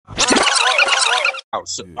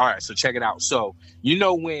So Yeah. all right, so check it out. So you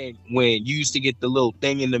know when you used to get the little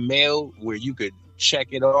thing in the mail where you could check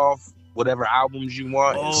it off whatever albums you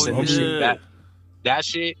want and Oh send the Okay. shit yeah. back. That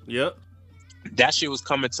shit, Yep. that shit was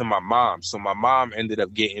coming to my mom. So my mom ended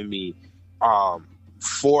up getting me um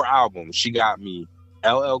 4 albums. She got me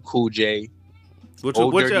LL Cool J, Old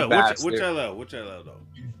Dirty Which Bastard, LL? Which LL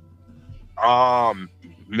though? um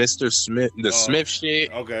Mr. Smith, the Oh, Smith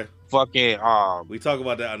shit, okay. fucking We talk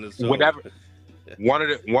about that on this show. whatever. One of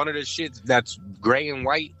the shits that's gray and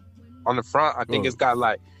white on the front. I think Oh, it's got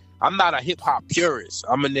like, I'm not a hip hop purist.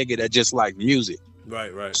 I'm a nigga that just like music.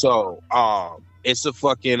 Right, right. So it's a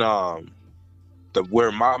fucking the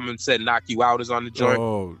where Mama said knock you out is on the joint.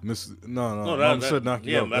 oh, Miss. No, No, Mom said knock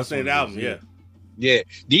you yeah, out. that's the what it album. is, Yeah. Yeah,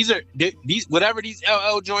 these whatever these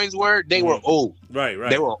LL joints were, they were old. Right, right.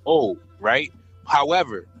 They were old, right?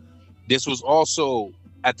 However, this was also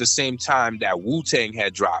at the same time that Wu-Tang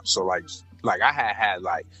had dropped. So like I had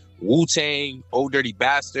like Wu-Tang, Old Dirty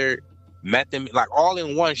Bastard, met them like all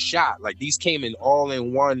in one shot. Like these came in all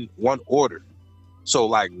in one order. So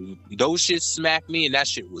like those shit smacked me and that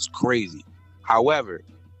shit was crazy. However,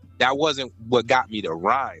 that wasn't what got me to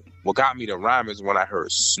rhyme. What got me to rhyme is when I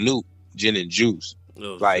heard Snoop, Gin and Juice.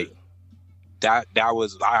 Oh, Like shit. that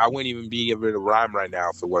was I wouldn't even be able to rhyme right now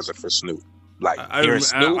if it wasn't for Snoop. Like hearing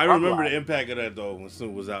Snoop, I I'm remember like, the impact of that though when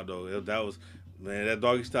Snoop was out though. That was man, that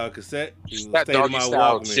Doggy Style cassette. It was that stayed in doggy my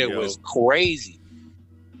style Walkman, shit yo. was crazy.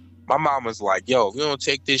 My mom was like, "Yo, if you don't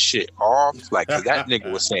take this shit off, like 'cause that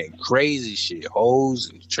nigga was saying crazy shit, hoes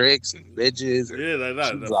and tricks and bitches." And Yeah,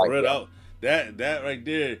 she was for like, real, "Yo, that right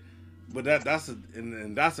there. But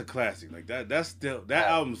and that's a classic. Like that's still that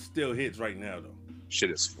album still hits right now though.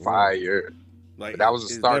 shit is fire." Like But that was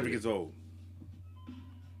a it start. never gets old.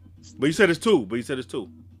 But you said it's two.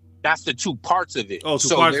 That's the two parts of it. Oh, two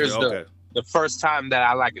so parts. there's Of it. Okay. the first time that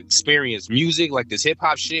I like experienced music, like this hip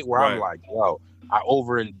hop shit, where I'm Right. like, "Yo,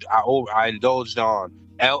 I indulged on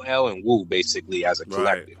LL and Wu basically as a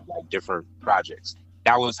collective, like different projects."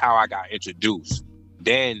 That was how I got introduced.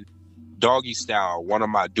 Then Doggy Style, one of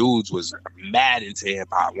my dudes was mad into hip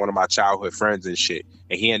hop, one of my childhood friends and shit,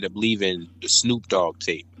 and he ended up leaving the Snoop Dogg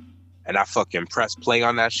tape, and I fucking pressed play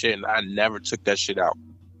on that shit, and I never took that shit out.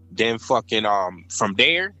 Then fucking from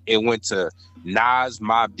there it went to Nas,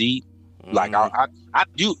 Mobb Deep. Like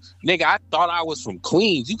you nigga, I thought I was from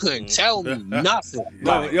Queens. You couldn't tell me nothing.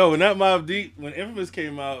 Like, Yo, when that Mobb Deep, when Infamous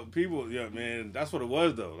came out, people, yeah, man, that's what it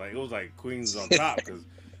was though. Like it was like Queens on top because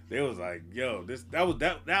they was like, yo,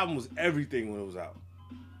 that album was everything when it was out.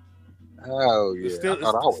 hell yeah. It's still, I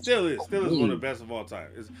thought I was still is one of the Queens. best of all time.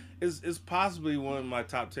 It's possibly one of my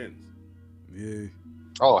top tens. Yeah.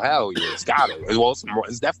 Oh hell yeah, it's got it. Well,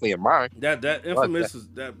 it's definitely in mine. That Infamous is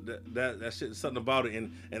that shit is something about it,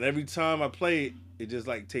 and every time I play it, it just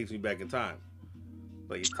like takes me back in time.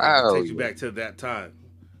 Like it Hell takes you yeah. back to that time.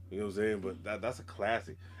 You know what I'm saying? But that's a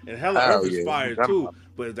classic. And Hella Hell Earth is yeah. fire too.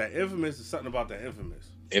 But that Infamous is something about that Infamous.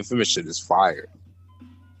 Infamous shit is fire.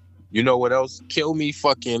 You know what else? Kill me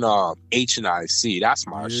fucking H&IC. That's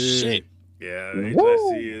my Yeah. shit. Yeah,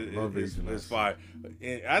 Woo! HNIC Love is HNIC. fire.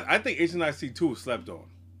 And I think HNIC too is slept on.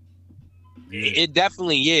 It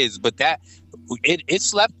definitely is, but it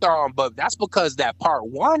slept on, but that's because that part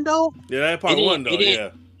one though, Yeah, that part It one ain't- though. it ain't-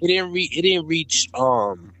 Yeah. it didn't reach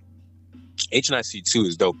H&IC 2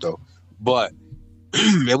 is dope though. But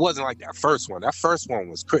it wasn't like that first one. That first one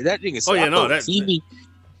was crazy. That nigga said, Oh, yeah, I no, thought that- TV.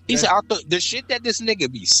 He said, I thought the shit that this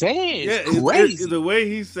nigga be saying Yeah, is crazy. the way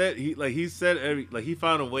he said he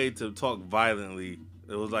found a way to talk violently.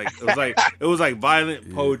 It was like violent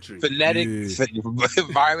Yeah. poetry. Phonetic, Yeah.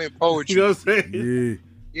 violent poetry. You know what I'm saying? Yeah.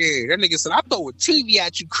 Yeah, that nigga said, I throw a TV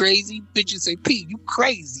at you crazy. Bitches say, Pete, you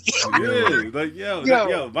crazy. Yeah, like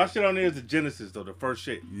yo, my shit on there is the Genesis though, the first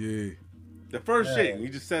shit. Yeah. The first shit, he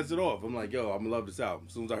just sets it off. I'm like, yo, I'm gonna love this album.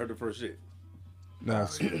 As soon as I heard the first shit. Now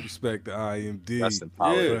respect the IMD. That's the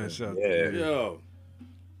power. Yeah. Fresh out Yeah. there. Yo.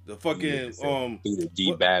 The fucking Threw the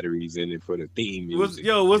D what- batteries in it for the theme what's music.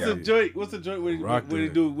 the joint? What's the joint where Rock they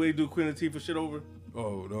that. do Queen Latifah shit over?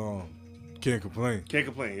 Oh, can't complain. Can't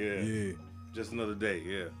complain, yeah. Yeah. Just another day,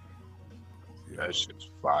 yeah. That shit's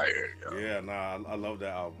fire, yo. Yeah, nah, I love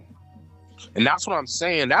that album. And that's what I'm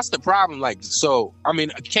saying. That's the problem. Like, so I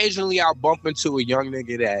mean, occasionally I'll bump into a young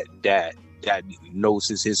nigga that knows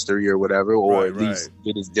his history or whatever, or Right, at least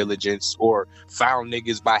did his diligence, or found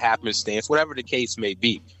niggas by happenstance, whatever the case may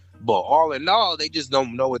be. But all in all, they just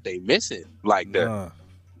don't know what they missing. Like the, Nah.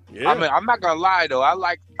 Yeah. I mean, I'm not gonna lie though. I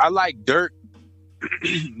like Dirk.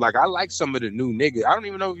 Like I like some of the new niggas. I don't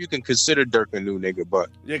even know if you can consider Dirk a new nigga, but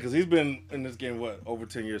Yeah, because he's been in this game, what, over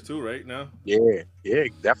 10 years too, right now? yeah,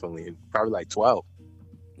 definitely, probably like 12.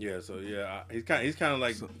 Yeah, so yeah, he's kind of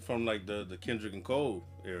like from like the Kendrick and Cole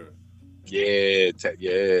era. Yeah,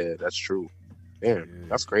 that's true. Damn,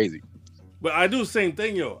 that's crazy. But I do the same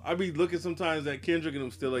thing, yo. I be looking sometimes at Kendrick and them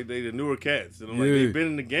still like they the newer cats, and I'm like they've been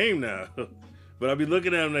in the game now. But I be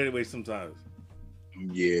looking at them anyway sometimes.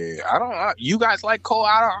 Yeah, you guys like Cole?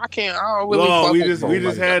 I can't. I don't really. No, we just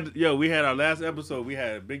like had we had our last episode. We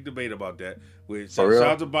had a big debate about that. With For shout real?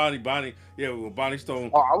 out to Bonnie, with Bonnie Stone.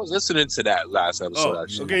 Oh, I was listening to that last episode.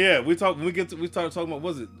 Actually. Okay, yeah. We started talking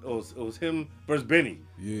about it was him versus Benny.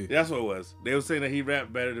 Yeah. That's what it was. They were saying that he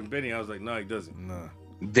rapped better than Benny. I was like, no, he doesn't. Nah.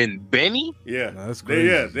 Then Benny? Yeah, Nah, that's crazy.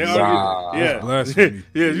 They Nah. argued. Yeah, That's blasphemy.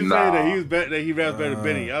 yeah. You Nah. saying that he was better, that he raps better than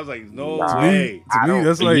Benny. I was like, no Nah. way. To me,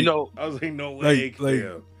 that's like I was like, no way.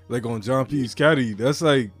 like on John P's Caddy. That's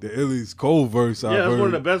like the illest Cole verse I've Yeah, that's heard. one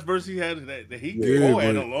of the best verses he had that he Yeah, Cole had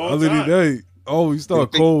in but a long other than time. that, always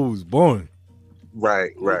thought Cole was born.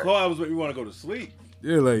 Right. Cole albums make me want to go to sleep.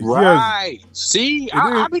 Yeah, like Right. See, And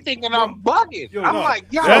then- I be thinking I'm bugging. Yo, I'm no, like,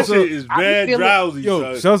 yo, that shit is I be bad feeling- drowsy.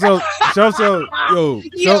 yo, son. shouts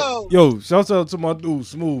out to my dude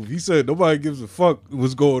Smooth. He said nobody gives a fuck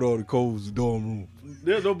what's going on in Cole's dorm room.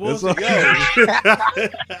 There's no That's bullshit,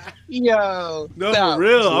 Yo, No, nah, for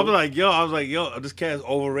real. so- I was like, yo, this cat's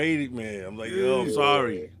overrated, man. I'm like, yo, I'm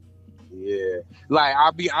sorry. Yeah, like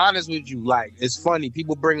I'll be honest with you. Like it's funny,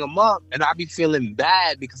 people bring him up, and I be feeling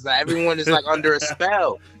bad because like, everyone is like under a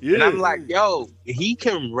spell, Yeah, and I'm like, yo, he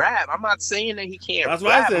can rap. I'm not saying that he can't. That's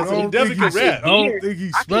what I rap. said. I'm So he saying- definitely can rap. I don't think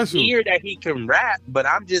he's I can special. hear that he can rap, but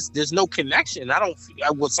I'm just there's no connection. I don't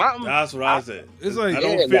feel with something. That's what I said. It's like I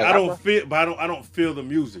Yeah, don't like, feel, but I don't feel the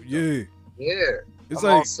music. though. yeah, Yeah, it's I'm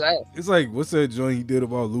all like set. it's like what's that joint he did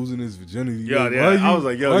about losing his virginity? Yeah, Like, yeah. why I was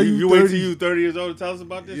like, yo, why you wait till 30? you 30 years old to tell us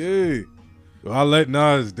about this? Yeah. I let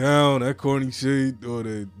Nas down, that corny shit, or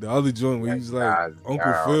the other joint where he's like Nas Uncle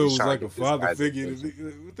down, Phil he's was trying like to a get this father guy's figure.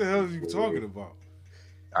 attention. What the hell are you talking about?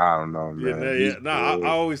 I don't know, Yeah, man. yeah. Nah, I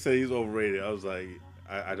always say he's overrated. I was like,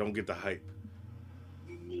 I don't get the hype.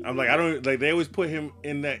 I'm like, I don't like. They always put him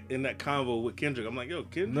in that convo with Kendrick. I'm like, yo,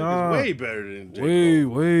 Kendrick Nah. is way better than J.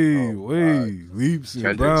 Cole. Way, leaps and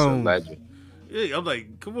Kendrick's a bounds. legend. Yeah, I'm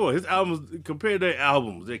like, come on, his albums compare their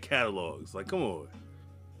albums, their catalogs. Like, come on.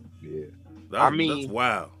 Yeah. That's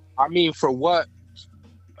wild. I mean, for what?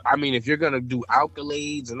 I mean, if you're gonna do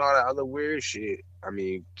accolades and all that other weird shit, I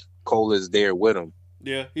mean, Cole is there with him.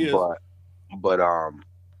 Yeah, he is. But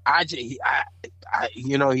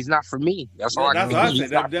you know, he's not for me. That's all That's I what I can.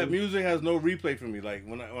 said. That music has no replay for me. Like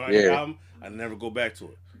when I hear Yeah. an album, I never go back to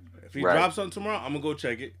it. If he Right. drops something tomorrow, I'm gonna go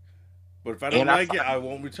check it. But if I don't And like it, I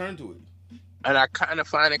won't return to it. And I kind of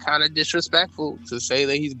find it kind of disrespectful to say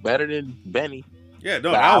that he's better than Benny. Yeah,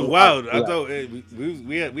 no, But that was wild. I yeah. thought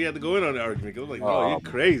we had to go in on the argument. 'Cause I was like, no, Oh, you're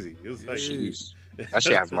crazy. It was like, Jeez. That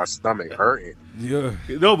shit has my stomach hurting. Yeah,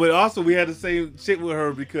 no, but also we had the same shit with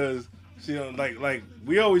her because she don't like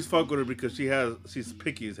we always fuck with her because she's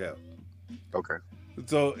picky as hell. Okay.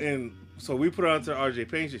 So we put her onto RJ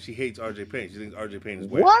Payne shit. She hates RJ Payne. She thinks RJ Payne is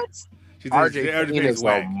whack. What? She thinks RJ RJ Payne Payne is is a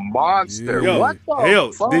whack. monster. Yo, What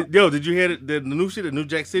the fuck? Did you hear the new shit, the new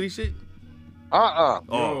Jack City shit? Uh-uh.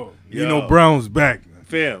 Oh, you know Brown's back.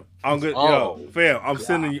 fam, I'm good. Oh, yo, fam, I'm God.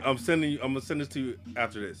 sending you. I'm gonna send this to you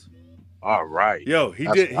after this. All right. Yo, he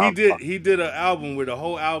That's did. what I'm He did an album where the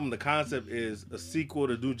whole album, the concept is a sequel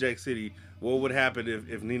to New Jack City. What would happen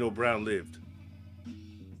if Nino Brown lived?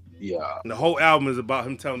 Yeah. And the whole album is about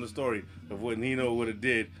him telling the story of what Nino would have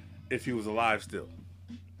did if he was alive still.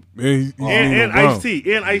 Man, he's And Nino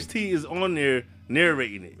Brown. Ice-T is on there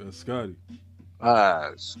narrating it. That's Scotty.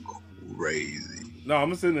 That's crazy. No, I'm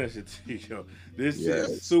gonna send that shit to you, yo. This shit is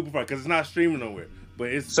Yes. super fun because it's not streaming nowhere. But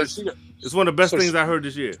it's So it's one of the best so things she- I heard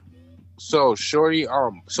this year. so Shorty,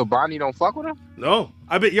 so Bonnie don't fuck with him? No,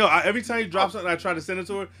 I bet every time he drops something, I try to send it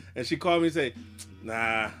to her, and she called me and say,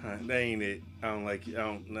 "Nah, that ain't it. I don't like it. I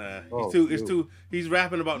don't. Nah, Oh, it's too. He's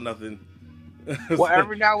rapping about nothing." Well,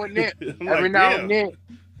 every now and then, I'm every like, now damn. and then,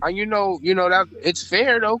 and you know that it's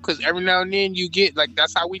fair though, because every now and then you get like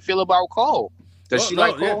that's how we feel about Cole. Does Oh, she no,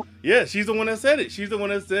 like Cole? Yeah, she's the one that said it. She's the one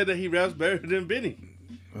that said that he raps better than Benny.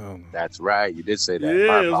 Oh, no. That's right. You did say that. Yeah,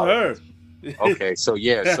 My it was apologies. her. Okay, so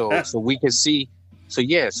yeah, so we can see. So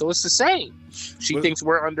yeah, so it's the same. She But- thinks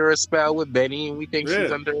we're under a spell with Benny, and we think she's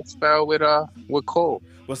Yeah. under a spell with Cole.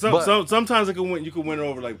 But But- sometimes you can win her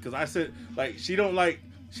over, like, because I said like she didn't like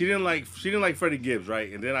Freddie Gibbs,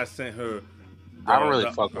 right? And then I sent her. I don't really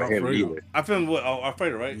fuck with him Alfredo. either. I filmed what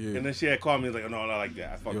Alfredo, right? Yeah. And then she had called me like, oh, no, I like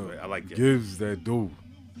that. I fuck Yo, with it. I like that. Gives that dude.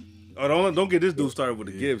 Oh, don't get this dude started with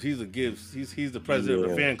the Yeah. Gibbs. He's a Gibbs. He's the president of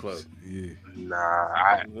the Yeah. fan club. Yeah. Nah,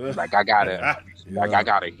 I gotta Yeah. I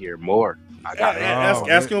gotta hear more. I got it.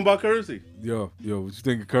 Ask him about Currency. Yo, what you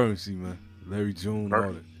think of Currency, man? Larry June,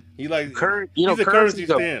 all that. He like he's a Currency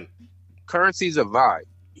stan. Currency's a vibe.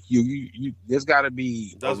 You there's got to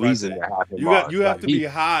be a reason to have him. You have to be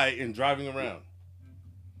high and driving around.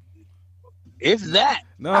 If that,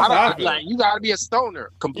 No, like you got to be a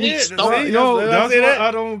stoner, complete stoner. That's what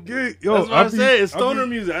I don't get. Yo, that's what I said. It's stoner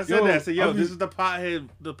music. I said that. I said, this is the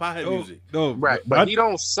pothead music. No, right, but he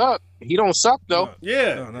don't suck. He don't suck though.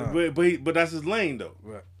 But that's his lane though.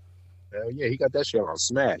 Right. Hell yeah, he got that shit on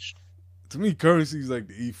smash. To me, Currency's like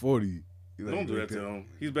the E40. Don't do that to him.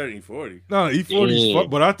 He's better than E40. No, E40's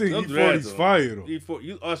but I think E40's fire though.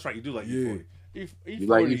 E40, that's right. You do like E40. You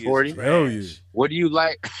like E40? Hell yeah. What do you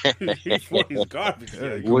like? E40 is garbage.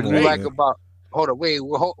 What do you like about? Hold on, wait,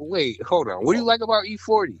 hold on. What do you like about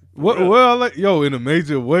E40? Well, I like in a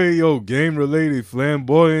major way, game related,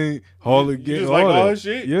 flamboyant, Harley you just like all that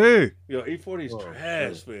shit. Yeah. Yo, E40 is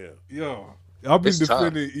trash, fam. Yo, I've been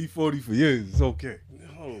defending E40 for years. It's okay.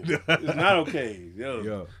 No, it's not okay.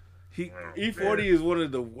 Yo. E40 is one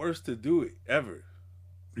of the worst to do it ever.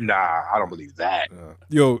 Nah, I don't believe that. On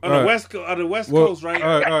the West Coast, right?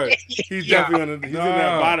 All right. He's definitely in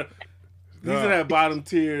that bottom. He's in that bottom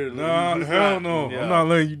tier. Hell no. I'm not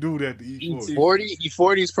letting you do that to E40.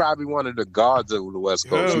 E40 is probably one of the gods of the West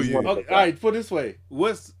Coast. Hell yeah. Okay, all right, put it this way.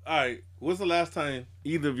 What's the last time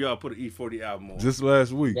either of y'all put an E40 album on? Just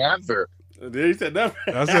last week. Never. He said never.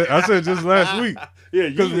 I said just last week. Yeah,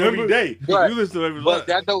 you listen every day. You listen to every. But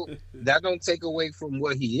that don't take away from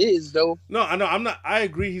what he is, though. No, I know. I'm not. I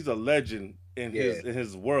agree. He's a legend in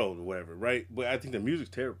his world or whatever, right? But I think the music's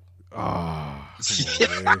terrible. Come on,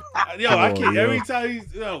 man. I can't. Every time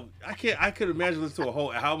he's, I could imagine listening to a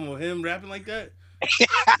whole album of him rapping like that.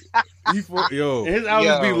 And his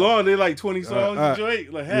albums be long. They're like 20 songs.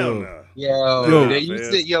 Like hell no.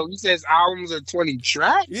 You said his albums are 20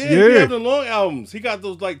 tracks. Yeah, he have the long albums. He got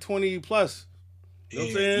those like 20 plus. You know what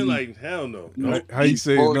I'm saying? Like hell no. How you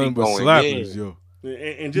say nothing but slappers, yo?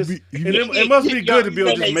 And it must be good to be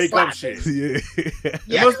able to just make up shit.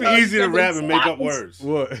 It must be easy to rap and make up words.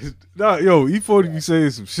 What? E40 be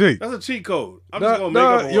saying some shit. That's a cheat code. I'm just gonna make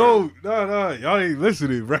up a word. Y'all ain't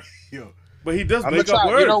listening, right? Yo. But he does make up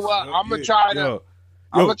words. You know what? I'm gonna try to.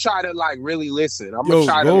 I'm gonna try to like really listen. I'm gonna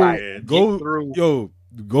try to like go through.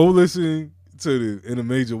 Go listen to the In a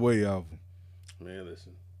Major Way album. Man,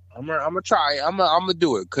 listen. I'm gonna try. I'm gonna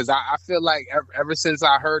do it because I feel like ever since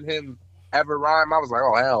I heard him ever rhyme, I was like,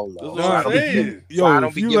 oh hell no. I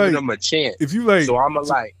don't be giving him a chance. If you like, so I'm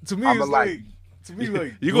like, to me, it's like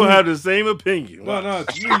you're gonna have the same opinion.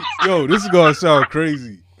 No, this is gonna sound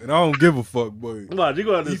crazy. And I don't give a fuck, boy. Come on, you're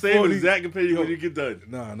going to have the same exact opinion when you get done.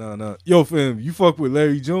 Nah. Yo, fam, you fuck with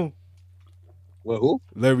Larry June? Well, who?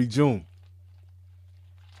 Larry June.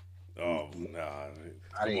 Oh, nah.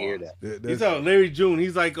 I didn't hear that. He's out Larry June.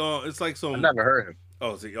 He's like, it's like some. I never heard him.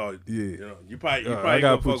 Oh, so, yeah. You probably ain't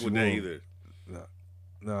gonna fuck with that either.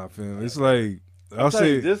 Nah, fam. It's like, I'll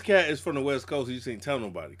say this cat is from the West Coast. He just ain't tell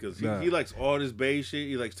nobody because he likes all this Bay shit.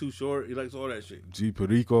 He likes Too Short. He likes all that shit. G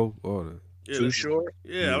Perico, all that. Yeah, Too Short?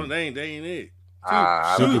 Yeah, they ain't it.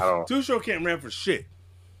 Too Short can't rap for shit.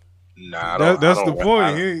 Nah, that's the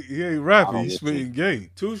point. He ain't rapping. He's spitting game.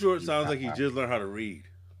 Too Short sounds like he just learned how to read.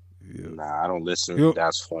 Yeah. Nah, I don't listen.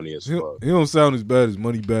 That's funny as fuck. He don't sound as bad as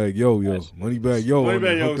Moneybag Yo. Moneybag Yo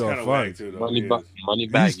is kind of whack too, though.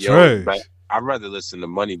 Moneybag Yo. Trash. I'd rather listen to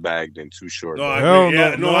Moneybag than Too Short. No, I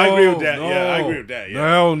agree with that. I agree with that.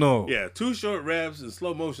 Yeah. Hell no. Yeah, Too Short raps in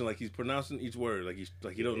slow motion, like he's pronouncing each word, like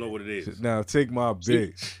he don't know what it is. Now take my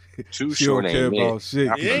bitch. Too Short don't care about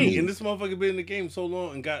shit. He ain't. And this motherfucker been in the game so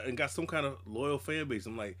long and got some kind of loyal fan base.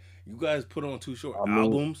 I'm like, you guys put on Too Short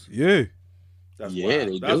albums? Yeah. That's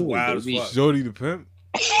wild. That's wild as fuck. Jody the Pimp.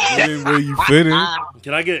 Where you fit in?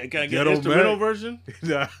 Can I get an instrumental version?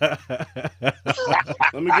 Let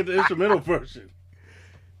me get the instrumental version.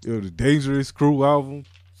 Yo, the Dangerous Crew album.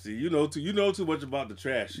 See, you know too much about the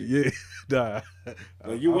trash shit. Yeah, nah.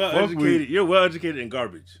 You're well educated. You're well educated in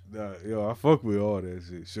garbage. Nah, I fuck with all that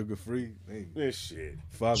shit. Sugar Free. This shit.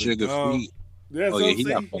 Sugar Free. That's what I'm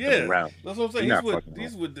saying. That's what I'm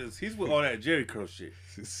saying. He's with all that Jerry Curl shit.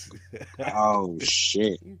 Oh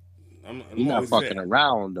shit. He's not fucking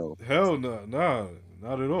around though. Hell no, not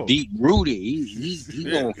at all. Deep rooted. He's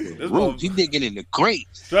going for the roots. He's digging in the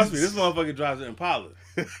crates. Trust me, this motherfucker drives an Impala.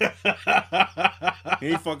 He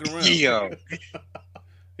ain't fucking around. Yo.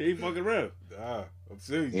 He ain't fucking around. Nah, I'm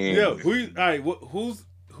serious. Yo,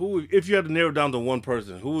 who? If you had to narrow down to one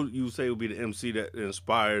person, who would you say would be the MC that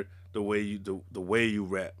inspired the way you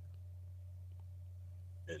rap?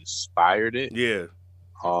 Inspired it? Yeah.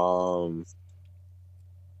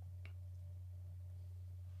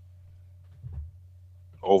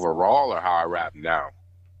 overall or how I rap now?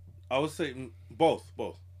 I would say both.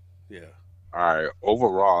 Yeah. All right.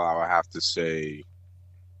 Overall, I would have to say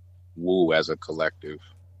Wu as a collective.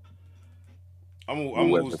 I'm a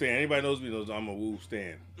Wu stan. Anybody knows me knows I'm a Wu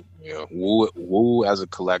stan. Yeah, Wu as a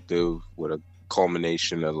collective with a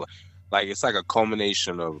culmination of like it's like a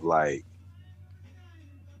culmination of like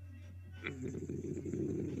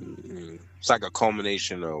it's like a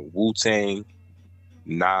culmination of Wu-Tang,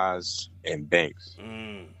 Nas, and Banks.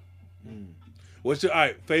 What's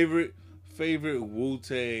your favorite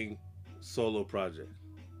Wu-Tang solo project?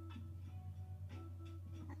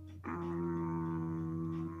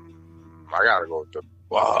 I gotta go with the.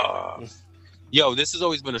 Yo, this has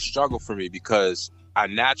always been a struggle for me because I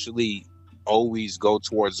naturally always go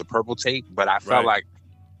towards the purple tape, but I felt like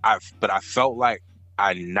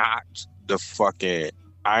I knocked the fucking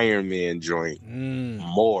Iron Man joint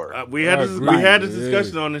more. We had this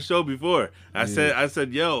discussion on the show before. I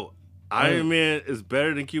said, yo, Iron Man is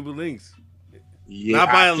better than Cuban Links. Yeah,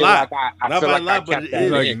 not by a lot. Not by a lot, but it is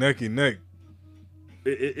like neck and neck.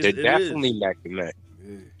 They're definitely neck and neck.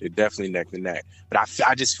 They're definitely neck and neck. But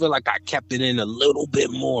I just feel like I kept it in a little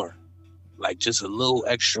bit more, like just a little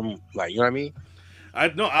extra, like you know what I mean. I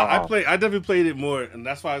definitely played it more, and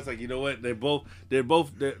that's why I was like, you know what? They're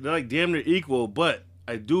like damn near equal, but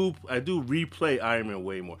I do replay Iron Man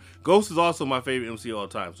way more. Ghost is also my favorite MC of all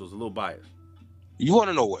time, so it's a little biased. You want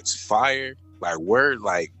to know what's fire? Like we're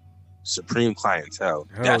like Supreme Clientele.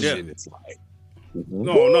 That shit is like.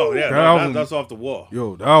 That's off the wall.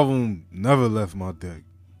 Yo, the album never left my deck.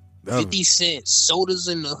 50 Cent, Sodas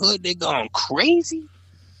in the Hood, they going crazy.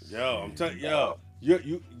 Yo, I'm telling you,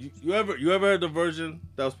 you ever heard the version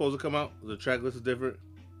that was supposed to come out? The track list is different.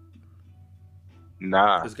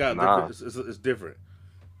 Nah, it's different. It's different.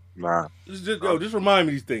 Nah, just remind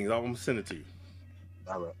me these things. I'm gonna send it to you.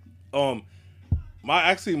 All right.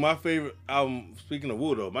 My favorite album. Speaking of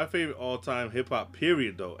Wu though, my favorite all time hip hop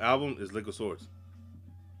period though album is Liquor Swords.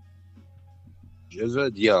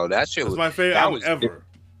 Yo, that shit was my favorite album ever.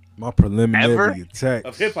 My preliminary attack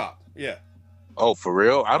of hip hop. Yeah. Oh, for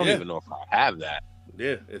real? I don't even know if I have that.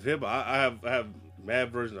 Yeah, it's hip hop. I have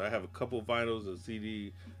mad versions. I have a couple vinyls, a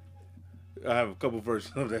CD. I have a couple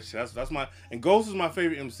versions of that shit. That's my and Ghost is my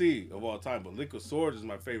favorite MC of all time, but Liquor Swords is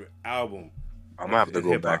my favorite album. I'm gonna have to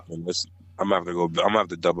go back and listen. I'm gonna have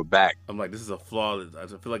to double back. I'm like, this is a flawless. I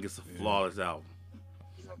feel like it's a flawless album.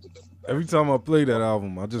 Every time I play that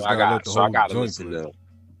album, I just gotta let the whole joint play.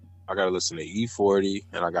 I gotta listen to E40,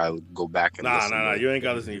 and I gotta go back and listen. Nah, you ain't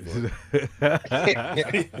gotta listen to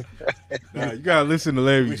E40. Nah, you gotta listen to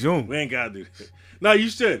Larry June. We ain't gotta do that. No, you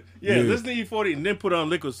should. Yeah, listen to E40 and then put on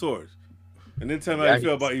Liquid Swords. And then tell me how you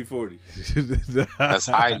feel about E40. That's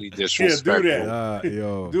highly disrespectful. Yeah, do that.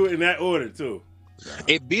 Yo. Do it in that order, too.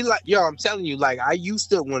 It be like, yo, I'm telling you, like I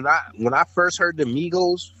used to when I first heard the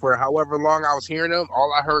Migos for however long I was hearing them,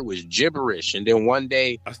 all I heard was gibberish. And then one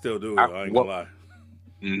day, I still do. I ain't gonna lie.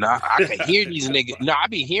 Nah, I can hear these niggas. No, I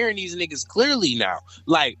be hearing these niggas clearly now.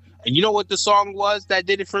 Like, and you know what the song was that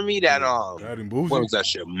did it for me? That what was that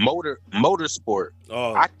shit? Motorsport.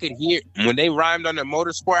 Oh, I could hear when they rhymed on the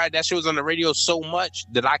Motorsport. That shit was on the radio so much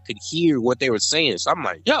that I could hear what they were saying. So I'm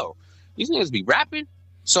like, yo, these niggas be rapping.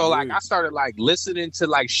 So like I started like listening to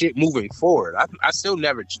like shit moving forward. I still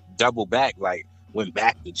never double back, like went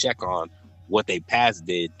back to check on what they past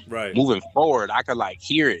did. Right. Moving forward, I could like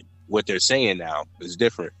hear it. What they're saying now is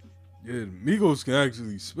different. Yeah, Migos can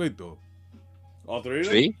actually spit though. All three of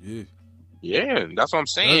them? See? Yeah, that's what I'm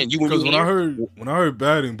saying. Because when I heard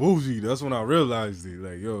Bad and Bougie, that's when I realized it.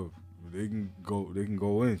 Like, yo, they can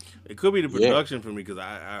go in. It could be the production for me because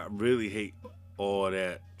I really hate all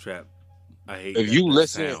that trap. I hate. If you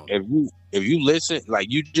listen, like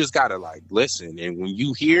you just gotta like listen, and when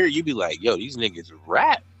you hear, you be like, yo, these niggas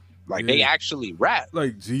rap. Like they actually rap.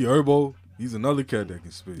 Like G Herbo. He's another cat that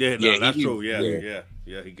can spit. Yeah, that's true. Yeah,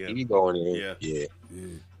 he can. He be going in. Yeah.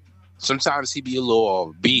 Sometimes he be a little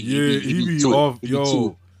off beat. Yeah, he be off.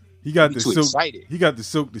 Yo, he got the silk. Excited. He got the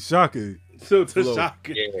Silk the Shocker. Silk the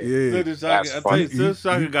Shocker. Yeah. Silk the Shocker. I tell you, Silk the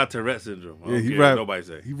Shocker got Tourette syndrome. Yeah, he rap. Nobody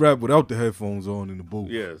say he rap without the headphones on in the booth.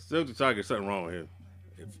 Yeah, Silk the Shocker. Something wrong with him.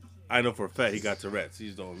 I know for a fact he got Tourette's. He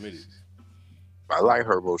just don't admit it. I like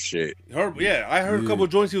Herbo shit. I heard a couple of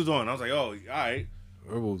joints he was on. I was like, oh, all right.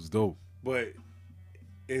 Herbo's dope. But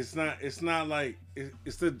it's not like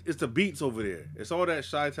it's the beats over there. It's all that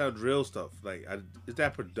Chi-Town drill stuff. Like it's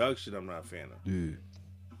that production I'm not a fan of. Yeah.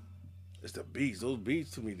 It's the beats. Those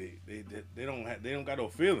beats to me they don't got no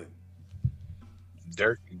feeling.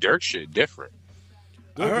 Dirk shit different.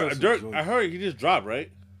 I heard he just dropped,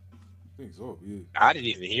 right? I think so. Yeah. I didn't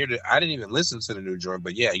even hear I didn't even listen to the new joint,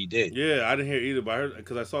 but yeah, he did. Yeah, I didn't hear either, but I heard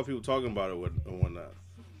because I saw people talking about it and whatnot.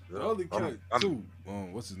 The other cat too.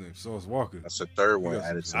 What's his name? Sauce Walker. That's the third one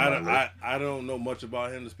added to my list. I don't know much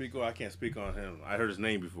about him to speak on. I can't speak on him. I heard his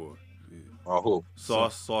name before. Yeah. Oh, who?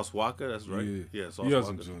 Sauce Walker. That's right. Yeah, Sauce he has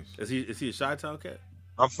Walker. some joints. Is he a Chi-Town cat?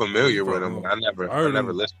 I'm familiar with him. I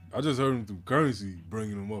never listened. I just heard him through Currency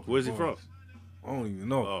bringing him up. Where's he from? I don't even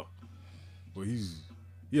know. Oh, but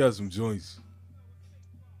he has some joints.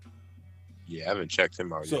 Yeah, I haven't checked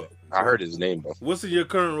him out yet. I heard his name though. What's in your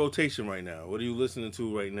current rotation right now? What are you listening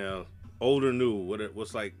to right now? Old or new?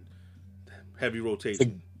 What's like heavy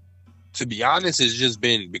rotation? To be honest, it's just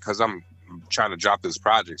been because I'm trying to drop this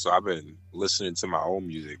project, so I've been listening to my own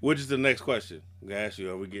music. Which is the next question I'm gonna ask you?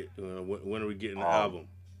 When are we getting the album?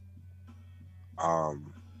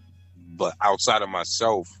 But outside of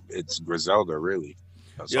myself, it's Griselda really.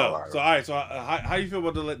 That's all I heard. So all right. So how you feel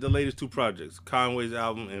about the latest two projects, Conway's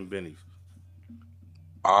album and Benny's?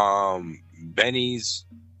 Benny's,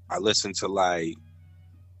 I listened to I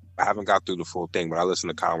haven't got through the full thing, but I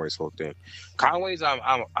listened to Conway's whole thing. Conway's, I'm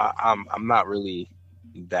not really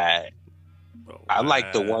that. I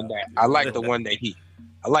like the one that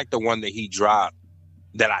he dropped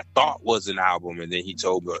that I thought was an album, and then he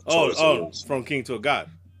told us. From King to a God.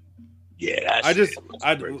 Yeah,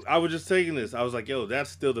 I was just taking this. I was like, yo,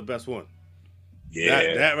 that's still the best one.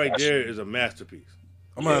 Yeah, that right there is a masterpiece.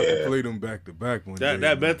 I'm gonna have to play them back to back one day.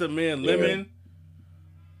 That Method Man Lemon.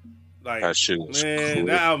 Like that shit was man, cool.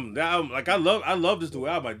 that album, like I love this new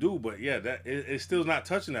album, I do, but yeah, that it's still not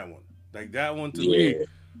touching that one. Like that one to me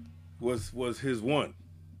was his one.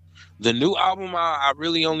 The new album, I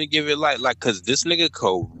really only give it like because this nigga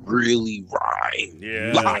could really rhyme.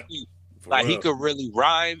 Yeah, like he could really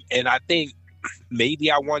rhyme, and I think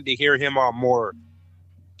maybe I wanted to hear him on more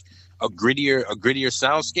a grittier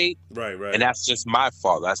soundscape. Right. And that's just my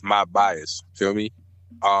fault. That's my bias. Feel me?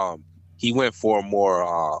 He went for a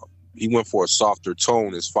more he went for a softer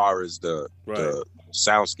tone as far as the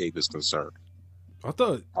soundscape is concerned. I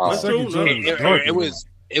thought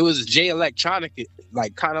it was J electronic,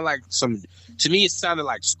 like kind of like some. To me, it sounded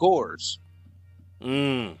like scores.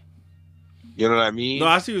 You know what I mean? No,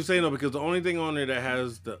 I see what you're saying though, because the only thing on there that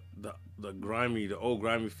has the old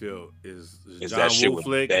grimy feel is John that shit with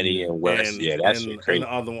Wooflick, Benny and West. That shit crazy. And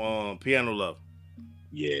the other one, Piano Love.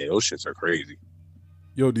 Yeah, those shits are crazy.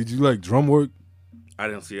 Yo, did you like Drum Work? I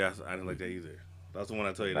didn't like that either. That's the one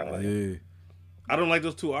I tell you that. Yeah. I don't like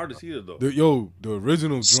those two artists either though. The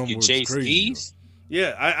original Drum Work is crazy.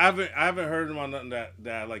 Yeah, I haven't heard him on nothing that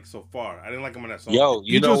I like so far. I didn't like him on that song. Yo,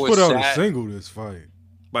 he just put out a single that's fire.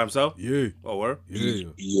 By himself? Yeah. Oh, where?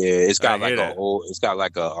 Yeah. It's got like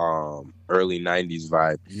a early '90s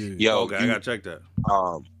vibe. Yeah. Yo, okay, I gotta check that.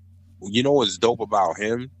 You know what's dope about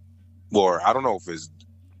him? Or I don't know if this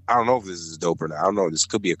is dope or not. I don't know. This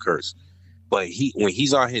could be a curse. But when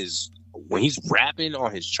he's rapping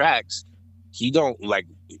on his tracks, he don't like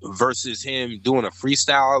versus him doing a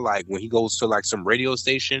freestyle. Like when he goes to like some radio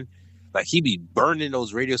station, like he be burning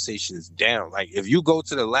those radio stations down. Like if you go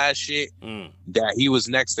to the last shit that he was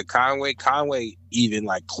next to Conway even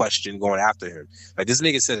like questioned going after him. Like this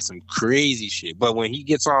nigga said some crazy shit. But when he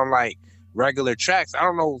gets on like regular tracks, I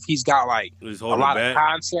don't know if he's got like a lot of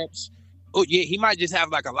concepts. Oh yeah, he might just have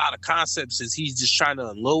like a lot of concepts as he's just trying to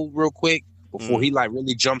unload real quick before he like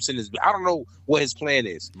really jumps in his. I don't know what his plan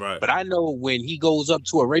is, right? But I know when he goes up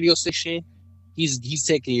to a radio station, he's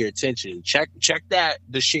taking your attention. Check that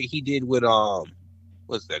the shit he did with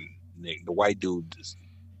what's that nigga, the white dude,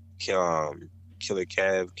 Killer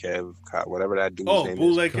Kev, whatever that dude's name is.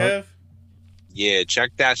 Bootleg Kev. Yeah,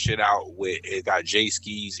 check that shit out. It got Jay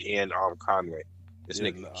Skis and Conway. This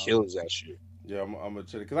nigga kills that shit. Yeah, I'm gonna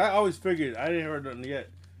check it because I always figured I didn't hear nothing yet.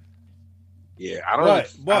 Yeah, I don't.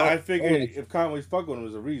 But I figured if Conway's fucking with him,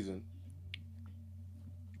 there's a reason.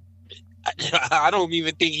 I don't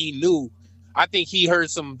even think he knew. I think he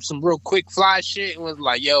heard some real quick fly shit and was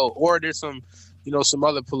like, "Yo," or there's some, some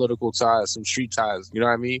other political ties, some street ties. You know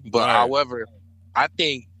what I mean? But however, I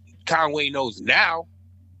think Conway knows now.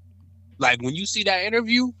 Like when you see that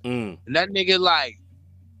interview, and that nigga like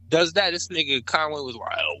does that, this nigga Conway was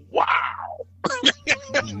like, "Wow."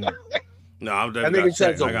 No, I'm definitely. That nigga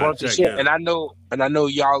says a bunch of shit, and I know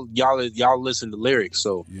y'all listen to lyrics,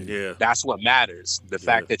 so yeah, that's what matters. The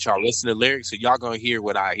fact that y'all listen to lyrics, so y'all gonna hear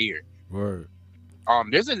what I hear. Word.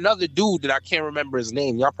 There's another dude that I can't remember his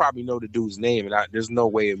name. Y'all probably know the dude's name, and there's no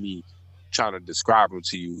way of me trying to describe him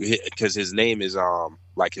to you because his name is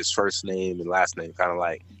like his first name and last name, kind of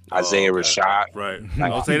like Isaiah Rashad. Right.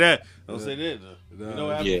 Like, don't say that. Don't say that. You know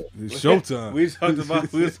what happened? Yeah. It's showtime. We was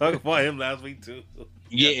talking about him last week too.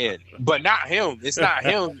 Yeah, but not him. It's not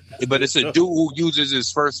him, but it's a dude who uses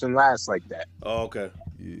his first and last like that. Oh, okay.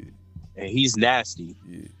 Yeah. And he's nasty.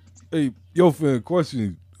 Yeah. Hey, yo, fan,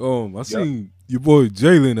 question. I seen your boy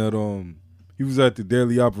Jalen at he was at the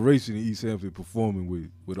Daily Operation in East Hampton performing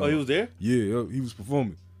with. Oh, he was there? Yeah, he was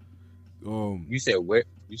performing. You said where?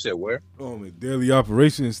 You said where? At Daily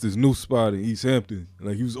Operation, it's this new spot in East Hampton.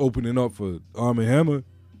 Like he was opening up for Arm & Hammer.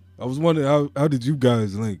 I was wondering how did you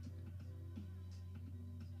guys link?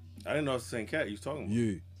 I didn't know it's the same cat you was talking about.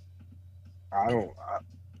 Yeah.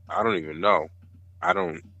 I don't even know. I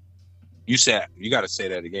don't. You said you got to say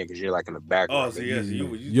that again because you're like in the background. Oh, so yes,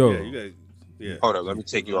 you Yo. Hold up, let me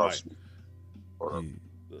take you off. Hold up.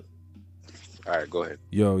 All right, go ahead.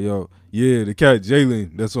 Yo. Yeah, the cat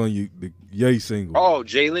Jalen, that's on the Ye single. Oh,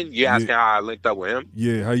 Jalen? You asking how I linked up with him?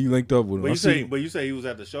 Yeah, how you linked up with him? But you say he was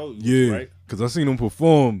at the show, yeah, right? Because I seen him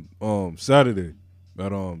perform Saturday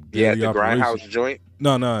at Daily the Grindhouse joint?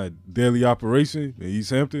 No, Daily Operation in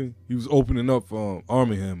East Hampton. He was opening up for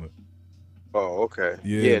Arm & Hammer. Oh, okay.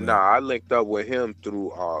 Yeah, I linked up with him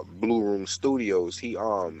through Blue Room Studios. He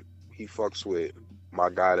fucks with my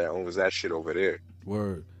guy that owns that shit over there.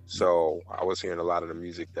 Word. So I was hearing a lot of the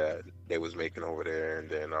music that they was making over there, and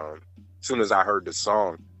then as soon as I heard the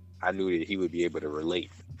song, I knew that he would be able to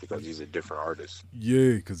relate because he's a different artist.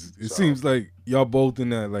 Yeah, because it seems like y'all both in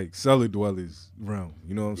that like cellar dwellers realm.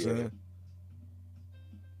 You know what I'm saying?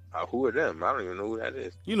 Who are them? I don't even know who that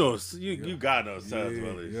is. You know, you got those cellar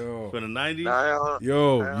dwellers from the 90s.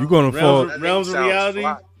 You gonna fall Realms of Reality?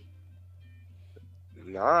 Nah,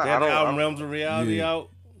 that album Realms of Reality out.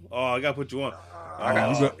 Oh, I gotta put you on.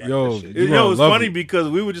 It's funny because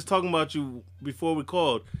we were just talking about you before we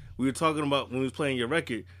called. We were talking about when we was playing your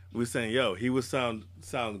record. We were saying, he would sound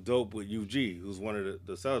dope with UG, who's one of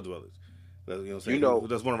the cellar dwellers.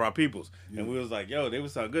 That's one of our peoples. Yeah. And we was like, they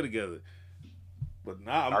would sound good together. But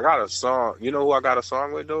now I got a song. You know who I got a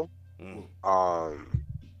song with though? I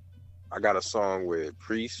got a song with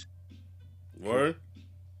Priest. Word.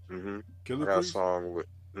 Mhm. Killer I got Priest? a song with.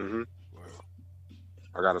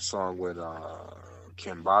 I got a song with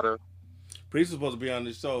Kimbada. Priest was supposed to be on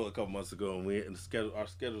this show a couple months ago, and our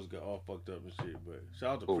schedules got all fucked up and shit. But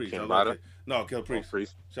shout out to Priest. No, Kill Priest.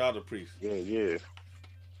 Priest. Shout out to Priest. Yeah.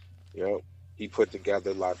 Yep. He put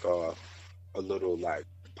together like a little like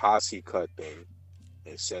posse cut thing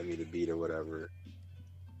and sent me the beat or whatever.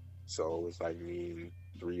 So it was like me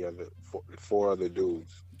and four other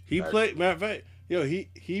dudes. He played. Matter of fact,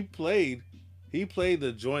 he played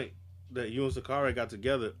the joint that you and Sakari got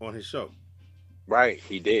together on his show. Right,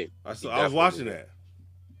 he did. I was watching that.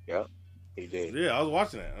 Yep, he did. Yeah, I was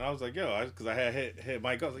watching that, and I was like, because I had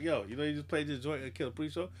Mike. I was like, you just played this joint at Killer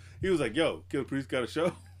Priest show. He was like, Killer Priest got a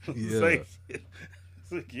show. Yeah.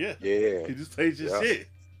 It's like, yeah. He just played your shit.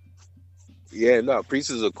 Yeah, no, Priest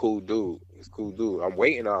is a cool dude. He's a cool dude.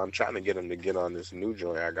 I'm trying to get him to get on this new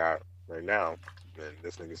joint I got right now. Man,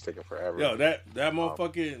 this nigga's taking forever. That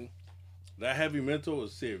motherfucking that Heavy Mental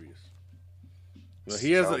is serious.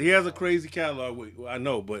 He has a crazy catalog. I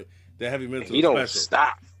know, but that Heavy Mental. He don't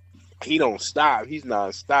stop. He don't stop. He's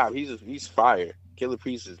non-stop. He's fire. Killer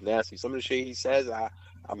Priest is nasty. Some of the shit he says,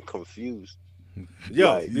 I'm confused.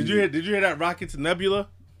 Did you hear that Rocket to Nebula?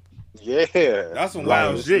 Yeah, that's some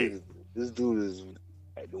wild shit. This dude is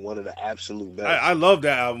one of the absolute best. I love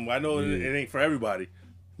that album. I know it ain't for everybody,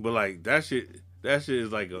 but like that shit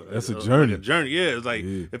is like a journey. Like a journey. Yeah, it's like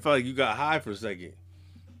it felt like you got high for a second.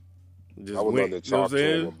 I would love to talk to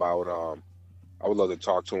him about. I would love to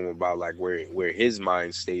talk to him about like where his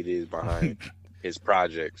mind state is behind his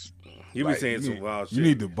projects. You be saying some wild shit. You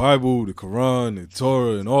need the Bible, the Quran, the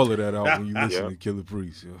Torah, and all of that out when you listen to Killer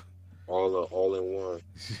Priest. Yo. All in one.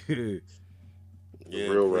 Yeah,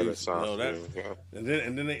 real Renaissance. And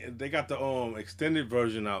then they got the extended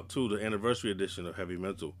version out too, the anniversary edition of Heavy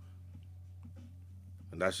Mental,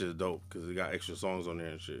 and that shit is dope because it got extra songs on there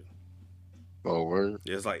and shit. Oh, word.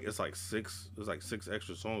 Yeah, it's like six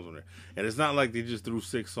extra songs on there, and it's not like they just threw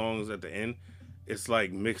 6 songs at the end. It's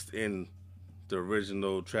like mixed in the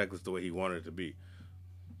original track list the way he wanted it to be,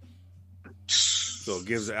 so it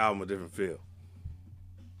gives the album a different feel.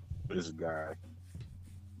 This guy,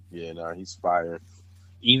 he's fire.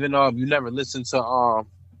 Even you never listened to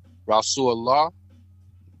Rasul Allah?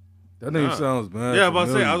 That name sounds bad. Yeah, I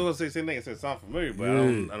was gonna say same thing. It sounds familiar, but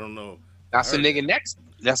I don't know. That's the nigga next.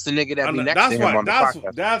 That's the nigga that be next to him on the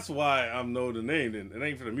podcast. That's why I know the name. And it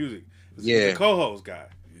ain't for the music. It's the co-host guy.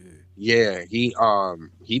 Yeah, he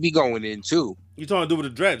be going in too. You talking to do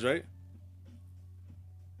with the dreads, right?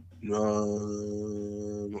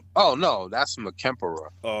 Oh no, that's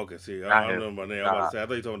McKempera. Oh, okay. See, I don't know my name. I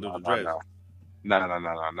thought you talking to do with the dreads. No,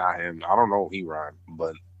 not him. I don't know if he rhymed,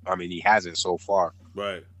 but I mean he hasn't so far.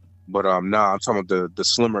 Right. But I'm talking about the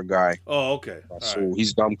slimmer guy. Oh, okay. So All right.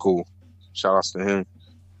 he's dumb cool. Shout outs to him.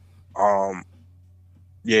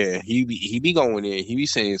 Yeah, he be going in. He be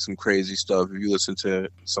saying some crazy stuff. If you listen to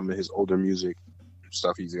some of his older music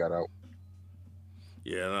stuff he's got out.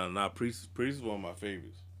 Yeah, not Priest. Priest is one of my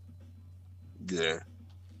favorites. Yeah.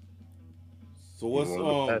 So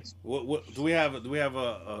what do we have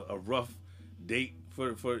a rough date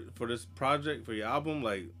for this project for your album,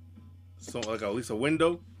 like like at least a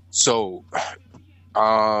window? So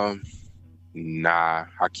nah,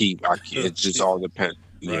 I keep it just all depends.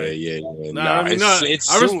 Right. Yeah. Nah, I mean, it's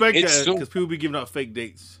I soon. respect It's that soon. because people be giving out fake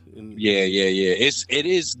dates. Yeah. It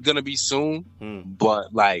is gonna be soon,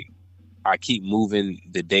 but like I keep moving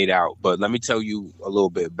the date out. But let me tell you a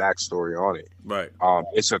little bit of backstory on it. Right.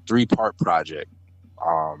 It's a 3-part project.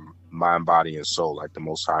 Mind, body, and soul. Like the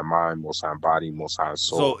Most High Mind, Most High Body, Most High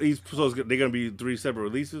Soul. So they're gonna be 3 separate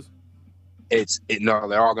releases. No,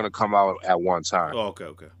 they're all gonna come out at one time. Oh,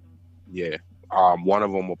 okay. Yeah. One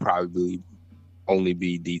of them will probably only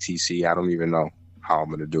be DTC. I don't even know how I'm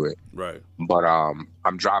gonna do it. Right. But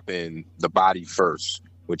I'm dropping the body first,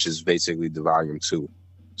 which is basically the volume 2.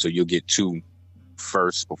 So you'll get 2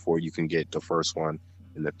 first before you can get the first one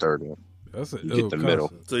and the third one. That's you get the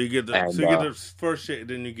middle. So you get the first shit,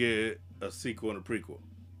 then you get a sequel and a prequel.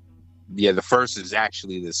 Yeah, the first is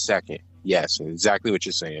actually the second. Yes, exactly what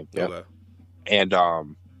you're saying. Yep. Okay. And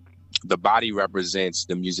the body represents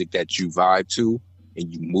the music that you vibe to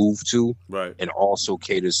and you move to, right? And also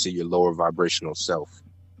caters to your lower vibrational self.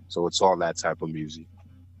 So it's all that type of music,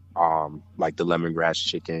 like the Lemongrass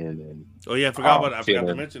Chicken and. Oh yeah, I forgot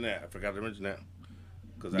to mention that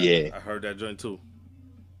because I heard that joint too.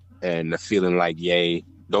 And the Feeling Like Yay,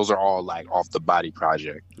 those are all like off the body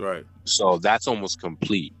project, right? So that's almost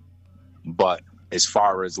complete. But as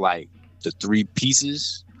far as like the 3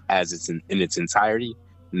 pieces as it's in its entirety,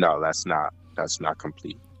 no, that's not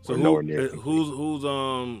complete. So who's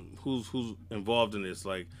involved in this?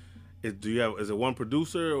 Like, is it one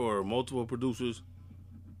producer or multiple producers?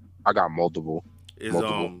 I got multiple.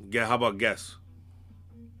 How about guests?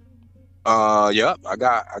 Yep, I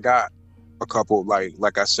got a couple.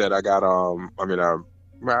 Like I said, I got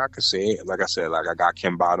I could say it. Like I said, like I got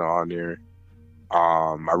Kimbata on there.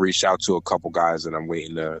 I reached out to a couple guys that I'm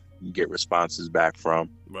waiting to get responses back from.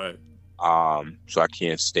 Right. So I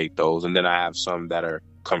can't state those. And then I have some that are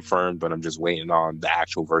confirmed, but I'm just waiting on the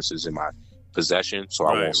actual verses in my possession, so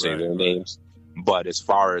I won't say their names. But as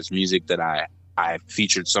far as music that I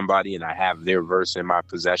featured somebody and I have their verse in my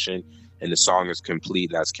possession and the song is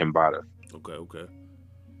complete, that's Kimbata. Okay.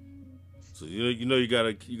 So you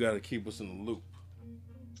gotta keep us in the loop.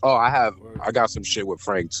 Oh, I got some shit with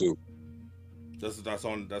Frank too. That's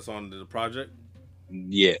on the project?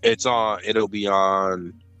 Yeah, it'll be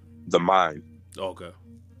on the Mind. Okay.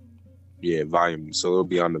 Yeah, volume. So it'll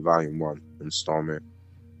be on the volume 1 installment.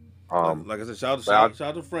 Like I said, shout out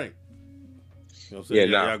to Frank. You know what I'm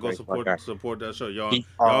saying? Yeah, go support that show. Y'all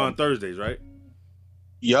on Thursdays, right?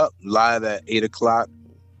 Yep, live at 8:00.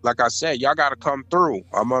 Like I said, y'all gotta come through.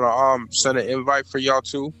 I'm gonna send an invite for y'all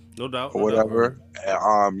too. No doubt. Or whatever.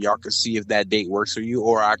 Y'all can see if that date works for you,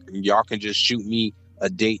 or y'all can just shoot me a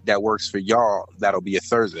date that works for y'all. That'll be a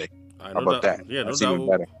Thursday. How about that? Yeah, that's no even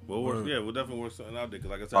doubt. better. We'll definitely work something out there. Cause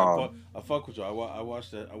like I said, I fuck with y'all. I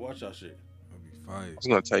watch y'all shit. That'd be fire. I was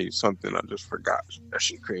gonna tell you something. I just forgot. That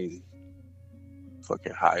shit crazy.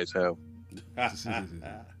 Fucking high as hell.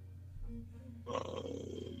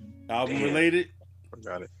 Album related?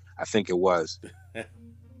 Forgot it. I think it was.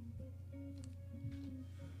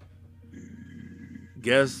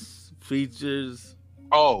 Guest features.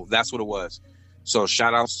 Oh, that's what it was. So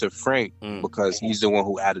shout outs to Frank because he's the one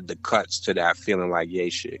who added the cuts to that Feeling Like Yay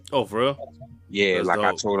shit. Oh, for real? Yeah, that's like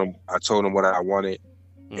dope. I told him what I wanted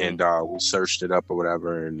and we searched it up or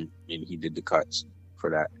whatever and he did the cuts for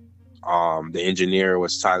that. The engineer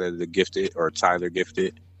was Tyler Gifted.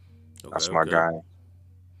 Okay, that's my guy.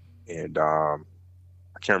 And I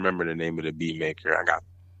can't remember the name of the beat maker. I got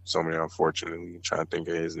so many, unfortunately. I'm trying to think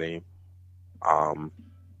of his name.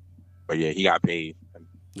 But yeah, he got paid.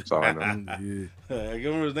 That's all I know. I can't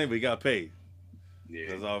remember his name, but he got paid.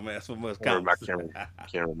 Yeah, that's all, man. That's what must count. I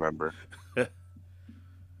can't remember.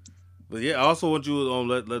 But yeah, I also want you to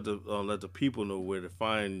let the people know where to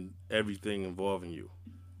find everything involving you.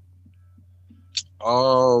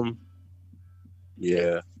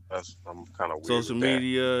 Yeah, I'm kind of weird. Social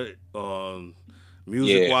media,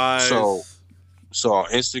 music wise. So on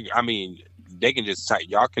Instagram, I mean,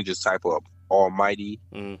 y'all can just type up Almighty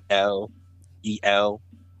LEL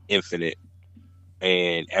Infinite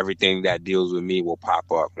and everything that deals with me will pop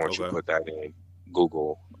up once you put that in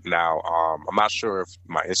Google. Now, I'm not sure if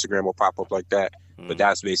my Instagram will pop up like that, but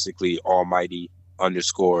that's basically Almighty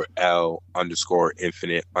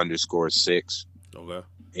 _L_Infinite_6. Okay.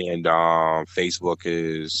 And Facebook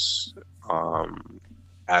is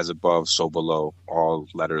As Above, So Below, all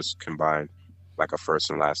letters combined, like a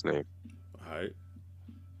first and last name. All right.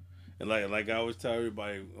 And like I always tell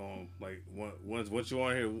everybody, like once you're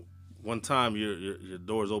on here one time, your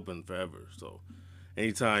door's open forever. So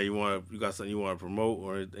anytime you got something you want to promote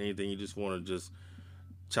or anything you just want to just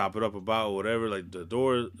chop it up about or whatever, like the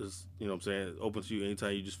door is, you know what I'm saying, open to you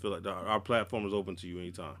anytime you just feel like our platform is open to you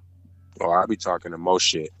anytime. Oh, I'll be talking the most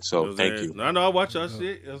shit. So, you know thank you. No, I watch your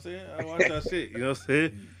shit. You know what I'm saying? I watch your shit. You know what I'm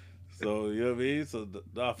saying? So, you know what I mean? So,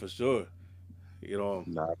 nah, for sure. You know.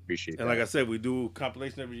 Nah, I appreciate that. And like I said, we do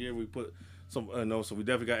compilation every year. We put some, so we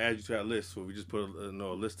definitely got to add you to that list. So we just put a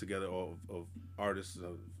list together of artists. You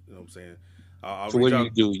know what I'm saying? So what do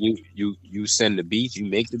you do? You send the beats? You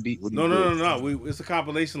make the beat? No. It's a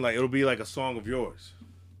compilation. Like it'll be like a song of yours.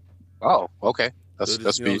 Oh, okay. That's you know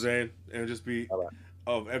what I'm saying? And it'll just be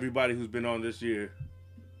of everybody who's been on this year.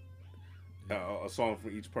 A song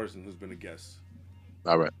from each person who's been a guest.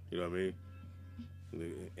 All right. You know what I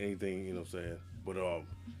mean? Anything, you know what I'm saying? But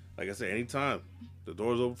like I said, anytime the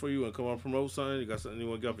door's open for you and come on promote something, you got something you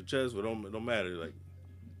want to get off your chest, but it don't matter. Like,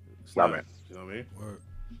 all right. You know what I mean? Word.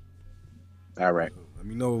 All right. Let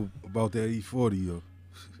me know about that E40, yo.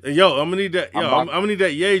 And yo, I'm gonna need that. Yo, I'm gonna need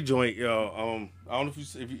that Ye joint, yo. I don't know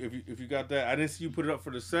if you got that. I didn't see you put it up for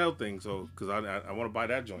the sale thing, so because I want to buy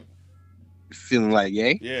that joint. Feeling like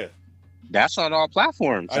Ye? Yeah. That's on all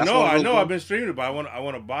platforms. I know. I've been streaming it, but I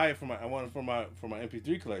want to buy it for my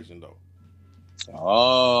MP3 collection though.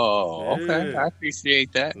 Oh, yeah. Okay. I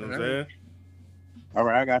appreciate that. You know what I'm saying? All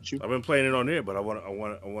right, I got you. I've been playing it on there, but I want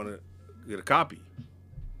to get a copy.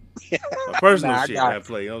 My personal shit I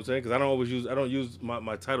play, you know what I'm saying? Because I don't use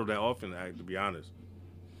my title that often, to be honest.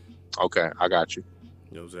 Okay, I got you.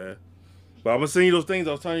 You know what I'm saying? But I'm gonna send you those things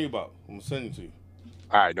I was telling you about. I'm gonna send them to you.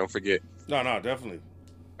 All right, don't forget. No, definitely.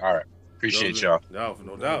 All right, appreciate y'all.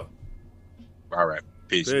 No doubt. All right,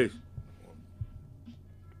 peace. Got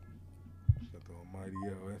the Almighty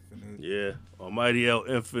L Infinite. Yeah, Almighty L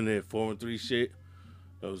Infinite 413 shit. You know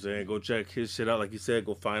what I'm saying? Go check his shit out, like you said.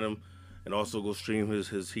 Go find him. And also go stream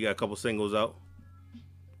his. He got a couple singles out.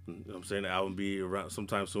 You know what I'm saying? The album be around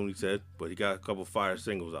sometime soon, he said. But he got a couple fire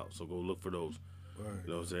singles out. So go look for those. Right.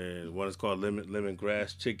 You know what I'm saying? One is called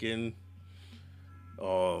Lemongrass Chicken.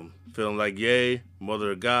 Feeling Like Ye,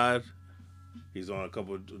 Mother of God. He's on a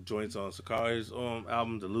couple of joints on Sakari's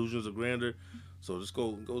album, Delusions of Grandeur. So just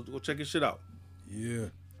go check his shit out. Yeah.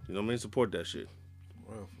 You know what I mean? Support that shit.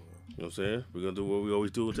 Well. You know what I'm saying? We're going to do what we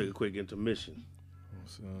always do and take a quick intermission.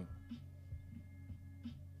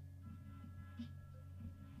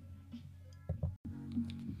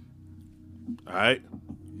 All right.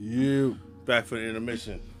 Yeah. Back for the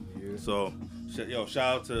intermission. Yeah. So, shout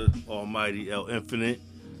out to Almighty L Infinite.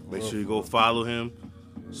 Make sure you go follow him.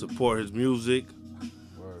 Support his music.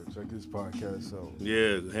 Word. Check his podcast out.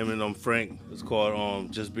 Yeah, him and Frank. It's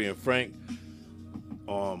called Just Being Frank.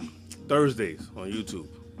 Thursdays on YouTube.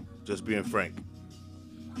 Just Being Frank.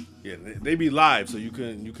 Yeah, they be live, so you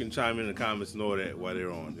can chime in the comments and all that while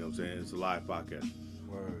they're on. You know what I'm saying? It's a live podcast.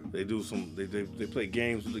 Word. They do they play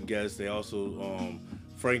games with the guests. They also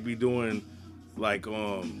Frank be doing like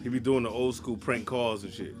he be doing the old school prank calls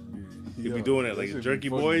and shit. He be doing that like Jerky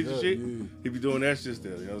Boys and shit. Yeah. He be doing that shit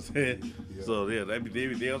still. You know what I'm saying? Yeah. So yeah,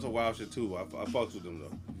 they also wild shit too. I fucks with them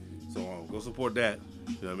though. So go support that.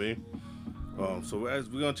 You know what I mean? So we're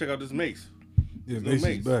gonna check out this Mace. Yeah, Mace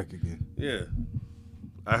is back again. Yeah.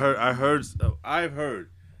 I've heard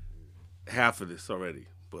half of this already,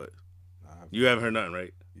 but you haven't heard nothing,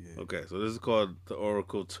 right? Yeah. Okay, so this is called The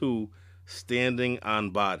Oracle 2, Standing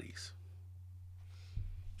on Bodies.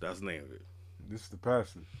 That's the name of it. This is the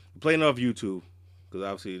pastor. Playing off YouTube, because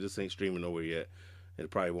obviously this ain't streaming nowhere yet, and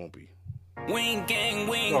it probably won't be. We ain't gang,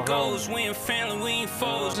 we ain't goals, we ain't family, we ain't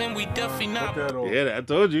foes, and we definitely not. Yeah, I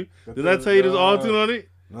told you. Did I tell you there's auto-tune on it?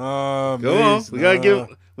 Nah, go on. We gotta give.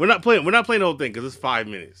 We're not playing the whole thing because it's 5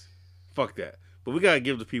 minutes. Fuck that. But we gotta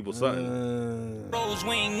give the people something. Rose,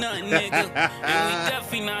 we ain't nothing, nigga. And we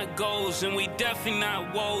definitely not goals, and we definitely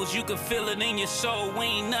not woes. You can feel it in your soul. We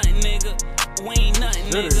ain't nothing, nigga. We ain't nothing,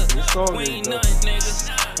 nigga. We ain't nothing, nigga.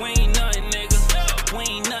 We ain't nothing, nigga. We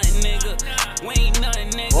ain't nothing, nigga. We ain't nothing,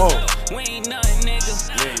 nigga. We ain't nothing,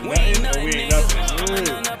 nigga. We ain't nothing, nigga.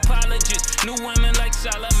 I'm an apologist. New women like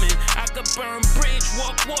Solomon. I could burn bridge,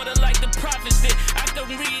 walk water like the prophets did. I could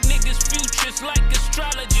read niggas' futures like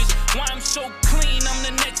astrologists. Why I'm so clean, I'm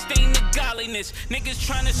the next thing to God. godliness. Niggas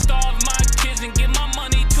trying to starve my kids and give my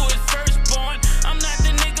money to his firstborn. I'm not the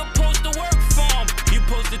nigga supposed to work for him. You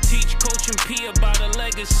supposed to teach Coach and P about a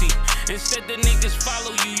legacy. Instead the niggas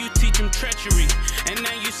follow you, you teach them treachery. And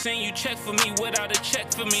now you saying you check for me without a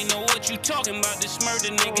check for me. Know what you talking about? This murder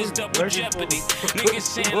niggas double jeopardy. Niggas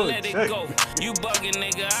saying let it go. You bugging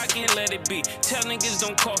nigga, I can't let it be. Tell niggas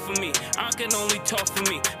don't call for me, I can only talk for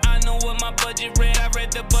me. I know what my budget read, I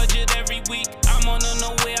read the budget every week. I'm on a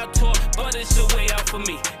no way out tour, but it's a way out for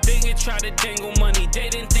me. They can try to dangle money, they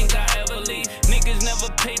didn't think I ever leave. Niggas never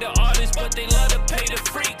pay the artists, but they love to pay the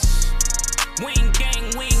freaks. We ain't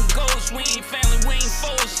gang, we ain't ghosts, we ain't family, we ain't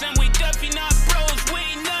foes. And we definitely not bros, we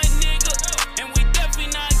ain't nothing, nigga. And we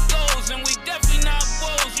definitely not goals, and we definitely not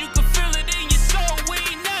woes. You can feel it in your soul, we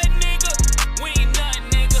ain't nothing, nigga. We ain't nothing,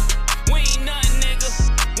 nigga. We ain't nothing, nigga.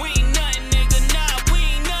 We ain't nothing, nigga. Nah, we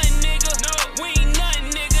ain't nothing, nigga. No, we ain't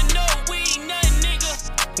nothing, nigga. No, we ain't nothing, nigga.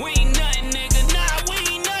 We ain't nothing, nigga. Nah, we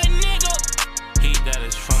ain't nothing, nigga. He that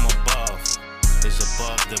is from above is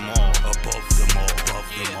above them all. Above them all. Above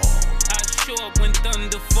them all. Show up when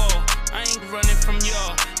thunder fall. I ain't running from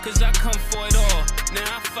y'all, cause I come for it all. Now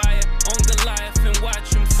I fire on Goliath and watch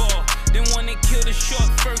him fall. Then when they kill the short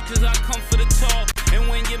first, cause I come for the tall. And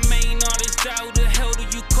when your main artist die, who the hell do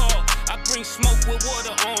you call? I bring smoke with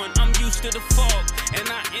water on, I'm used to the fog. And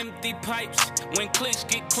I empty pipes when clicks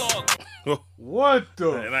get clogged. What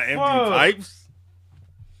the And I empty pipes?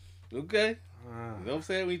 Okay. You know what I'm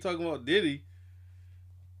saying? When you talking about Diddy,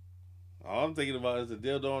 all I'm thinking about is the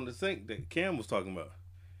dildo on the sink that Cam was talking about.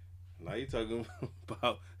 Now you talking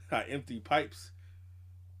about our empty pipes.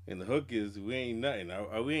 And the hook is we ain't nothing.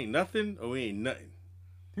 Are we ain't nothing or we ain't nothing?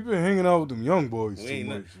 He been hanging out with them young boys We too ain't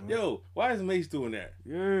much, nothing. man. Yo, why is Mace doing that?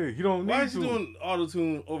 Yeah, he don't need to. Why is he doing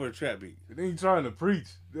auto-tune over a trap beat? And then he trying to preach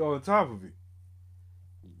on top of it.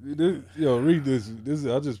 Yo, read this.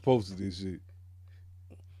 I just posted this shit.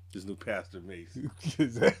 This new Pastor Mace. You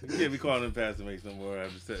Exactly. can't be calling him Pastor Mace no more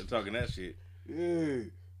after talking that shit. Yeah.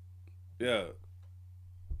 Yeah.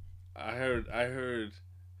 I heard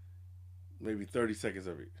maybe 30 seconds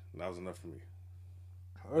of it. That was enough for me.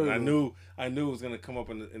 And I knew it was gonna come up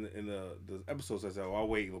in the episode. So I said, "Well, I'll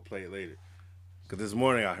wait and we'll play it later." Because this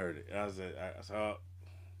morning I heard it. And I said, as soon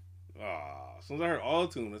as I heard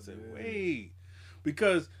auto-tune, I said, "Wait,"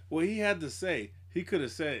 because what he had to say, he could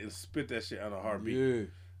have said and spit that shit on a heartbeat. Yeah.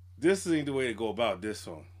 This ain't the way to go about this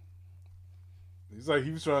song. It's like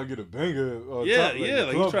he was trying to get a banger. Like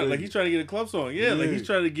he's trying to get a club song. Yeah, like he's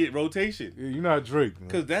trying to get rotation. Yeah, you're not Drake, man.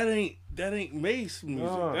 Because that ain't Mace music.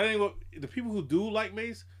 Nah. That ain't what the people who do like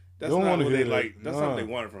Mace. That's not what they like. That's not what they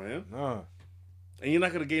wanted from him. Nah. And you're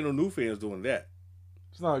not gonna gain no new fans doing that.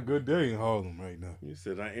 It's not a good day in Harlem right now. You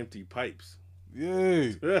said I empty pipes.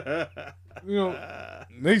 Yeah. You know,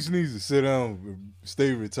 Mace needs to sit down and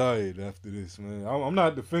stay retired after this, man. I'm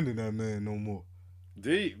not defending that man no more.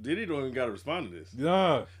 Diddy don't even gotta respond to this.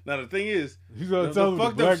 Nah. Now the thing is, he's gonna tell him the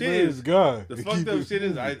black man's guy. The fucked up shit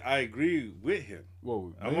is I agree with him.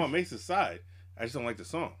 Whoa, I'm on Mace's side. I just don't like the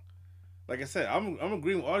song. Like I said, I'm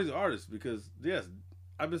agreeing with all these artists because yes,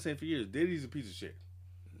 I've been saying for years, Diddy's a piece of shit.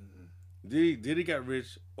 Diddy got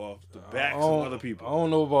rich off the backs of other people. I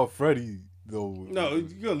don't know about Freddie though. No,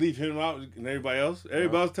 you're gonna leave him out and everybody else.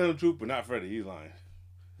 Everybody else telling the truth, but not Freddie. He's lying.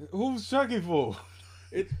 Who's checking for?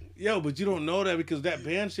 But you don't know that because that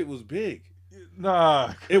band shit was big.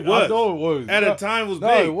 Nah, it was. I know it was. At a time, it was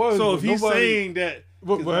big. It was, so if he's saying that,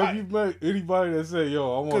 but have you met anybody that said, "Yo,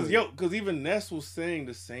 I want"? Because even Ness was saying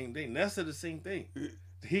the same thing. Ness said the same thing.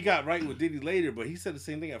 He got right with Diddy later, but he said the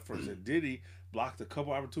same thing at first. That Diddy blocked a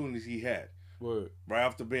couple opportunities he had right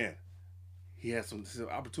off the band. He had some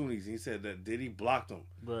opportunities. And he said that Diddy blocked them.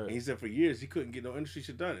 Right. And he said for years he couldn't get no industry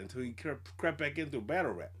shit done until he crept back into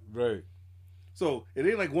battle rap. Right. So it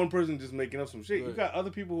ain't like one person just making up some shit. Right. You got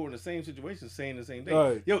other people who are in the same situation saying the same thing.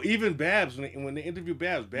 Right. Yo, even Babs, when they interviewed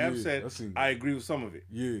Babs said, I agree with some of it.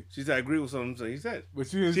 Yeah. She said, I agree with some of it. He said. But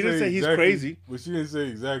she didn't say he's crazy. But she didn't say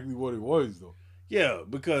exactly what it was, though. Yeah,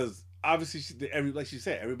 because obviously, like she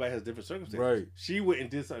said, everybody has different circumstances. Right. She went and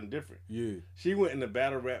did something different. Yeah. She went in the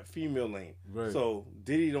battle rap female lane. Right. So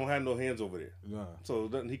Diddy don't have no hands over there. Nah. So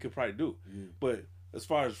nothing he could probably do. Yeah. But as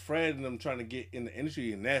far as Fred and them trying to get in the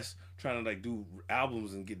industry and Ness trying to like do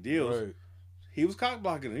albums and get deals, he was cock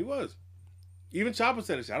blocking. He was. Even Chopper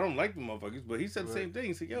said it. I don't like the motherfuckers, but he said the same thing.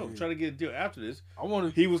 He said, "Yo, try to get a deal after this."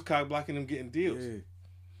 He was cock blocking them getting deals. Yeah.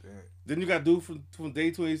 Damn. Then you got dude from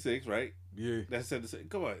Day 26, right? Yeah. That said the same.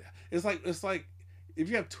 Come on, it's like if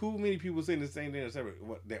you have too many people saying the same thing,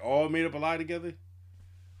 what they all made up a lie together.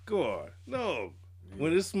 Go on, no. Yeah.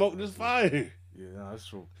 When there's smoke, there's fire. Yeah, that's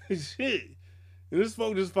true. Shit. This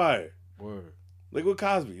smoke just fire. Word. Like with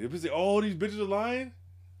Cosby. They say, all these bitches are lying?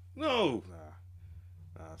 No.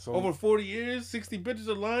 Nah. So over 40 years, 60 bitches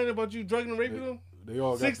are lying about you drugging and raping them? They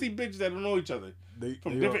all 60 bitches that don't know each other.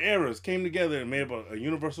 From different eras came together and made up a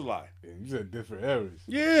universal lie. Yeah, you said different eras.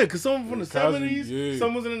 Yeah, because some from the Cosby, 70s,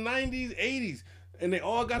 some was in the 90s, 80s. And they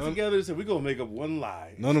all got together and said, we're going to make up one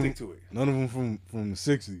lie and stick to it. None of them from the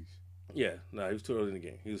 60s. Yeah, he was too early in the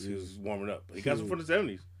game. He was warming up. He got some from the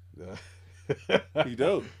 70s. Yeah. He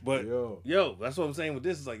dope. But, yo, that's what I'm saying with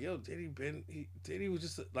this. It's like, yo, Diddy was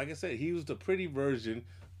just, like I said, he was the pretty version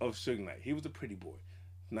of Suge Knight. He was the pretty boy.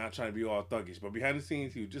 Not trying to be all thuggish, but behind the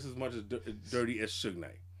scenes, he was just as much as dirty as Suge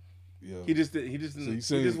Knight. Yeah. He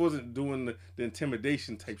just wasn't doing the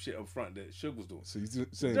intimidation type shit up front that Suge was doing. So you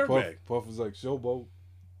saying Puff was like Showboat?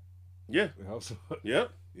 Yeah.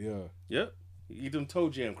 Yep. Yeah. Yep. Eat them toe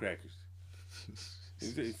jam crackers.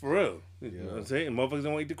 For real. You know what I'm saying? And motherfuckers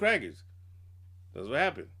don't eat the crackers. That's what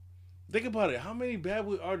happened. Think about it. How many Bad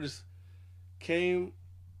Boy artists came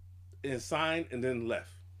and signed and then left?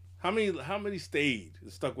 How many stayed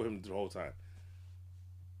and stuck with him the whole time?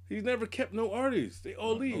 He's never kept no artists. They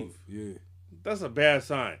all leave. Yeah. That's a bad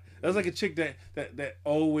sign. That's like a chick that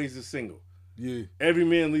always is single. Yeah. Every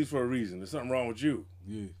man leaves for a reason. There's something wrong with you.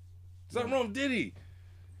 Yeah. Something wrong with Diddy.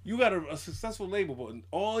 You got a successful label, but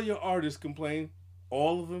all your artists complain.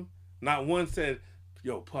 All of them. Not one said,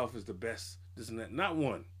 yo, Puff is the best. This and that. Not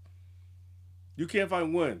one. You can't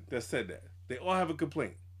find one that said that. They all have a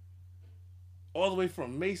complaint. All the way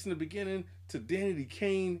from Mason in the beginning to Danny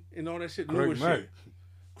Kane and all that shit.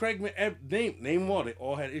 Craig Mack, name them all. They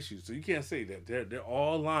all had issues. So you can't say that. They're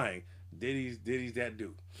all lying. Diddy's that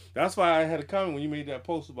dude. That's why I had a comment when you made that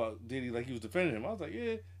post about Diddy like he was defending him. I was like,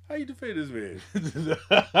 yeah, how you defend this man?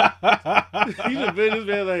 He defend this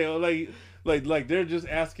man like they're just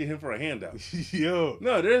asking him for a handout. Yo.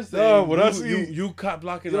 No, they're saying you cop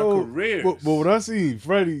blocking our careers. But when I seen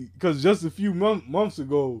Freddie, because just a few months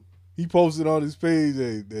ago, he posted on his page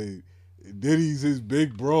that Diddy's his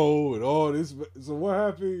big bro and all this. So what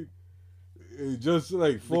happened? Just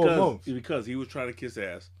like 4 months. Because he was trying to kiss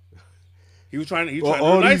ass. He was trying to do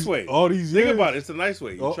a nice way. All these years. Think about it. It's a nice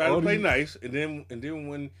way. You try to play nice, and then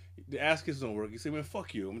when the ass kiss don't work, you say, man,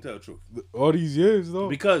 fuck you. I'm going to tell the truth. All these years, though?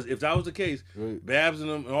 Because if that was the case, Babs and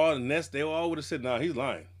them and all the Ness, they all would have said, nah, he's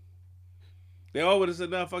lying. They all would have said,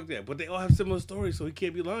 nah, fuck that. But they all have similar stories, so he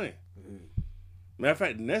can't be lying. Matter of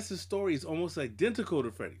fact, Ness's story is almost identical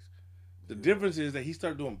to Freddie's. The difference is that he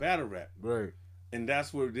started doing battle rap. Right. And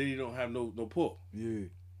that's where Diddy don't have no pull. Yeah.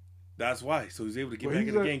 That's why. So he's able to get back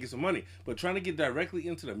in the game and get some money. But trying to get directly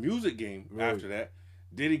into the music game after that,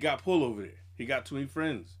 Diddy got pulled over there. He got too many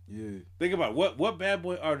friends. Yeah. Think about what Bad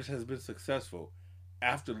Boy artist has been successful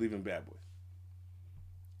after leaving Bad Boy?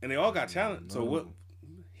 And they all got talent. No. So what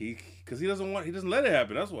because he doesn't let it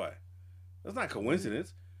happen. That's why. That's not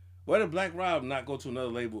coincidence. Why did Black Rob not go to another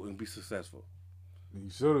label and be successful? He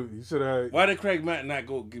should have. Why did Craig Mack not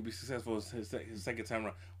go be successful his second time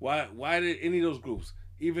around? Why did any of those groups,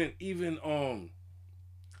 even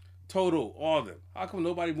Total, all of them, how come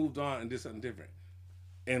nobody moved on and did something different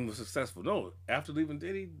and was successful? No, after leaving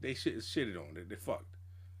Diddy, they shitted on. They fucked.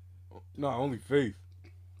 No, only Faith.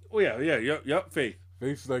 Oh yeah, Faith.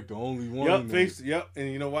 Faith's like the only one. Faith.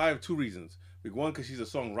 And you know why? I have two reasons. One, because she's a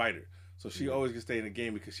songwriter. So she always can stay in the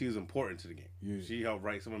game because she was important to the game. Yeah. She helped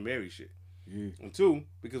write some of Mary's shit. Yeah. And two,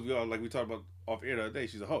 because we talked about off air the other day,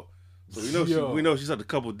 she's a hoe. So we know she's had a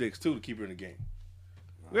couple dicks too to keep her in the game.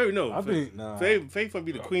 We already know. Faith might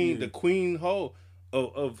be the queen hoe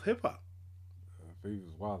of hip hop. Faith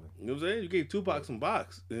was wilding. You know what I'm saying? You gave Tupac some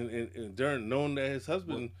box, and during knowing that his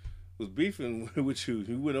husband was beefing with you,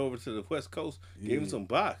 you went over to the West Coast, gave him some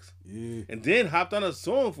box, and then hopped on a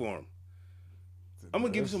song for him. I'm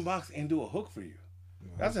gonna give you some box and do a hook for you.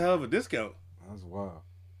 That's a hell of a discount. That's wild.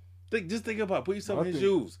 Just think about put yourself in his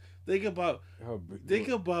shoes. Think about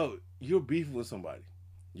you're beefing with somebody.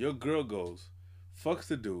 Your girl goes, fucks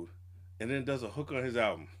the dude, and then does a hook on his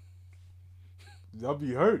album. I'll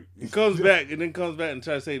be hurt. He comes back and tries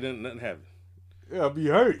to say nothing happened. Yeah, I'll be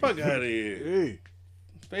hurt. Fuck out of here. Hey.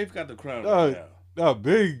 Faith got the crown right now.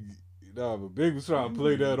 But Big was trying to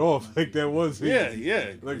play that off like that wasn't.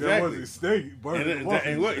 Yeah, like exactly. That wasn't state.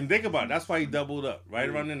 And think about it. That's why he doubled up. Right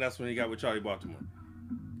around then, that's when he got with Charlie Baltimore.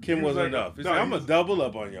 Kim wasn't enough. He said, I'm going to double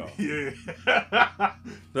up on y'all. Yeah.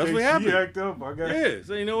 That's what happened. She act up.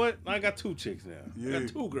 So you know what? I got 2 chicks now. Yeah. I got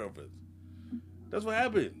 2 girlfriends. That's what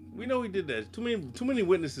happened. We know he did that. Too many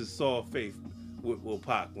witnesses saw Faith with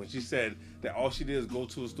Pac when she said that all she did is go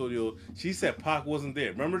to a studio. She said Pac wasn't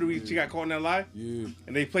there. Remember she got caught in that lie? Yeah.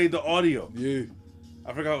 And they played the audio. Yeah.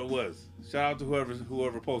 I forgot what it was. Shout out to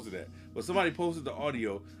whoever posted that. but somebody posted the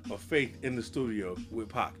audio of Faith in the studio with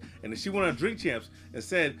Pac. And then she went on Drink Champs and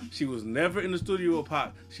said she was never in the studio with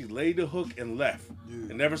Pac. She laid the hook and left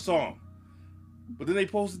and never saw him. But then they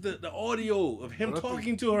posted the audio of him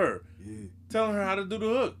talking to her, telling her how to do the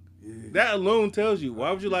hook. That alone tells you,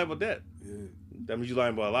 why would you lie about that? That means you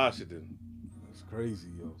lying about a lot of shit then. That's crazy,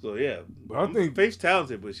 yo. So yeah, but I think Faith's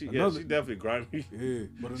talented, but she definitely grimy. Yeah,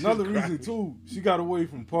 but another reason too, she got away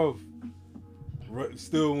from Puff.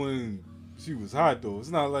 Still when she was hot though. It's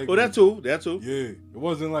not like that too. Yeah, it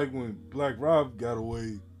wasn't like when Black Rob got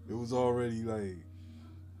away. It was already like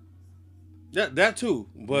that too.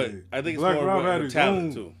 But I think Black it's more Rob about had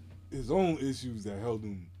talent too. His own issues that held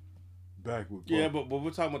him back with Puff. Yeah, but we're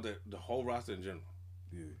talking about the whole roster in general.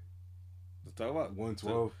 Yeah. Let's talk about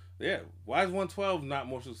 112. Yeah. Why is 112 not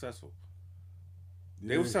more successful?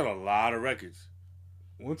 They were selling a lot of records.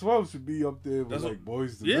 112 should be up there with like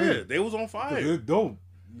Boys II Men. Yeah, they was on fire. They're dope.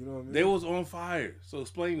 You know what I mean? They was on fire. So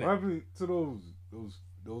explain that. What happened to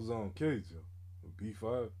those kids, yo?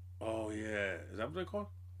 B5? Oh yeah. Is that what they're called?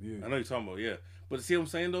 Yeah. I know you're talking about, yeah. But see what I'm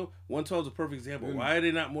saying though? 112 is a perfect example. Why are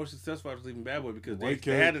they not more successful after leaving Bad Boy? Because they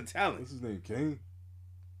had the talent. What's his name? Kane?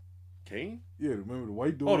 Kane? Yeah, remember the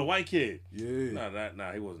white dude? Oh, the white kid. Yeah.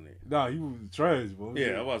 Nah, he wasn't there. Nah, he was trash, bro. Yeah,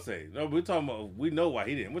 I was about to say. No, we're talking about, we know why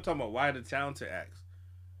he didn't. We're talking about why the talented acts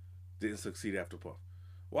didn't succeed after Puff.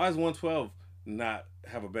 Why does 112 not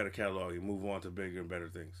have a better catalog and move on to bigger and better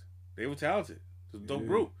things? They were talented. It's a dope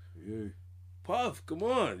group. Yeah. Puff, come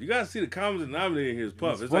on. You gotta see the common denominator here is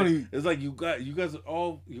Puff. It's funny. It's like you guys are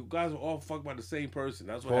all fucked by the same person.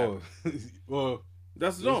 That's what happened. Well,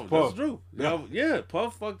 that's true. Yeah,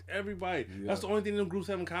 Puff fucked everybody. Yeah. That's the only thing them groups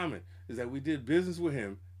have in common is that we did business with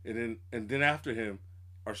him, and then after him,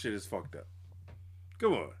 our shit is fucked up.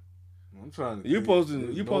 Come on. I'm trying to. You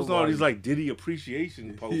posting all these like Diddy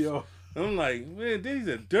appreciation posts. Yo. I'm like, man, Diddy's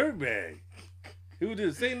a dirtbag. He would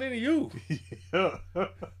do the same thing to you.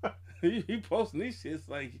 he posting these shits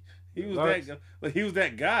like he was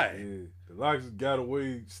that guy. Yeah, the Locks got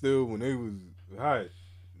away still when they was hot.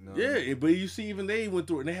 No. Yeah, but you see, even they went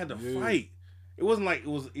through it and they had to fight. It wasn't like it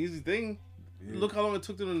was an easy thing. Yeah. Look how long it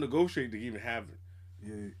took them to negotiate to even have it.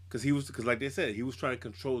 Yeah, because like they said, he was trying to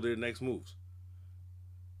control their next moves.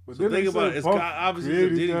 But so think about it. It's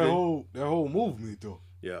obviously that whole movement though.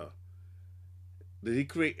 Yeah. Did he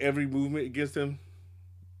create every movement against him?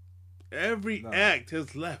 Every act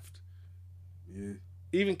has left. Yeah.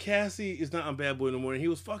 Even Cassie is not on Bad Boy no more, and he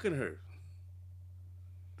was fucking her.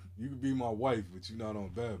 You could be my wife, but you're not on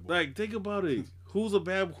Bad Boy. Like, think about it. Who's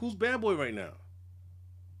Bad Boy right now?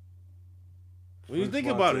 When you think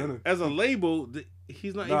about it, as a label,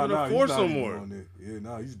 he's not even a force no more.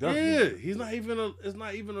 Yeah, he's definitely. Yeah, he's not even it's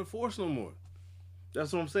not even a force no more.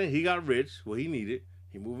 That's what I'm saying. He got rich, what he needed.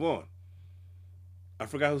 He moved on. I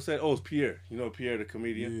forgot who said. Oh, it's Pierre. You know Pierre, the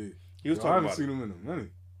comedian. Yeah. He was talking about. I haven't seen him in a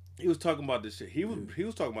minute. He was talking about this shit. He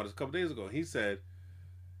was talking about this a couple days ago. He said,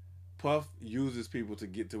 Puff uses people to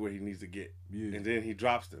get to where he needs to get, and then he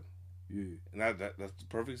drops them. Yeah, and that's the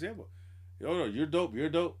perfect example. Yo, you're dope. You're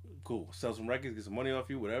dope. Cool. Sell some records, get some money off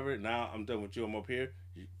you, whatever. Now I'm done with you. I'm up here.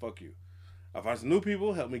 Fuck you. I find some new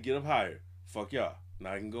people. Help me get up higher. Fuck y'all.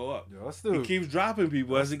 Now I can go up. Yeah, he keeps dropping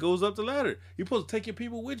people as he goes up the ladder. You're supposed to take your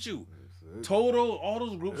people with you. Total, all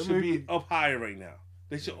those groups should be up higher right now.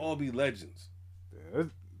 They should all be legends. Yeah,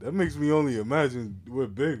 that makes me only imagine where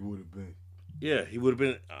Big would have been. Yeah, he would have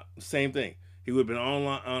been same thing. He would have been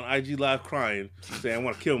on IG Live crying, saying, "I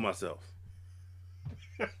want to kill myself."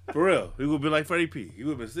 For real, he would have been like Freddie P. He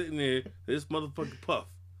would have been sitting there, this motherfucking Puff.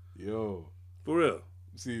 Yo, for real.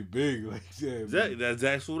 See, Big like that's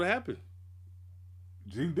actually what happened.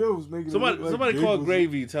 Gene Dill was making somebody called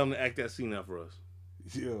Gravy, tell him to act that scene out for us.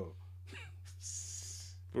 Yo.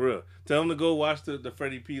 For real. Tell him to go watch the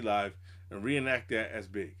Freddie P live and reenact that as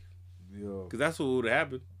Big. Yo. Because that's what would have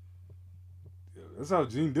happened. Yeah, that's how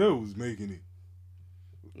Gene Dill was making it.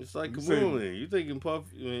 It's like, come on, man. You thinking Puff,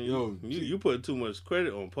 you put too much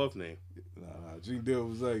credit on Puff name. Nah. Gene Dill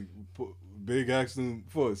was like, Big asked him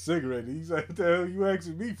for a cigarette. He's like, what the hell you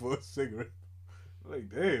asking me for a cigarette? I'm like,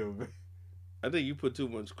 damn, man. I think you put too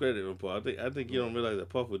much credit on Puff. I think you don't realize that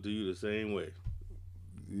Puff would do you the same way.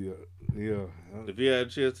 Yeah. If he had a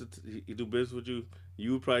chance to do business with you,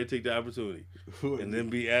 you would probably take the opportunity and then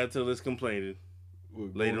be added to the list complaining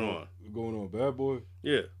later on. Going on Bad Boy?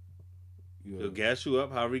 Yeah. He'll gas you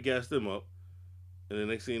up, however he gassed them up, and the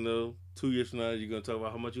next thing you know, 2 years from now, you're gonna talk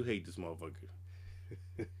about how much you hate this motherfucker.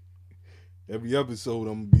 Every episode,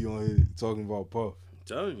 I'm gonna be on here talking about Puff. I'm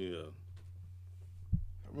telling you, yo. I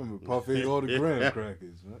remember Puff ate all the graham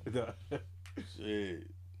crackers, man. Shit.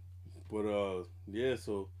 But yeah,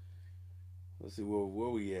 so Let's see where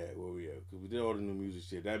we at. Because we did all the new music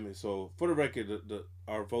shit. That means so. For the record,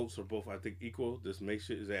 our votes are both I think equal. This make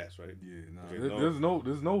shit is ass, right? Yeah, nah. Okay, there's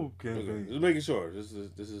no campaign. Okay, just making sure. This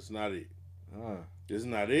is not it. This is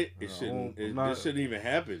not it. It shouldn't. This shouldn't even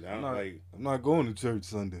happen. I'm not going to church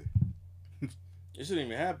Sunday. It shouldn't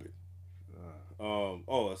even happen.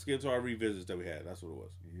 Let's get to our revisits that we had. That's what it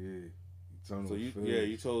was. Yeah.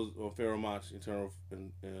 You chose Pharaoh Monch, internal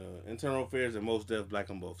affairs, and Mos Def Black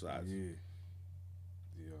on Both Sides.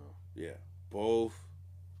 Yeah. Both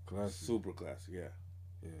classic. Super classic. Yeah.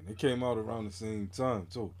 Yeah. They came out around the same time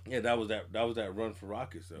too. Yeah, that was that run for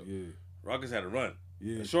Rockets though. Yeah. Rockets had a run.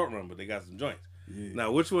 Yeah. A short run, but they got some joints. Yeah.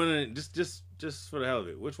 Now, which one? Just for the hell of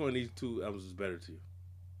it, which one of these two albums is better to you?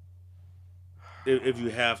 If you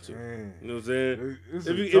have to, Man. you know what I'm saying.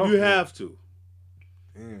 If you have to,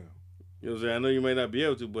 damn. You know what I'm saying. I know you may not be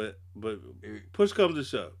able to, but push comes to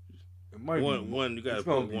shove. It might be one. You got to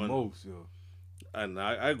put one. Most, yo.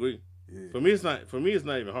 I agree. Yeah. For me, it's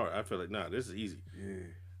not even hard. I feel like this is easy.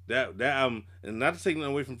 Yeah. That album, and not to take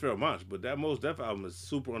nothing away from Pharaoh Monch, but that Mos Def album is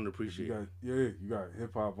super underappreciated. You got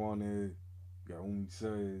hip hop on there. You got Umi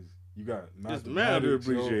Says. You got it's mad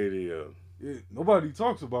underappreciated, yo. Yeah, nobody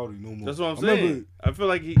talks about it no more. That's what I'm saying. I feel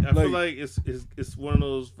like it's one of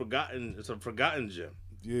those forgotten. It's a forgotten gem.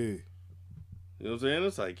 Yeah. You know what I'm saying?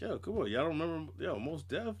 It's like, yo, come on, y'all don't remember? Yo, Mos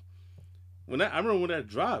Def. I remember when that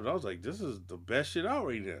dropped, I was like, this is the best shit out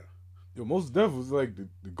right now. Yo, Mos Def was like the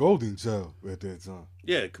golden child at that time.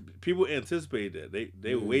 Yeah, people anticipated that.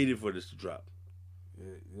 They waited for this to drop.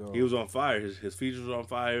 Yeah, he was on fire. His features was on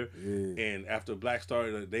fire. Yeah. And after Black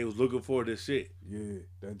started, they was looking for this shit. Yeah.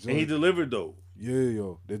 That joint. And he delivered though. Yeah,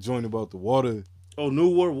 yo. That joint about the water. Oh, New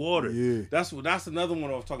World Water. Yeah. That's another one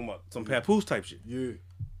I was talking about. Some Papoose type shit. Yeah.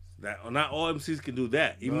 That not all MCs can do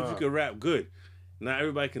that. Even if you can rap good. Not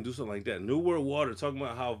everybody can do something like that. New World Water, talking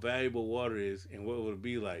about how valuable water is and what would it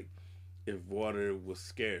be like if water was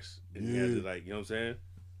scarce. And you had to, like, you know what I'm saying?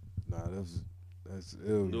 Nah, that's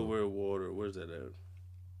ill. New World Water, where's that at?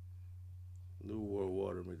 New World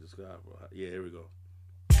Water, make the sky, bro. Yeah, here we go.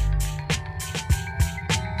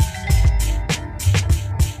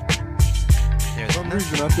 For some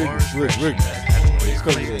reason, I think it's Rick. It's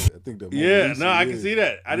because I think that. I can see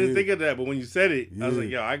that. I didn't think of that, but when you said it, I was like,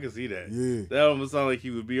 yo, I can see that. Yeah. That almost sounded like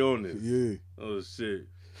he would be on this. Yeah. Oh, shit.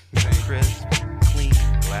 Crisp, clean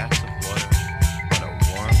glass of water on a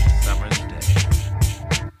warm summer's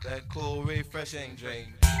day. That cool, refreshing drink.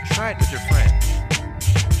 Try it with your friends.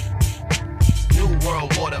 New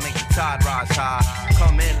World Water make the tide rise high.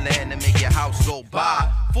 Come inland and make your house go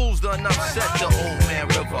by. Fools done upset the old man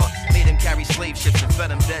river. Made him carry slave ships and fed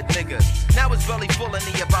them dead niggas. Now his belly full and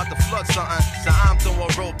he about to flood something. So I'm throwing a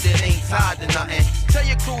rope that ain't tied to nothing. Tell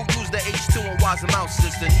your crew use the H2 and wise them out.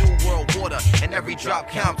 It's the New World Water and every drop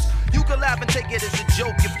counts. You can laugh and take it as a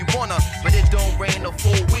joke if you wanna, but it don't rain a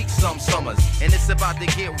full week some summers. And it's about to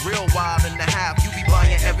get real wild in the half. You be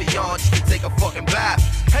buying every yarn just to take a fucking bath.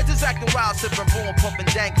 Heads is acting wild, sipping broom, pumping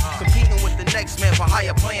dank. Competing with the next man for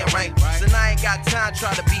higher playing rank. So now I ain't got time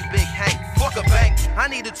try to be Big Hank. Fuck a bank, I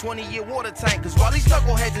need a 20-year water tank. Cause while these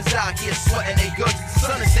knuckleheads is out here sweating they goods, the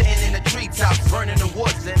sun is sitting in the treetops, burning the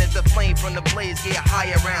woods. And if the flame from the blaze get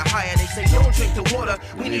higher and higher, they say don't drink the water,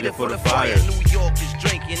 we need it for the fire. New York is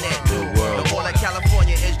drinking it. New World. The whole of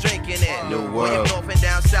California is drinking it. New World. North and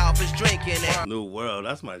down south is drinking it. New World,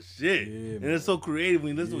 that's my shit. Yeah, and it's so creative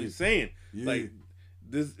when you listen to what he's saying. Yeah. Like,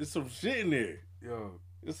 there's some shit in there. Yo.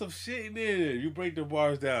 There's some shit in there. You break the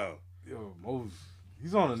bars down. Yo, Mos.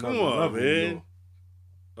 He's on another Come on, level, man.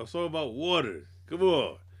 Yo. A song about water. Come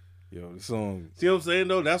on. Yo, the song. See what I'm saying,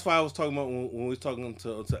 though? That's why I was talking about when we was talking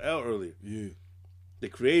to L earlier. Yeah. The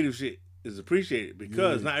creative shit is appreciated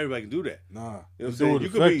because not everybody can do that. Nah. You know what I'm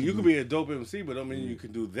saying? You could be a dope MC, but I mean you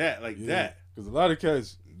can do that like that. Because a lot of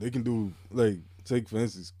cats, they can do, like, take for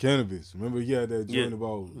instance, Cannabis. Remember he had that joint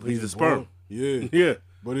about he's a sperm. Yeah. Yeah.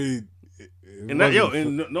 But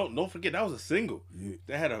don't forget that was a single. Yeah.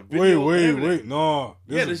 That had a video. Wait, no.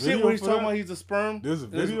 Yeah, the shit where he's talking about he's a sperm. There's a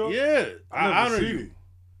video? Yeah. I honor you. It.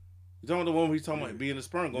 You talking about the one where he's talking about being a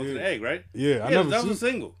sperm going to the egg, right? Yeah, that was a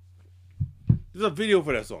single. There's a video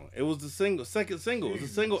for that song. It was the second single. It was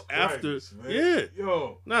a single after. Yeah.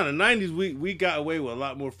 Yo. Now in the 90s, we got away with a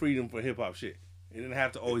lot more freedom for hip hop shit. It didn't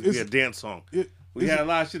have to always be a dance song. We had a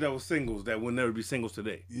lot of shit that was singles that would never be singles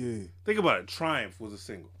today. Yeah. Think about it. Triumph was a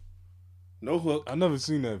single. No hook. I never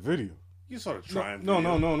seen that video. You saw the Triumph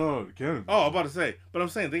video. No. The Cannabis. Oh, I'm about to say. But I'm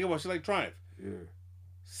saying, think about shit like Triumph. Yeah.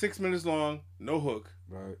 6 minutes long, no hook.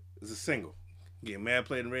 Right. It's a single. Getting mad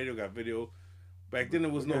played on the radio, got video. Back then,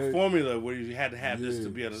 there was no formula where you had to have this to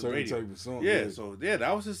be on the radio. Type of song, so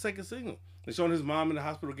that was his second single. They showing his mom in the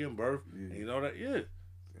hospital giving birth, and you know that,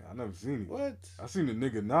 I never seen it. What? I seen the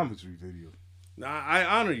Niggonometry video. Nah, I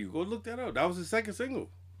honor you. Go look that up. That was his second single.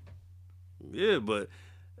 Yeah, but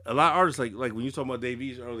a lot of artists, like when you talking about Dave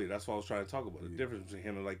East earlier, that's what I was trying to talk about. The difference between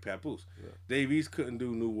him and like Papoose. Yeah. Dave East couldn't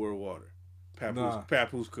do New World Water.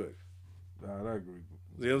 Papoose could. Nah, I agree.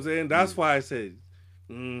 You know what I'm saying? That's why I said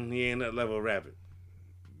he ain't that level of rapping.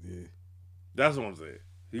 Yeah. That's what I'm saying.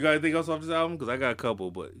 You got anything else off this album? Because I got a couple,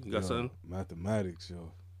 but you got something? Mathematics,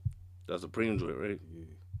 yo. That's a Supreme joint, right? Yeah.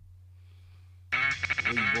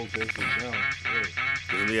 You broke that shit down.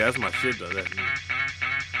 Yeah, that's my shit, though. That.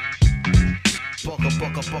 Bucka.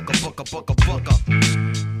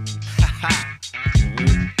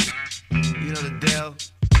 You know the deal.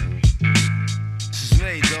 This is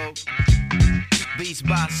me, though. Beats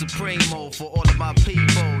by Supremo for all of my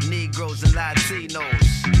people, Negroes and Latinos,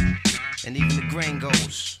 and even the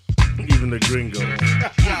gringos. Yo,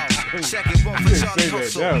 second one for Charlie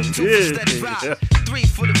Hustle, 2 for Steady Rock, 3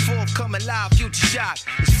 for the fourth coming live, Future Shock.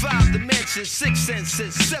 It's 5 dimensions, 6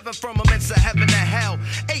 senses, 7 firmaments of heaven and hell,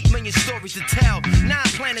 8 million stories to tell, 9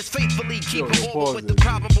 planets faithfully keep an order with the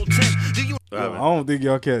probable 10. Do you? Yo, I don't think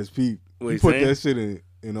y'all cats peep. He put that shit in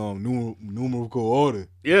numerical order.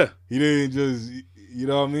 Yeah, he didn't just. You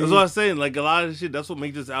know what I mean? That's what I'm saying. Like a lot of shit. That's what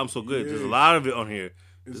makes this album so good. There's a lot of it on here.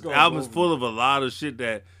 This album is full of a lot of shit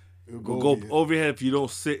that will go over your head if you don't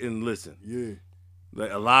sit and listen. Yeah,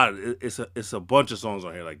 like a lot. It's a bunch of songs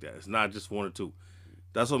on here like that. It's not just 1 or 2.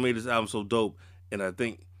 That's what made this album so dope. And I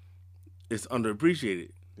think it's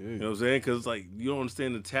underappreciated. Yeah. You know what I'm saying? Because like you don't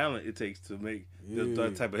understand the talent it takes to make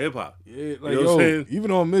that type of hip hop. Yeah, like you know what I'm saying?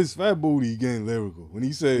 Even on Miss Fat Booty, he getting lyrical when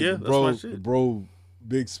he said, the bro,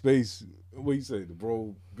 big space. What you say? The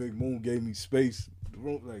bro, Big Moon gave me space.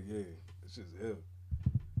 Like, it's just hell.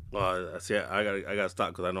 See, I gotta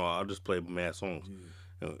stop because I know I'll just play mad songs.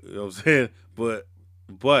 Yeah. You know what I'm saying? But,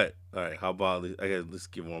 all right. How about let's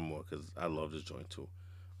give one more because I love this joint too.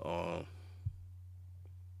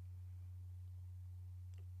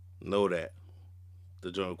 Know that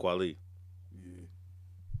the joint with Kweli.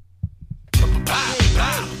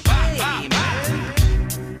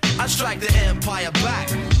 I strike the empire back.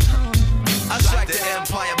 I strike the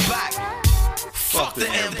empire back. Fuck the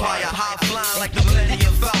empire, high flying like the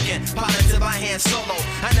Millennium Falcon. Piloted by hand solo.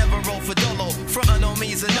 I never roll for dolo. Frontin' on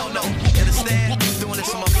me is a no-no. Understand? Doing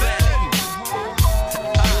this for my family.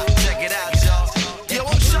 Check it out, y'all. Yo,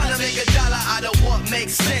 I'm trying to make $1 out of what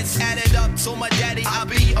makes sense. Add it up to my daddy, I'll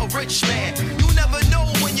be a rich man. You never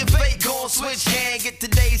know when your fate gon' switch. Can't get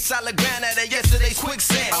today's solid ground out of yesterday's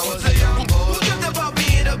quicksand. I was a young boy who dreamt about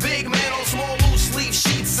being a big man on small loose leaf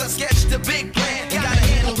sheets. I sketched the big plan. Gotta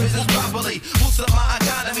handle business properly. Boost up my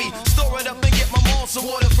economy. Store it up and get my mom some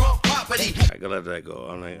waterfront property. I gotta let that go.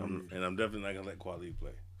 I'm definitely not gonna let Kweli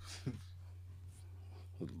play.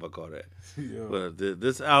 What the fuck all that? Yeah. But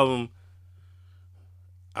this album,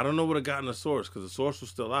 I don't know what it got in the source because the source was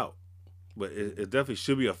still out. But it definitely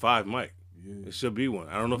should be a 5 mic. Yeah. It should be one.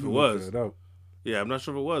 I don't know if it was. Yeah, I'm not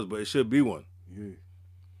sure if it was, but it should be one. Yeah.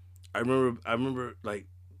 I remember like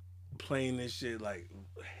playing this shit like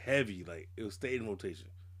heavy, like it was staying in rotation.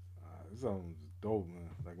 This album was dope, man.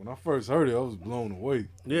 Like when I first heard it, I was blown away.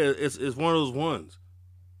 Yeah, it's one of those ones.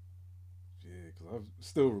 Yeah, because I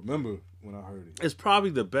still remember when I heard it. It's probably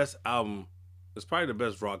the best album. It's probably the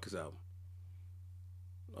best Rawkus album.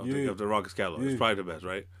 Of the Rawkus catalog. It's probably the best,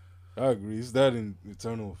 right? I agree. It's that in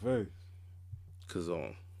Eternal Faith. Cause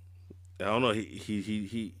I don't know.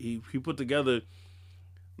 He put together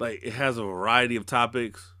like it has a variety of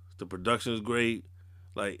topics. The production is great.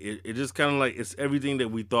 Like it just kind of like it's everything that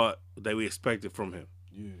we thought that we expected from him.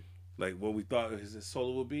 Yeah. Like what we thought his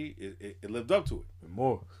solo would be, it lived up to it. And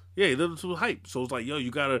more. Yeah, he lived up to the hype. So it's like, yo,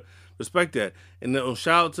 you gotta respect that. And then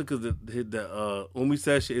shout out to because the Umi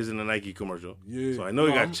Said shit is in the Nike commercial. Yeah. So I know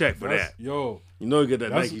you got checked for that. Yo. You know you get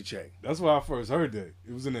that Nike check. That's why I first heard that.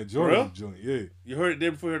 It was in that Jordan joint. Yeah. You heard it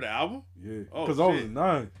there before you heard the album? Yeah. Because I was 9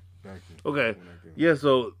 back then. Okay. Yeah.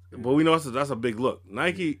 So, but we know that's a big look.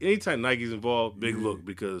 Nike. Anytime Nike's involved, big look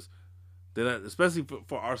because they're not, especially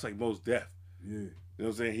for artists like Mos Def. Yeah. You know what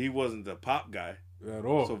I'm saying? He wasn't the pop guy at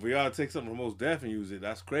all. So for y'all to take something from Mos Def and use it,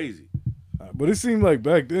 that's crazy. But it seemed like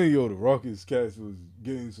back then, the Rawkus cats was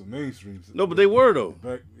getting some mainstream. No, but they were though.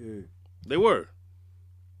 Yeah. They were.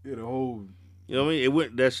 Yeah, the whole. You know what I mean?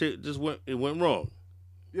 It went wrong.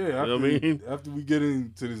 Yeah, you know what I mean? After we get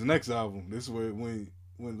into this next album, this is where it went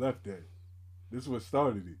left at. This is what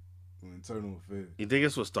started it. When Eternal Affairs. You think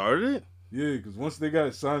it's what started it? Yeah, because once they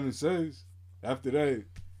got Simon Says, after that,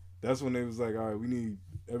 that's when they was like, all right, we need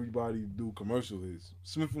everybody do commercial hits.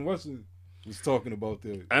 Smith & Wesson was talking about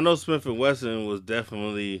that. I know Smith & Wesson was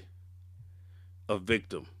definitely a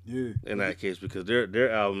victim in that case because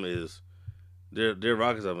their album is their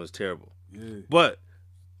Rockets album is terrible. Yeah. But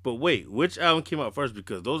wait, which album came out first?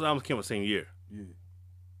 Because those albums came out the same year. Yeah.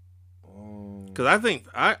 Because I think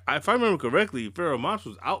if I remember correctly, Pharoah Monch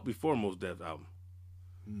was out before Mos Def's album.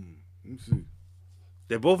 Let me see.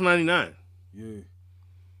 They're both 99. Yeah.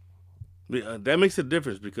 That makes a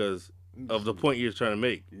difference because of the point you're trying to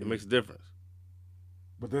make. Yeah. It makes a difference.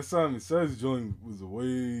 But that Simon Says joint was a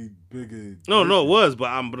way bigger. No, it was. But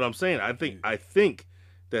I'm saying I think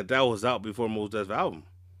that was out before Mos Def's album.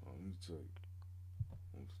 Let me check.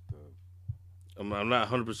 I'm not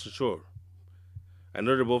 100% sure. I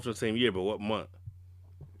know they're both in the same year, but what month?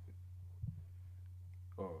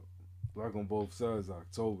 Black on Both Sides,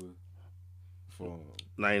 October. From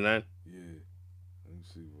 99? Yeah. Let me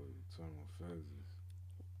see what Eternal Fez is.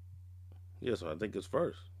 Yeah, so I think it's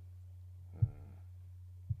first.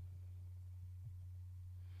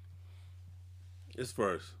 It's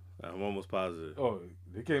first. I'm almost positive. Oh,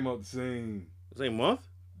 they came out the same month?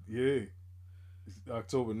 Yeah. It's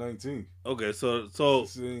October 19th. Okay, so all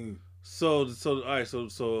right, so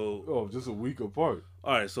just a week apart.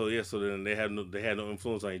 All right, so then they had no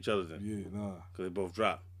influence on each other then. Yeah, nah. Cuz they both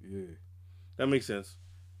dropped. Yeah. That makes sense.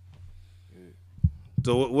 Yeah.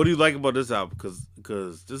 So what do you like about this album? Cuz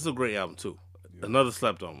this is a great album too. Yeah. Another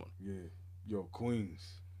slept on one. Yeah. Yo,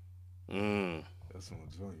 Queens. That's my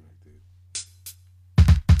joint right there.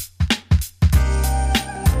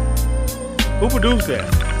 Who produced that?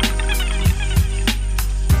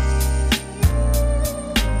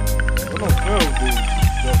 I know Pharoah did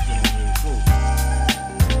production on there too.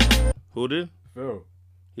 Who did? Pharoah.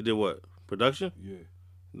 He did what? Production? Yeah.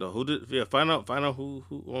 No, who did? Yeah, find out who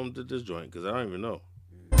did this joint because I don't even know.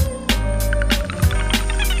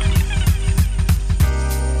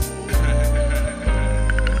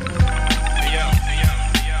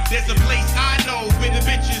 There's a place I know where the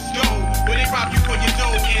bitches go, where they rob you for your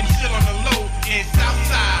dough and chill on the low in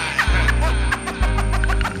Southside.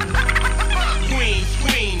 Queens.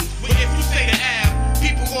 But if you say the Ave,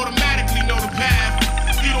 people automatically know the path.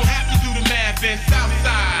 You don't have to do the math in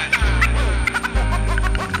Southside.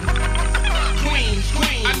 Queens.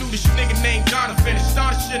 I knew this nigga named Jonathan,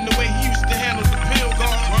 astonishing the way he used to handle the pill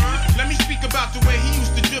gone. Let me speak about the way he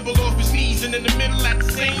used to dribble off his knees and in the middle at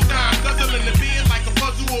the same time, guzzling the beer like a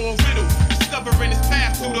puzzle or a riddle, discovering his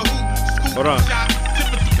path through the hoop, scoop, shot,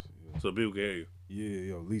 tip of so people can hear you.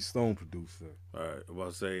 Yeah, yo, Lee Stone produced that. All right, I'm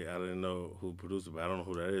about to say I didn't know who produced it, but I don't know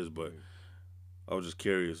who that is, but I was just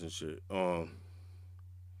curious and shit. Oh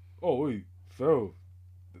wait, Pharoah,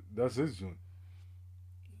 that's his joint.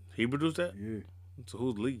 He produced that? Yeah. So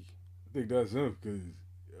who's Lee? I think that's him because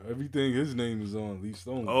everything his name is on, Lee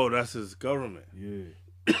Stone. Oh, that's his government. Yeah.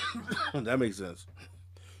 That makes sense.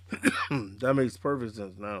 That makes perfect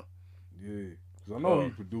sense now. Yeah, because I know he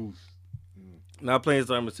produced. Not playing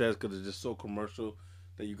Simon Says because it's just so commercial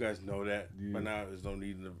that you guys know that. Yeah. But now there's no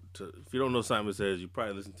need to. If you don't know Simon Says, you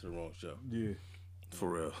probably listen to the wrong show. Yeah. For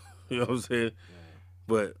real. You know what I'm saying? Yeah.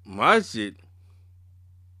 But my shit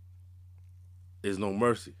is No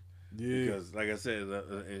Mercy. Yeah. Because, like I said,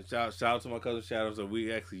 and shout out to my cousin Shadow, so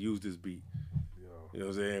we actually used this beat. You know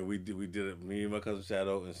what I'm saying? We did it. Me and my cousin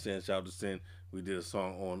Shadow and Sin, shout out to Sin. We did a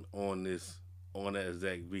song on that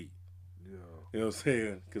exact beat. Yeah. You know what I'm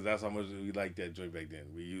saying? Because that's how much we liked that joint back then.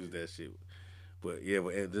 We used that shit. But yeah,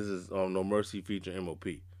 this is No Mercy featuring MOP.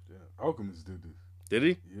 Yeah, Alchemist did this. Did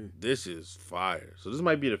he? Yeah. This is fire. So this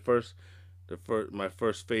might be my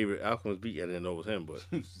first favorite Alchemist beat. I didn't know it was him, but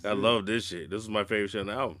I love this shit. This is my favorite shit on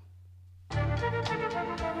the album.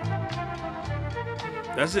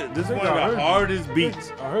 That's it. This is one of the hardest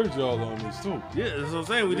beats. I heard y'all on this too. Yeah, that's what I'm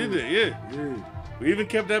saying. We did it. Yeah. We even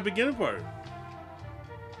kept that beginning part.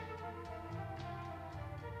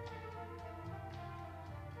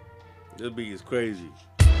 This beat is crazy.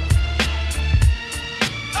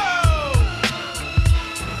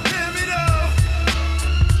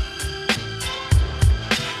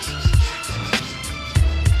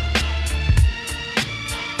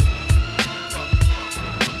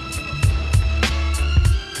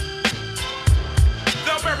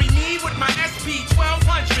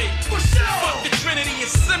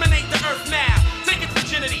 Inseminate the earth now. Take its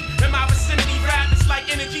virginity. In my vicinity, rap is like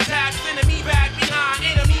energy tags. Enemy back behind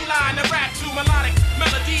enemy line. The rap to melodic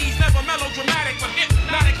melodies, never melodramatic, but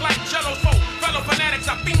hypnotic like jello. So fellow fanatics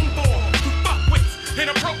are fiend for to fuck with.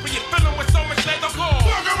 Inappropriate, filling with so much leather gore.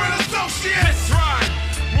 Burger and associates. This rhyme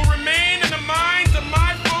will remain in the minds of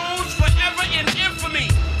my foes forever in infamy.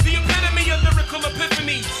 The epitome of lyrical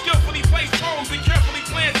epiphany. Skillfully placed poems and carefully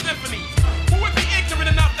planned.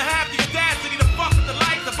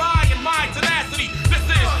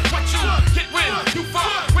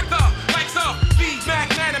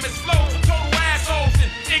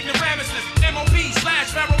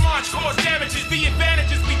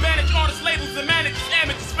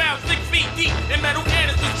 metal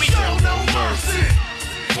cannons we show no mercy.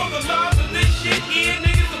 For the love of this shit here,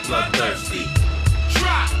 niggas are bloodthirsty.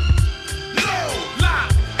 Drop, low,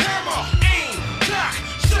 lock, hammer, aim, cock,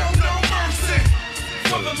 show no mercy.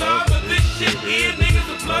 For the love of this shit here,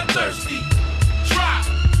 niggas are bloodthirsty. Drop,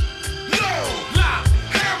 low, lock,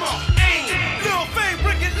 hammer, aim. Lil Fame,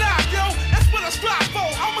 break it loud, yo. That's what I strive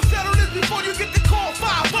for. I'ma settle this before you get the call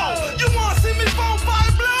 5-0. You wanna see me phone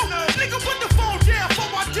fire blow? Nigga, put the phone down for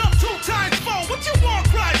my jump 2 times 4. What you want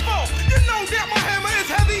cry for? You know that my hammer is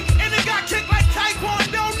heavy and it got kicked like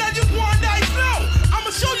Taekwondo. Now you want die slow. I'ma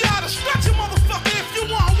show you how to stretch a motherfucker if you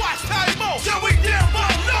wanna watch Taimo. Yo, we down by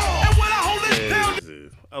law. And when I hold this down.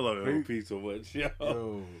 I love MOP so much,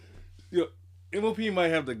 yo. MOP might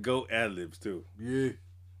have the GOAT ad-libs too. Yeah.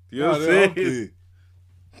 You know what I'm saying?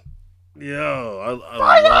 Yo,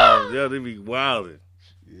 I love, yo, they be wildin'.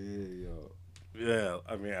 Yeah, yo. Yeah,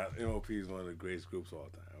 I mean, MOP is one of the greatest groups of all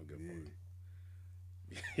time. I don't give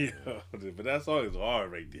a fuck. Yeah, but that song is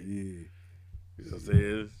hard right there. Yeah. You know what I'm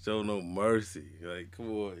saying? Show no mercy. Like, come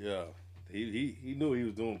on, yeah. He knew what he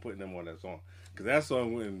was doing putting them on that song. Because that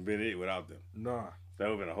song wouldn't have been it without them. Nah. That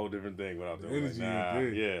would have been a whole different thing without them. Like,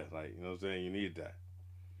 yeah, like, you know what I'm saying? You need that.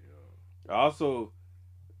 Yeah. I also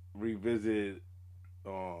revisited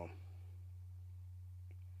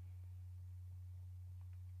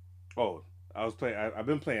I've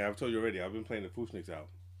been playing, I've told you already, I've been playing the Fushniks album.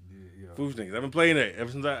 Yeah. Fushniks. I've been playing it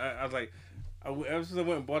ever since I was like, ever since I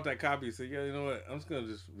went and bought that copy, I said, yeah, you know what? I'm just going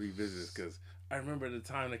to just revisit this because I remember at the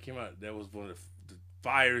time that came out, that was one of the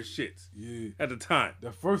fire shits. Yeah. At the time.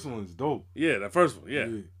 That first one's dope. Yeah, that first one, yeah.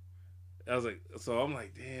 I was like, so I'm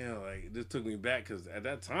like, damn, like, this took me back because at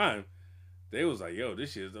that time, they was like, yo,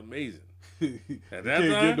 this shit is amazing. At that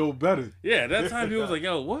can't time, get no better. Yeah, at that time, people was like,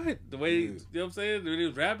 yo, what? The way, you know what I'm saying? The way he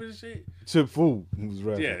was rapping and shit. Chip Fu was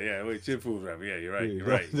rapping. Yeah, wait, Chip Fu was rapping. Yeah, you're right. Yeah, You're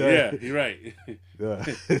right. that- Yeah, you're right. Yeah.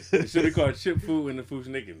 It should be called Chip Fu and the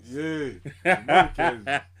Fushnikins.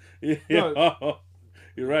 Yeah. Yeah.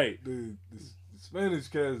 You're right. The Spanish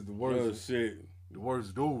cat is the worst. Oh, shit. The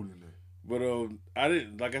worst dude in there. But I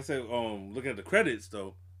didn't, like I said, looking at the credits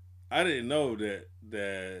though, I didn't know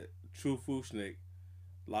that True Fushnik,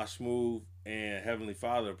 La Smooth, and Heavenly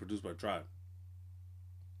Father are produced by Tribe.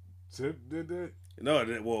 Tip did that? No,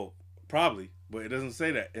 well, probably, but it doesn't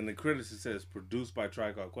say that. In the credits, it says produced by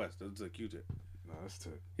Tribe Called Quest. That's a Q-tip. No, that's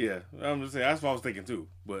Tip. Yeah, I'm just saying, that's what I was thinking too.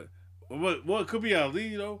 But it could be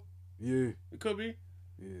Ali though. Yeah. It could be.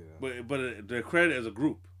 Yeah. But the credit as a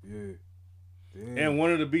group. Yeah. Damn. And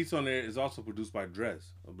one of the beats on there is also produced by Drez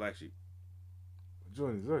of Black Sheep. What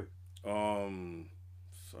joint is that?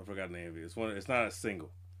 I forgot the name of it. It's not a single.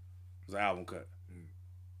 It's an album cut.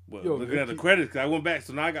 But Yo, looking at the credits, because I went back,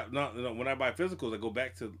 so now I got when I buy physicals, I go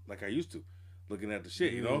back to like I used to, looking at the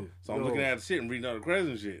shit, you know. So I'm looking at the shit and reading all the credits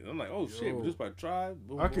and shit. And I'm like, oh shit, produced by Tribe.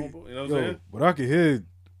 Boom, boom, boom. You know what I'm saying? But I could hear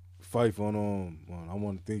Fife on I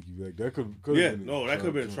Want to Thank You Back. That could that could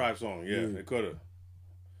have been a Tribe song. Yeah, it could have.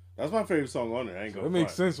 That's my favorite song on there. I ain't gonna. It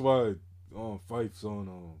makes sense why Fife's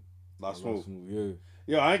on La Smooth. Yeah.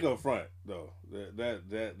 Yeah, I ain't gonna front though. That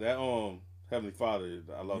Heavenly Father,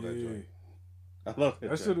 I love that joint. I love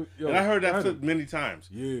that joint. And I heard that flip many times.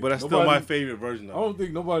 Yeah. But that's still my favorite version of it. I don't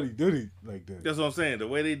think nobody did it like that. That's what I'm saying. The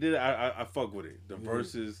way they did it, I fuck with it. The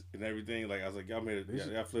verses and everything. Like I was like, y'all made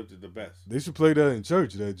it. Y'all flipped it the best. They should play that in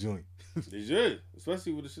church. That joint. They should,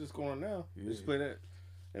 especially with the shit that's going on now. Yeah. They should play that.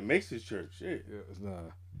 It makes his church. Shit. Yeah, it's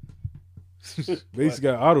not. Mace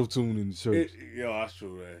got auto tune in the church. That's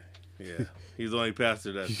true, man. Yeah, he's the only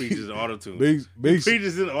pastor that preaches in auto tune. Mace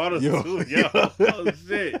preaches in auto tune. Yo, oh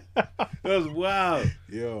shit, that's wild.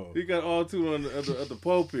 Yo, he got auto tune at the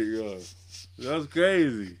pulpit. Yo, that's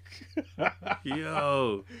crazy.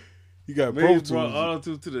 Yo, he got Mace brought auto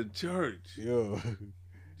tune to the church. Yo.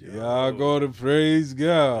 Y'all go to praise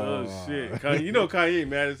God. Oh shit, Kanye, you know Kanye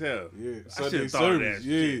mad as hell. Yeah, Sunday service.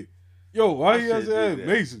 Yeah. Shit. Yo, why you guys have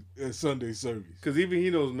Mason at Sunday service? Because even he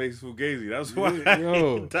knows Mace Fugazi. That's why.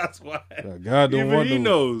 Yo, that's why. God don't even want he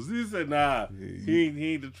knows. He said, "Nah, he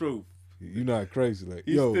ain't the truth." You not crazy, like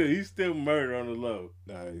he's still murder on the low.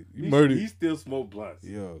 Nah, murdered. He still smoke blunts.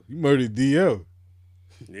 Yo, you murdered DL.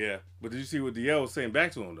 Yeah, but did you see what DL was saying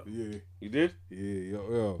back to him though? Yeah, you did. Yeah,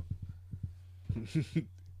 yo.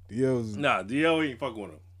 DL's DL ain't fucking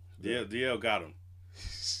with him. DL got him.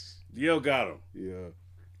 DL got him. Yeah.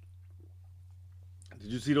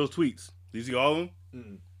 Did you see those tweets? Did you see all of them?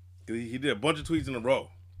 Mm-mm. He did a bunch of tweets in a row.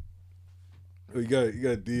 Oh, you got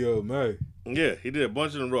DL mad. Yeah, he did a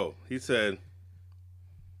bunch in a row. He said,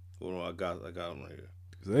 "Hold on, I got him right here."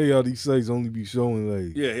 So, hey, all these sites only be showing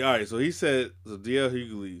like. Yeah, all right. So he said, DL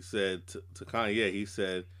Hughley said to Kanye, he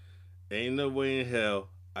said, "Ain't no way in hell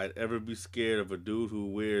I'd ever be scared of a dude who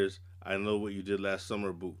wears "I know what you did last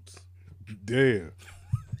summer" boots. Damn.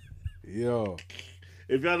 Yo.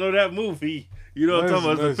 If y'all know that movie, you know what I'm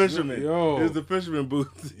talking about. It's the fisherman. Yo. It's the fisherman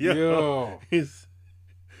boots. Yo.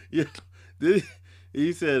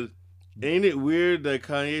 He said, ain't it weird that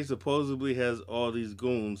Kanye supposedly has all these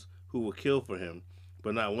goons who will kill for him,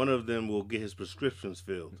 but not one of them will get his prescriptions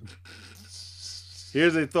filled?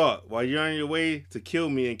 Here's a thought. While you're on your way to kill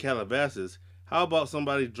me in Calabasas, how about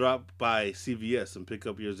somebody drop by CVS and pick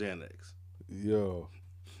up your Xanax? Yo.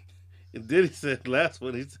 And then he said, last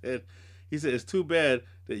one, he said, it's too bad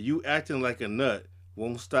that you acting like a nut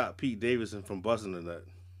won't stop Pete Davidson from busting a nut.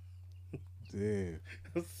 Damn.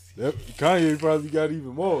 Kanye probably got even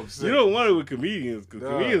more upset. You don't want it with comedians, because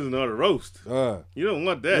comedians know how to roast. You don't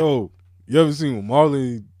want that. Yo, you ever seen when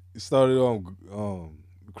Marlon started on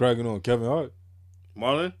cracking on Kevin Hart?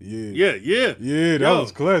 Marlon? Yeah. Yeah, that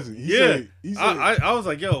was classic. He said, I was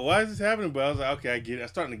like, yo, why is this happening? But I was like, okay, I get it. I'm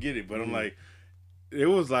starting to get it. But I'm like, it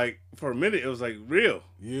was like, for a minute, it was like real.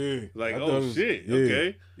 Yeah. Like, shit. Yeah.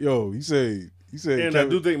 Okay. Yo, he said, and I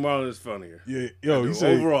do think Marlon is funnier. Yeah. Yo, he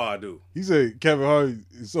said, overall, I do. He said Kevin Hart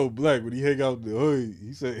is so black when he hang out in the hood.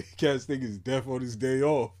 He said cats think it's death on his day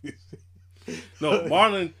off. No,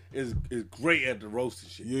 Marlon is great at the roasting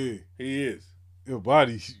shit. Yeah. He is. Your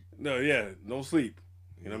body. No, yeah. Don't sleep.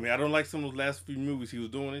 You know what I mean? I don't like some of those last few movies he was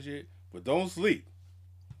doing and shit, but don't sleep.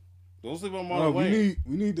 Don't sleep on Marlon Wayans.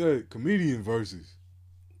 We need that comedian versus.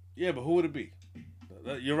 Yeah, but who would it be?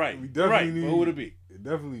 You're right. We definitely need, but who would it be?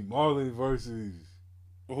 Definitely Marlon versus.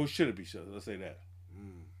 Well, who should it be? Let's say that.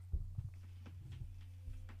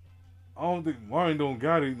 I don't think Marlon don't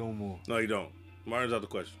got it no more. No, you don't. Marlon's out the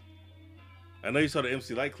question. I know you saw the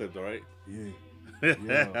MC Light clip though, right? Yeah.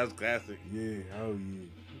 That's classic. Yeah, oh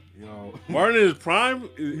yeah. Yo. Marlon in his prime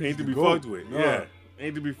ain't to be fucked with. Nah. Yeah,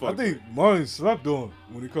 ain't to be fucked with. I think Marlon slept on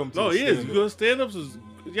when it comes to he is. Good stand-ups is...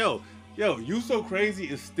 Yo, You So Crazy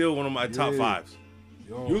is still one of my top fives.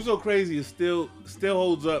 Yo. You So Crazy is still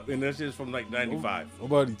holds up, and that shit's from like 95.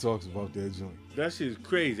 Nobody talks about that joint. That shit's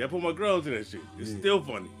crazy. I put my girl into that shit. It's still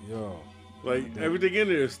funny. Yo. Like, everything in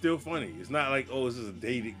there is still funny. It's not like, this is a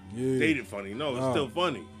dated funny. No, it's still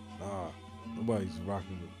funny. Nah, nobody's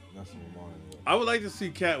rocking with that's what Marlon. I would like to see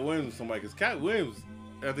Cat Williams with somebody, because Cat Williams,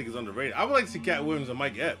 I think, is underrated. I would like to see Cat Williams and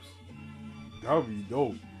Mike Epps. That would be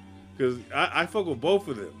dope. Because I fuck with both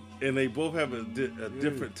of them, and they both have a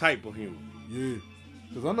different type of humor. Yeah.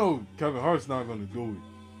 Because I know Kevin Hart's not going to do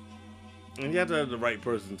it. And you have to have the right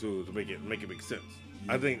person, too, to make it make sense.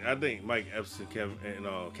 Yeah. I think Mike Epps and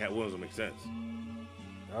Cat Williams will make sense.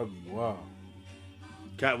 That would be wild.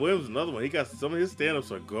 Cat Williams is another one. He got some of his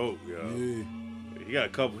stand-ups are goat, yo. Yeah. He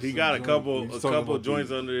got a couple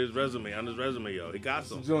joints under his resume. Yo. He got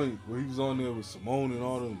some. Joint where he was on there with Simone and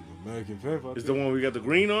all them American Pimp. It's the one we got the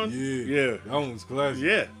green on? Yeah. That one was classic.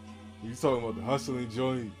 Yeah. He was talking about the hustling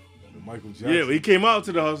joint, the Michael Jackson. Yeah, but he came out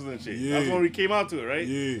to the hustling shit. Yeah. That's when we came out to it, right?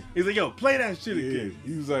 Yeah. He's like, yo, play that shit again.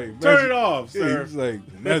 He was like, turn it off, sir. He was like,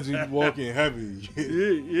 imagine you walking heavy.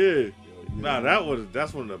 Yeah. Nah,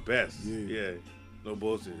 that's one of the best. Yeah. No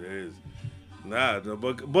bullshit. It is. Nah,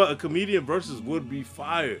 but a comedian versus would be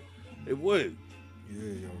fire. It would.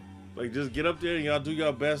 Yeah, yo. Like, just get up there and y'all do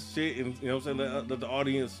y'all best shit, and you know what I'm saying, let the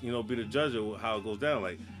audience, be the judge of how it goes down.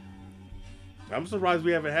 Like, I'm surprised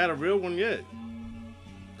we haven't had a real one yet,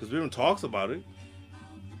 because we haven't talks about it.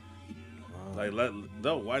 Like,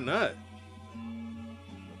 why not?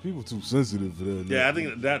 People too sensitive for that. Yeah, I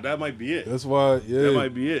think that might be it. That's why. Yeah, that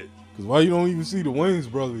might be it. Because why you don't even see the Wayans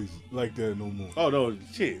brothers like that no more? Oh, no.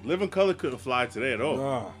 Shit. Living Color couldn't fly today at all.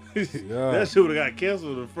 Nah. That shit would have got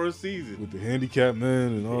canceled in the first season. With the Handicap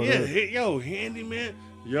Man and all that. Yeah. Yo, Handyman.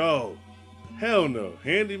 Yo. Hell no.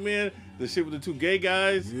 Handyman. The shit with the two gay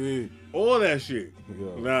guys. Yeah. All that shit.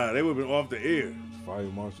 Yeah. Nah, they would have been off the air. Fire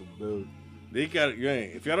Marshal Bill. They got it.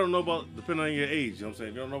 If y'all don't know about, depending on your age, you know what I'm saying?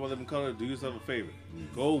 If you don't know about Living Color, do yourself a favor.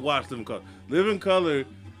 Go watch Living Color. Living Color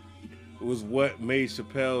was what made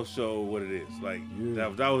Chappelle's show what it is. Like,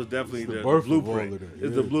 that was definitely the blueprint.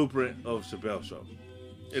 It's the blueprint of Chappelle's show.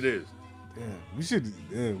 It is.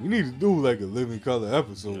 Damn, we need to do like a Living Color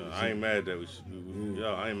episode. No, I ain't mad that we should.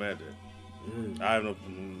 Yo, I ain't mad that. I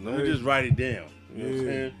don't know. Let me just write it down. You know what I'm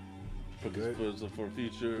saying? For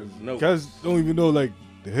future notes. Guys don't even know like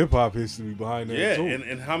the hip hop history behind that. Yeah,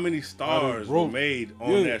 and how many stars were made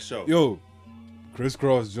on that show. Yo, Criss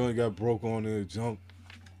Cross joint got broke on there, Jump.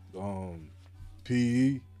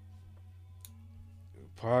 PE,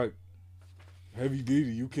 Pac, Heavy D,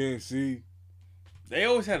 You Can't See. They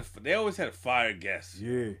always had fire guests.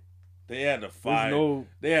 Yeah, they had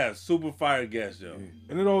they had super fire guests, yo. Yeah.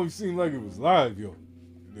 And it always seemed like it was live, yo.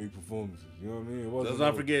 they performances. You know what I mean? It wasn't Let's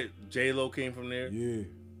not forget J-Lo came from there. Yeah.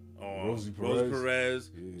 Rosie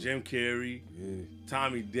Perez, yeah. Jim Carrey, Yeah.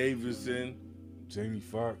 Tommy Davidson, Jamie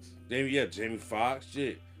Foxx. Jamie Foxx.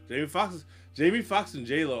 Shit, Jamie Foxx and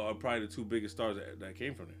J-Lo are probably the two biggest stars that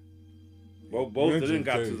came from there. Both of them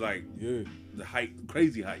got to like the height,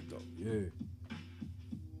 crazy height though. Yeah.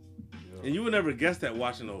 And you would never guess that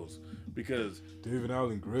watching those because David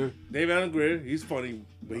Allen Greer, he's funny,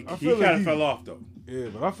 but he feel kind like of fell off though. Yeah,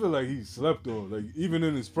 but I feel like he slept on, like even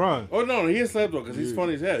in his prime. Oh no, he is slept on because he's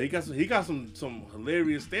funny as hell. He got some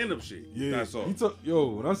hilarious stand up shit. Yeah,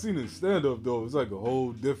 when I seen his stand up though, it's like a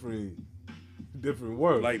whole different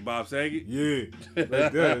world. Like Bob Saget. Yeah, like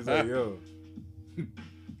that. It's like yo.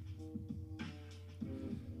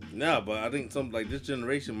 No, but I think some like this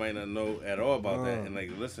generation might not know at all about that. And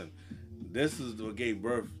like, listen, this is what gave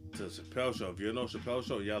birth to Chappelle Show. If you know Chappelle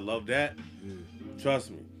Show, y'all love that. Yeah.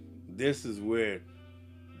 Trust me, this is where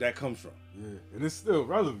that comes from. Yeah, and it's still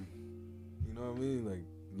relevant. You know what I mean? Like,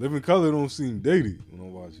 Living Color don't seem dated when I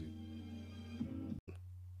watch it.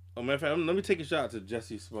 Oh, matter of fact, let me take a shot to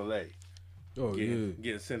Jesse Smollett. Oh,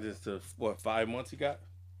 Getting sentenced to, 5 months he got?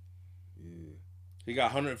 Yeah. He got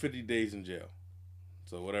 150 days in jail.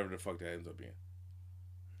 So whatever the fuck that ends up being.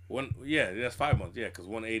 That's 5 months. Yeah, because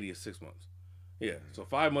 180 is 6 months. Yeah, so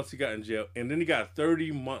 5 months he got in jail. And then he got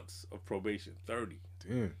 30 months of probation. 30.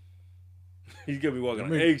 Damn. He's going to be walking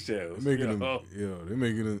on eggshells. They're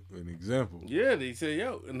making an example. Yeah, they say,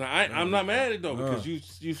 yo. And I'm not mad at it, though, because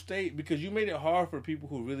you stayed, because you made it hard for people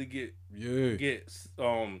who really get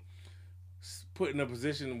put in a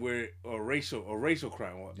position where a racial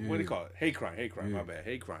crime. What do you call it? Hate crime. My bad.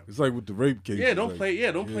 Hate crime. It's like with the rape case. Yeah, don't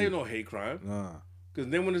play no hate crime. Nah. Because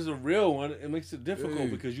then when it's a real one, it makes it difficult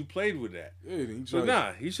because you played with that. Yeah,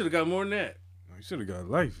 he should have got more than that. He should have got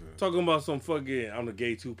life. Man. Talking about some fucking I'm the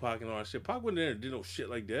gay Tupac and all that shit. Pac wasn't there and did no shit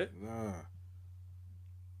like that. Nah.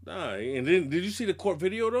 And then did you see the court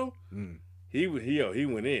video though? Mm. He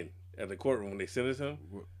went in at the courtroom when they sentenced him.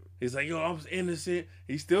 What? He's like, yo, I was innocent.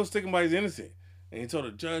 He's still sticking by his innocent. And he told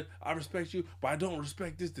the judge, I respect you, but I don't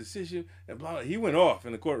respect this decision. And blah, blah. He went off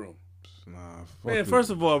in the courtroom. Man, first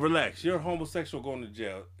of all, relax. You're a homosexual going to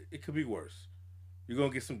jail. It could be worse. You're going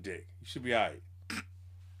to get some dick. You should be all right.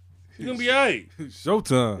 You're going to be all right.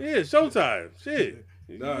 Showtime. Yeah, showtime. Shit.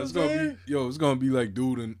 It's gonna be like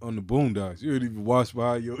dude on the Boondocks. You ain't even wash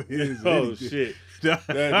behind your ears. Oh shit. that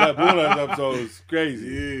Boondocks episode is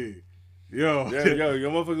crazy. Yeah.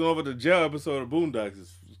 Your motherfucker over the jail episode of Boondocks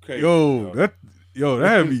is crazy. That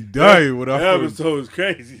had me dying when I that episode was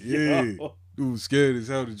crazy. Yeah. Dude was scared as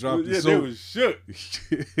hell to drop the soap. Yeah, they was shook.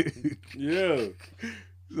 Yeah.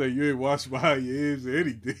 It's like you ain't washed behind your ears or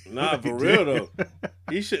anything. Nah, for real though.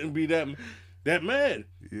 He shouldn't be that mad.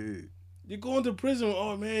 Yeah. You're going to prison,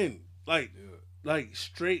 oh man. Like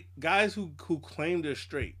straight guys who claim they're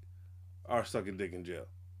straight are sucking dick in jail.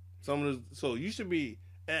 So you should be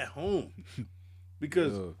at home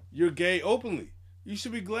because you're gay openly. You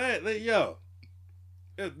should be glad. Like,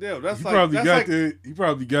 that's he like probably that's got like, there. He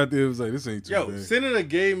probably got there. It was like, this ain't too bad. Sending a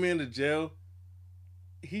gay man to jail,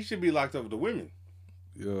 he should be locked up with the women.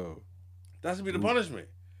 That should be the punishment.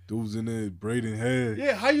 Dudes in there braiding hair.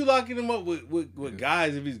 Yeah, how you locking him up with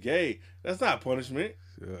guys if he's gay? That's not punishment.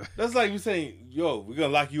 Yeah. That's like you saying, yo, we're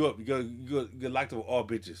gonna lock you up. You're gonna get locked up with all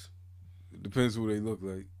bitches. It depends who they look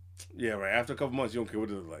like. Yeah, right. After a couple months, you don't care what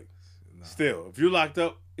they look like. Nah. Still, if you're locked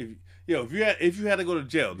up, if you had to go to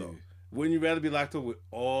jail though, wouldn't you rather be locked up with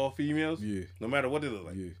all females? Yeah. No matter what they look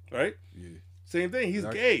like. Yeah. Right? Yeah. Same thing. He's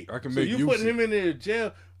gay. So you putting him in there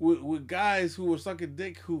jail with guys who are sucking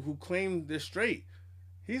dick who claim they're straight.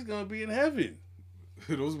 He's gonna be in heaven.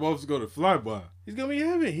 Those motherfuckers gonna fly by. He's gonna be in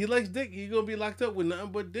heaven. He likes dick. He's gonna be locked up with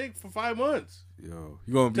nothing but dick for 5 months. Yo,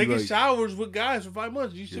 you gonna be taking showers with guys for 5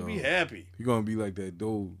 months. You should be happy. He gonna be like that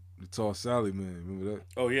dude, the tall salad man. Remember that?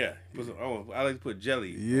 Oh yeah. I like to put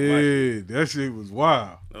jelly. Yeah, that shit was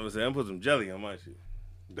wild. I'm put some jelly on my shit.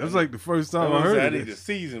 That's like the first time I heard it. I need to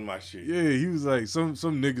season my shit. Yeah, he was like, some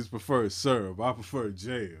niggas prefer syrup. I prefer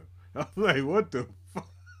jail. I'm like, what the fuck?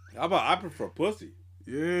 How about I prefer pussy?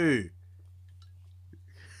 Yeah.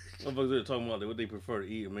 Motherfuckers are talking about what they prefer to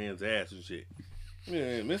eat a man's ass and shit.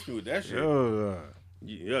 Man, miss me with that shit.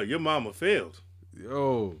 Your mama failed.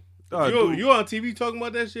 You on TV talking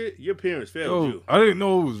about that shit? Your parents failed you. I didn't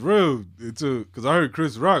know it was real until because I heard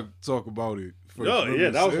Chris Rock talk about it.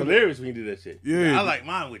 That was hilarious when he did that shit. Yeah, I like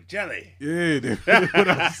mine with jelly. Yeah, that's what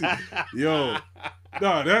I see.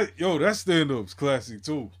 That stand up's classic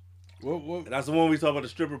too. What? That's the one we talk about the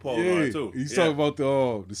stripper pole too. He's talking about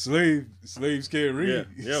the slaves can't read.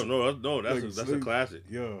 That's a classic.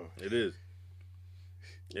 Yeah, it is.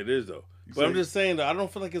 It is though. But I'm just saying that I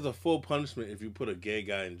don't feel like it's a full punishment if you put a gay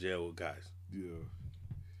guy in jail with guys. Yeah.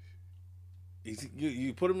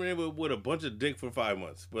 You put him in there with a bunch of dick for 5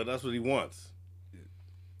 months, but that's what he wants.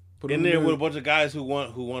 Put In there with a bunch of guys who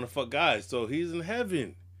want to fuck guys, so he's in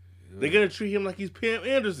heaven. Yeah. They're gonna treat him like he's Pam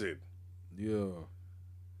Anderson. Yeah.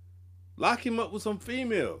 Lock him up with some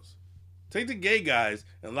females. Take the gay guys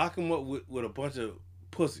and lock him up with a bunch of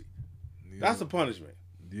pussy. Yeah. That's the punishment.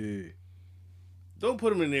 Yeah. Don't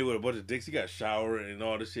put him in there with a bunch of dicks. He got to shower and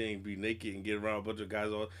all this shit and be naked and get around a bunch of guys.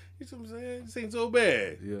 You see what I'm saying? This ain't so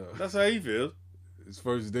bad. Yeah. That's how he feels. His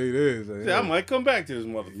first date is. Like, I might come back to this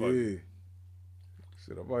motherfucker. Yeah.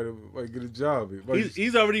 Shit, I might get a job.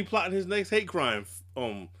 He's already plotting his next hate crime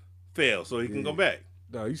fail so he can go back.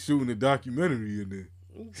 Nah, he's shooting a documentary in there.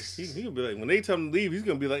 He'll be like, when they tell him to leave, he's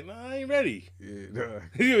going to be like, nah, I ain't ready. Yeah, nah.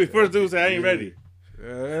 He'll be the first dude to say, I ain't ready.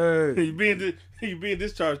 Hey. You being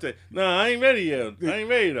discharged. Nah, I ain't ready yet. I ain't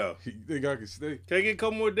ready though. You think I can stay? Can I get a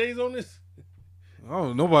couple more days on this? I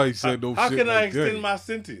don't know. Nobody said no shit. How can I extend that. My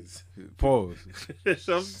sentence? Pause. That's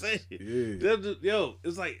what I'm saying. Yeah. Yo,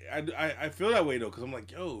 it's like I feel that way though, because I'm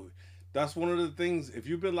like, yo, that's one of the things. If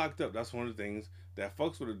you've been locked up, that's one of the things that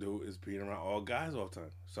fucks would do is being around all guys all the time.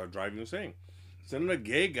 Start driving you insane. Sending a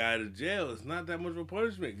gay guy to jail is not that much of a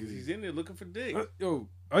punishment because he's in there looking for dick. Yo,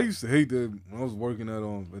 I used to hate that when I was working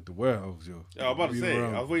at the warehouse, yo. I was about to say,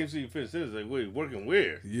 I was waiting to see you finish this. Like, wait, working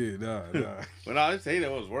where? Yeah, nah. When I used to hate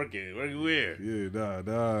that I was working. Working where? Yeah, nah.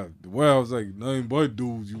 The warehouse, like, nothing but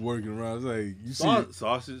dudes you working around. It's like, you see...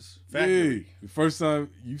 Sausage factory. Yeah, the first time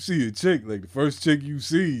you see a chick, like, the first chick you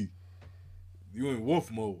see, you in wolf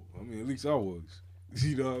mode. I mean, at least I was.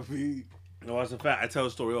 You know what I mean? No, that's a fact. I tell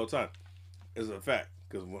the story all the time. It's a fact.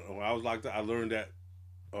 Because when I was locked up, I learned that,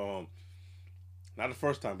 not the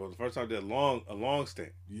first time, but the first time I did a long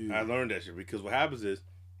stint. Yeah. I learned that shit because what happens is,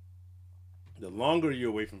 the longer you're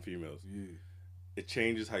away from females, it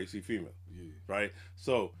changes how you see females. Yeah. Right?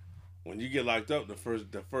 So, when you get locked up, the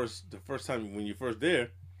first time when you're first there,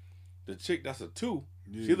 the chick that's a 2,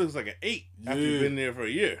 she looks like an 8 after you've been there for a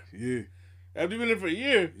year. Yeah. After you've been there for a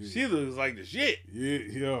year, she looks like the shit. Yeah.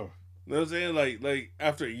 You know what I'm saying? Like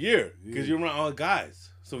after a year, because you're around all guys.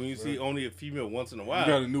 So when you see only a female once in a while,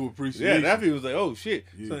 you got a new appreciation. Yeah, that was like, oh shit.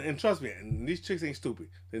 Yeah. So, and trust me, and these chicks ain't stupid.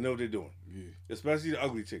 They know what they're doing. Yeah. Especially the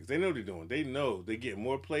ugly chicks. They know what they're doing. They know they get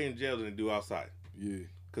more play in jail than they do outside. Yeah.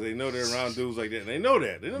 Because they know they're around dudes like that. And they know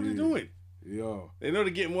that. They know what they're doing. Yeah. They know they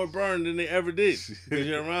get more burned than they ever did. Because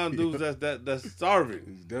you're around dudes that's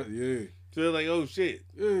starving. Yeah. So they're like, oh shit.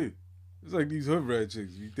 Yeah. It's like these hood rat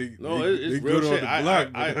chicks. You think it's they real good shit. on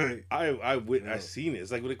the block. I seen it.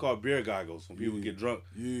 It's like what they call beer goggles when people get drunk.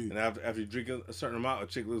 Yeah. And after you drink a certain amount, a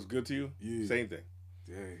chick looks good to you. Yeah. Same thing.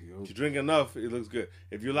 Dang, yo. If you drink enough, it looks good.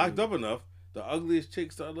 If you're locked up enough, the ugliest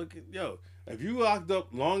chicks start looking. Yo, if you locked up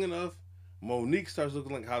long enough, Monique starts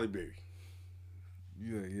looking like Halle Berry.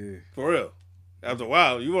 Yeah. For real. After a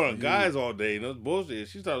while, you were on guys all day and those bullshit.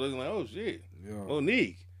 She started looking like, oh shit,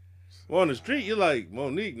 Monique. Well, on the street, you're like,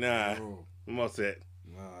 Monique, nah. I'm all set.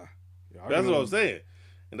 Nah. Yeah, that's what I'm saying.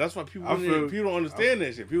 And that's why people don't understand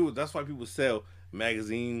that shit. That's why people sell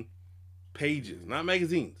magazine pages. Not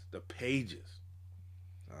magazines, the pages.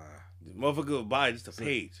 The motherfucker will buy just a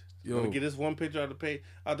page. You want to get this one picture out of the page,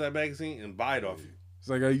 out that magazine, and buy it off you. It's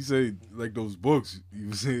like how you say, like those books. You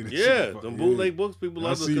were saying them bootleg books. People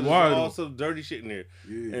love them because there's all some dirty shit in there,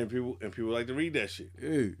 and people like to read that shit.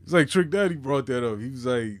 Yeah, it's like Trick Daddy brought that up. He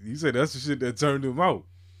said that's the shit that turned him out.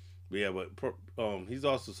 Yeah, but he's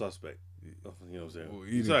also suspect. You know what I'm saying? Well,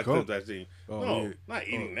 eating coke. That scene. Not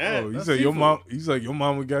eating that. He said your mom. He's like your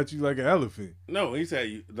mama got you like an elephant. No, he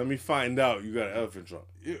said let me find out you got an elephant trunk.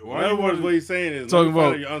 Yeah, in other words, what he's saying is talking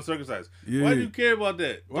about you're uncircumcised. Yeah. Why do you care about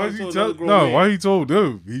that? Why he told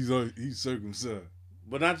them he's circumcised?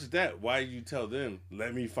 But not just that. Why you tell them?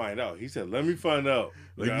 Let me find out. He said, "Let me find out."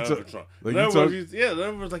 Like in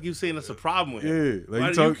other words, like you saying that's a problem with him. Yeah, like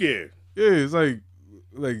why do you care? Yeah, it's like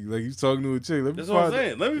he's talking to a chick. That's what I'm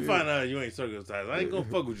saying. Let me find out you ain't circumcised. I ain't gonna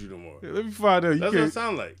fuck with you no more. Yeah, let me find out. That's what it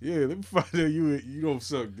sound like. Yeah, let me find out you don't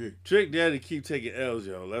suck dick. Trick Daddy keep taking L's,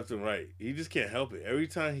 yo, left and right. He just can't help it. Every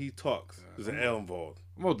time he talks, there's an L involved.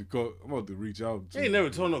 I'm about to reach out. He ain't never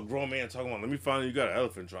told no grown man talking about, let me find out you got an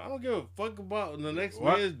elephant trunk. I don't give a fuck about the next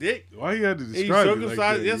man's dick. Why he had to describe it like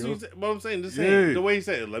that? That's what I'm saying. The way he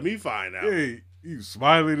said it, let me find out. Yeah, he was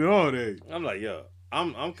smiling and all that. I'm like, yo,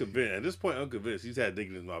 I'm convinced. At this point, I'm convinced he's had dick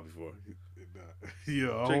in his mouth before.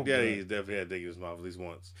 Yeah, Trick Daddy has definitely had dick in his mouth at least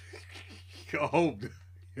once.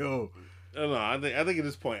 No, I think at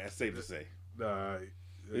this point, it's safe to say. Nah,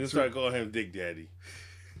 you start calling him Dick Daddy.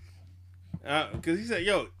 Because he said,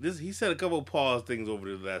 he said a couple of pause things over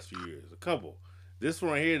the last few years. A couple. This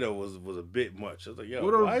one right here though was a bit much. I was like, yo,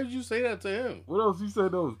 What else? why did you say that to him? What else you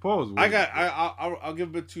said that was pause? I'll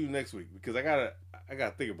give it to you next week because I gotta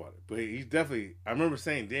think about it. But he's definitely. I remember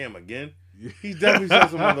saying "damn" again. He definitely said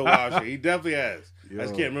some other wild shit. He definitely has. I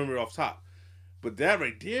just can't remember it off top. But that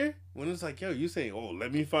right there, when it's like, yo, you saying, "Oh,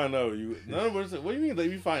 let me find out," in other words, what do you mean, let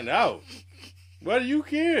me find out? Why do you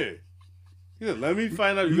care? He said, let me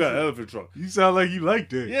find out you got an elephant trunk. You sound like you like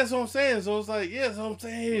that. Yeah, that's what I'm saying. So it's like, yeah, that's what I'm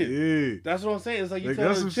saying. Yeah. That's what I'm saying. It's like you Like, tell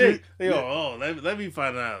that's a some chick, shit. they go, oh, let me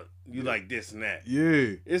find out you like this and that.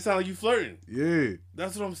 Yeah. It sounds like you flirting. Yeah.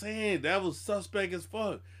 That's what I'm saying. That was suspect as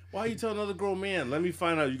fuck. Why you tell another grown man, let me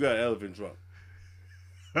find out you got an elephant trunk?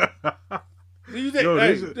 Do you think? Yo,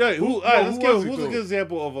 who's a though? good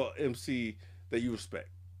example of a MC that you respect?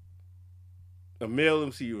 A male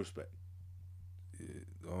MC you respect.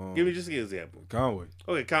 Give me just an example. Conway.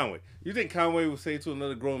 Okay, Conway. You think Conway would say to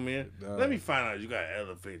another grown man, Nah. let me find out you got an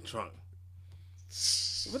elephant trunk?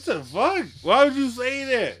 What the fuck? Why would you say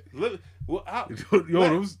that? Look, well,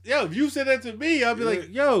 if you said that to me, I'd be like,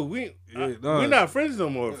 yo, we're not friends no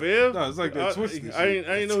more, fam. No, it's like that twisted I shit.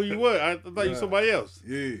 didn't know who you were. I thought you somebody else.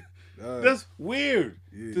 Yeah. That's weird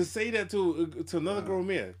Yeah. to say that to another grown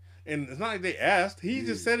man. And it's not like they asked. He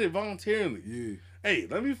just said it voluntarily. Yeah. Hey,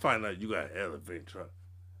 let me find out you got an elephant trunk.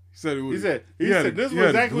 He said it was. He said this was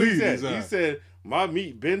exactly what he said. He said, my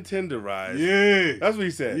meat been tenderized. Yeah. That's what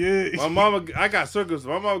he said. Yeah. My mama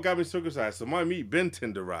got me circumcised, so my meat been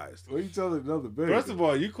tenderized. What you telling another baby? First of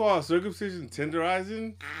all, you call circumcision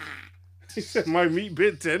tenderizing? He said my meat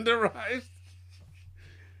been tenderized.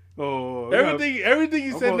 Oh, everything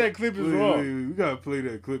he said in that clip is wrong. Wait, we gotta play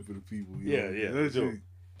that clip for the people. Yeah. That's Do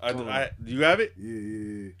it. you have it?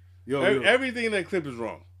 Yeah. Yo, Everything in that clip is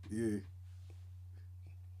wrong. Yeah.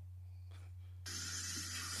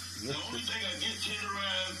 The only thing I get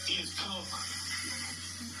tenderized is comfort.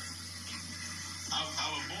 My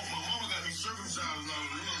mama got me circumcised when I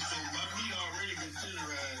was little, so my meat already been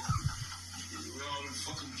tenderized. With all them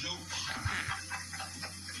fucking jokes.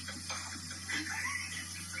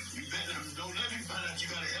 You better don't let me find out you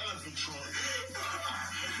got an elephant trunk.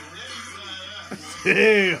 Don't let me find out.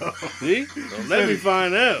 Damn. See? Don't let me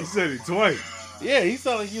find out. He said it twice. Yeah, he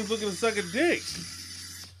sounded like he was looking to suck a dick.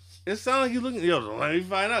 It sounded like he looking. Yo, don't let me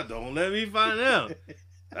find out. Don't let me find out.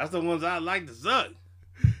 That's the ones I like to suck.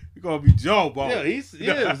 You gonna be jawbone.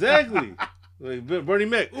 Yeah, exactly. Like Bernie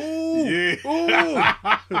Mac. Ooh, Yeah. ooh.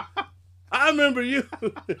 I remember you.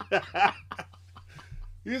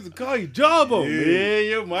 He used to call you Jawbone. Yeah. Man,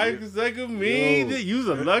 your mic is like a mean. Yo, You was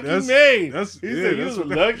a lucky that's- man. that's- He yeah, said you that's was a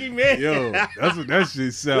what lucky man. Yo, that's what that shit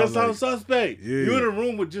That sounds like. sounds suspect. Yeah. You in a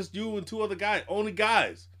room with just you and two other guys, only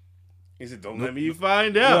guys. He said, don't let me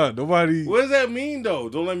find out. Yeah, nobody. What does that mean, though?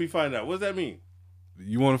 Don't let me find out. What does that mean?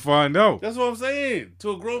 You want to find out? That's what I'm saying.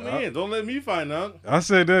 To a grown man, don't let me find out. I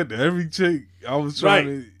said that to every chick I was trying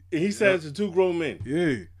And he said it to two grown men. to.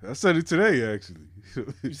 Yeah, I said it today actually.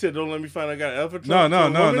 You said, don't let me find out I got an elephant trunk. No.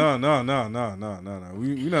 to a woman?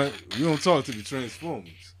 We don't talk to the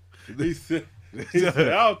Transformers. He said,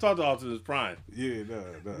 I'll talk to Optimus Prime. Yeah,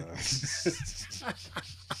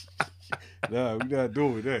 nah, we not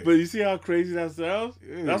doing that. But you see how crazy that sounds?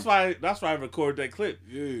 Yeah. That's why I recorded that clip.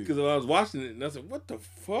 Yeah, Because when I was watching it, and I said, what the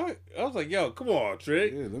fuck? I was like, yo, come on,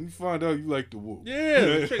 Trick. yeah. Let me find out you like the wolf.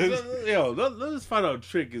 Yeah, Trick, let's find out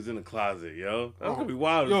Trick is in the closet, yo. That's gonna be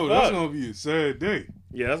wild. Yo, as that's fuck. gonna be a sad day.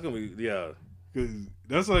 Yeah, that's gonna be Cause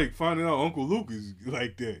that's like finding out Uncle Luke is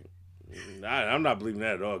like that. I'm not believing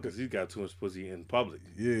that at all because he's got too much pussy in public.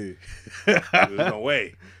 Yeah. There's no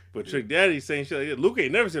way. But Trick Daddy saying shit like that. Luke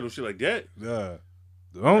ain't never said no shit like that. Nah.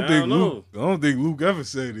 I don't think Luke ever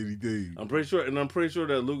said anything. I'm pretty sure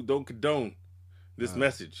that Luke don't condone this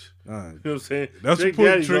message. Nah. You know what I'm saying? That's Trick what put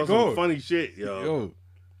Daddy's Trick on some on. funny shit, yo. Yo.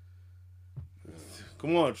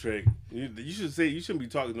 Come on, Trick. You shouldn't be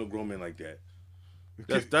talking to no grown man like that.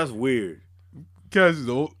 That's weird. Cass is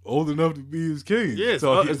old enough to be his king. Yeah,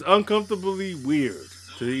 So it's uncomfortably weird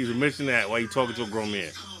to even mention that while you talking to a grown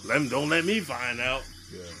man. Don't let me find out.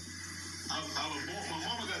 yeah. My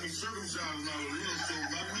mama got me circumcised when I was little, so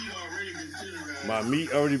my meat already been tenderized. My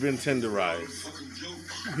meat already been tenderized. Fucking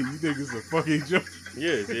joke. You think it's a fucking joke?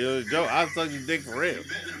 Yeah, it's a joke. I'll suck your dick for real.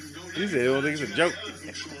 He said, "Oh, think it's a joke."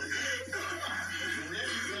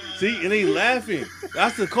 See, and he laughing.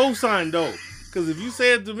 That's the cosign though. Because if you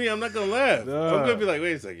say it to me, I'm not gonna laugh. Nah. I'm gonna be like,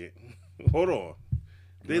 wait a second, hold on.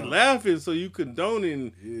 They laughing, so you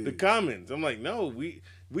condoning the comments. I'm like, no, we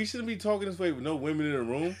shouldn't be talking this way with no women in the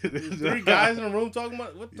room. 3 guys in the room talking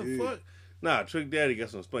about what the fuck? Nah, Trick Daddy got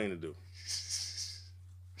some explaining to do.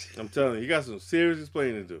 I'm telling you, he got some serious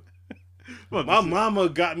explaining to do. My mama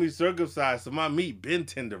got me circumcised, so my meat been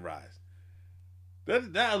tenderized.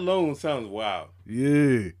 That alone sounds wild.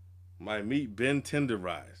 Yeah. My meat been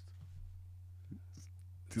tenderized.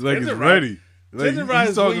 Like it's ready. Like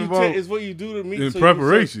tenderized is what you do to meat in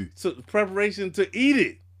preparation. So preparation to eat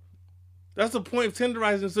it. That's the point of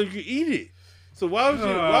tenderizing, so you can eat it. So why would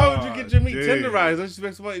you get your meat tenderized and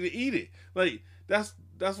expect somebody to eat it? Like that's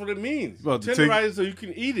what it means. Tenderize it so you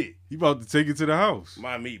can eat it. You about to take it to the house.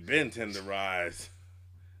 My meat been tenderized.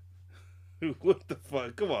 What the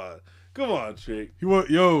fuck? Come on, Trick.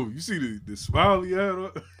 You see the smile he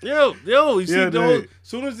had? Yo, you see those? As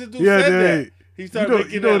soon as the dude said that, he started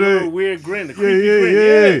making that little weird grin, the creepy grin.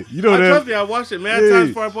 Yeah. You know that. Trust me, I watched it mad times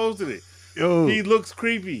before I posted it. Yo, he looks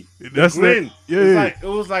creepy. That's grin. It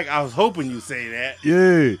was like I was hoping you'd say that.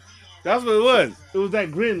 Yeah. That's what it was. It was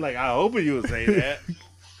that grin, like I was hoping you would say that.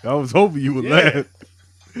 I was hoping you would laugh.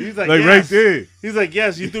 He's like yes. Right there. He's like,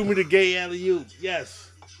 yes, you threw me the gay alley-oop. Yes.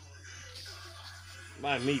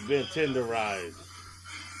 My meat been tenderized.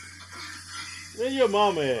 Where your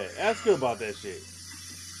mama at? Ask her about that shit.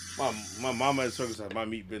 My mama at circus said my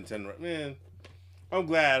meat been tenderized. Man, I'm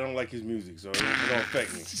glad I don't like his music, so it don't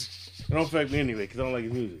affect me. It don't affect me anyway, because I don't like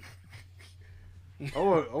his music. I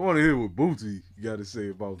want to hear what Bootsy got to say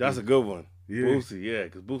about That's this. A good one. Yeah. Bootsy, yeah,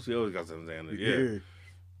 because Bootsy always got something saying. Yeah.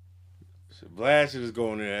 Vlad should just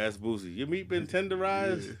go in there and ask Bootsy, your meat been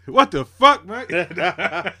tenderized? Yeah. What the fuck, man?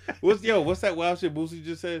 What's that wild shit Bootsy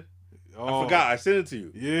just said? I forgot. I sent it to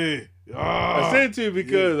you. Yeah. I sent it to you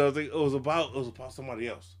because I was like, it was about somebody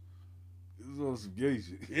else. It was on some gay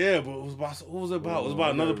shit. Yeah, but it was about what was it about? It was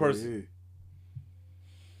about another person.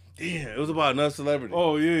 Yeah, it was about another celebrity.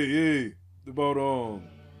 Oh yeah. About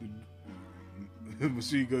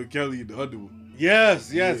Machine Gun Kelly and the other one.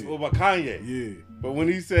 Yes. What about Kanye? Yeah. But when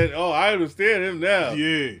he said, "Oh, I understand him now,"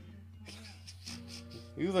 yeah,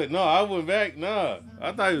 he was like, "No, I went back. Nah,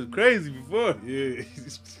 I thought he was crazy before." Yeah,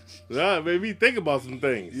 nah, made me think about some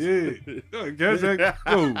things. Yeah,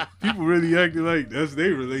 people really acting like that's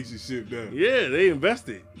their relationship now. Yeah, they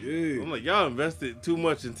invested. Yeah, I'm like, y'all invested too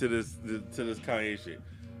much into this Kanye shit.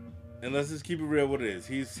 And let's just keep it real. What it is,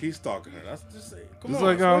 he's stalking her. That's just say, come on. It's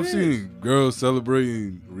like how I'm seeing girls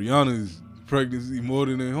celebrating Rihanna's pregnancy more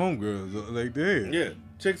than their homegirls. Like that. Yeah,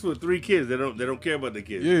 chicks with 3 kids, they don't care about the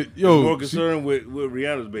kids. Yeah, they're more concerned with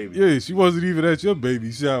Rihanna's baby. Yeah, she wasn't even at your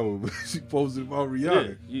baby shower, but she posted about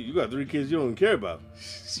Rihanna. Yeah, you got 3 kids you don't even care about.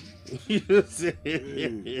 You know what I'm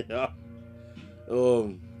saying? Yeah.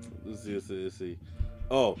 Let's see.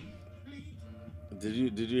 Oh, did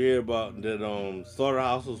you hear about that?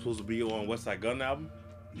 Slaughterhouse was supposed to be on Westside Gunn album.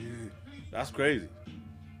 Yeah, that's crazy.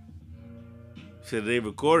 Said they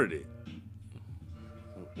recorded it.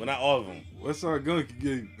 Well, not all of them. Westside Gunn can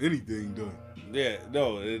get anything done. Yeah,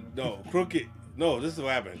 no. Crooked. No, this is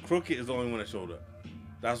what happened. Crooked is the only one that showed up.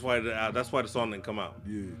 That's why the song didn't come out.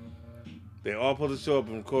 Yeah. They all supposed to show up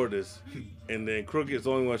and record this, and then Crooked is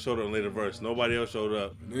the only one that showed up in later verse. Nobody else showed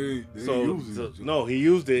up. They used it. No, he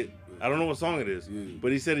used it. I don't know what song it is, yeah.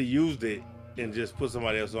 But he said he used it and just put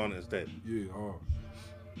somebody else on it instead. Yeah.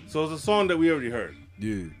 So it's a song that we already heard.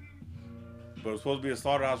 Yeah. But it was supposed to be a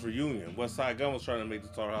Slaughterhouse reunion. Westside Gunn was trying to make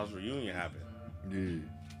the Slaughterhouse reunion happen. Yeah.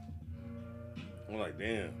 I'm like,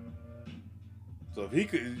 damn. So if he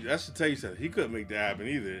could, that should tell you something. He couldn't make that happen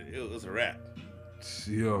either. It was a wrap.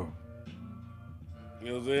 Yeah. You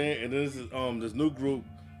know what I'm saying? And then this is this new group,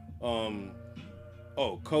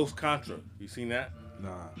 Coast Contra. You seen that?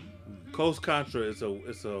 Nah. Coast Contra is a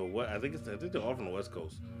what? I think they're all from the West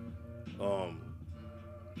Coast.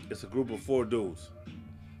 It's a group of 4 dudes.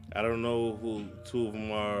 I don't know who 2 of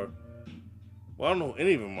them are. Well, I don't know who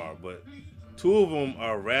any of them are, but 2 of them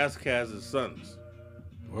are Ras Kass's sons.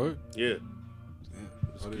 What? Yeah.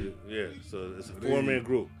 Yeah. So it's a 4-man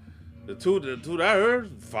group. The two that I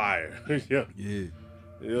heard, fire. Yeah. You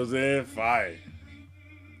know what I'm saying? Fire.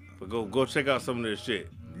 But go check out some of their shit.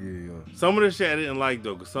 Yeah. Some of the shit I didn't like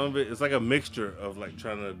though, because some of it's like a mixture of like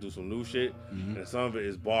trying to do some new shit, and some of it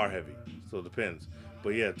is bar heavy. So it depends.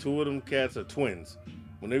 But yeah, 2 of them cats are twins.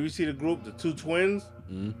 Whenever you see the group, the 2 twins,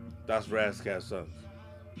 that's Ras Kass's sons.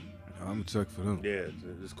 I'm gonna check for them. Yeah,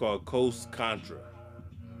 it's called Coast Contra.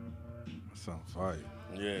 That sounds fire.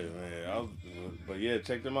 Yeah, man. But yeah,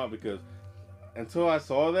 check them out because until I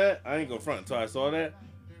saw that, I ain't gonna front. Until I saw that,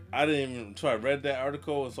 I didn't even try. I read that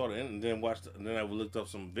article and saw the and then watched. And then I looked up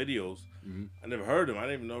some videos. I never heard them. I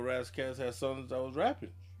didn't even know Ras Kass had sons that was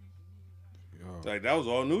rapping. Like that was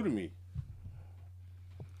all new to me.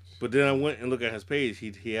 But then I went and looked at his page.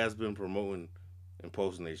 He has been promoting and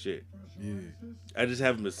posting their shit. Yeah. I just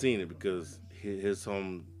haven't been seeing it because his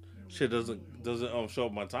shit doesn't show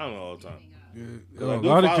up my timeline all the time. Yeah. A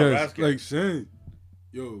lot of cats like Shane.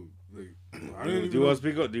 Yo, like I didn't do you want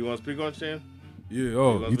to speak on Shane? Yeah,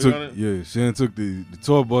 oh, he took. Yeah, Shan took the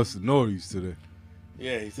tour bus to Nori's today.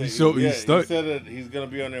 Yeah, he said. He said that he's gonna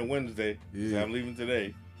be on there Wednesday. Yeah, so I'm leaving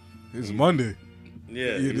today. It's Monday.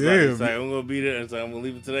 Yeah, he's like, I'm gonna be there, and so I'm gonna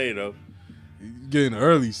leave it today though. You're getting an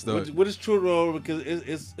early start. Which is true though, because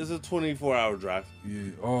it's a 24-hour drive.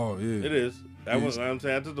 Yeah. Oh yeah. It is. I'm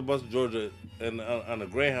saying I took the bus to Georgia, and on the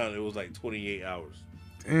Greyhound it was like 28 hours.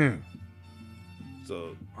 Damn.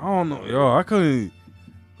 So I don't know, yo. I couldn't.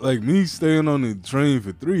 Like, me staying on the train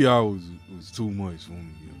for 3 hours was too much for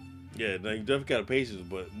me. Yeah, now you definitely got patience,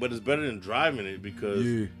 but it's better than driving it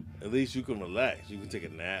because at least you can relax. You can take a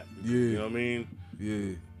nap. Yeah. You know what I mean?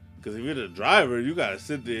 Yeah. Because if you're the driver, you got to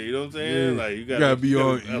sit there. You know what I'm saying? Yeah. Like, you got to be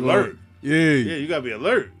on alert. Yeah. Yeah, you got to be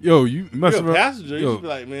alert. Yo, you mess you're around. a passenger, you should be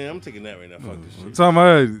like, man, I'm taking that right now. Fuck this shit. The time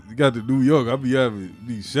I got to New York, I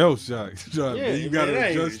be shell shocked. Yeah, you got to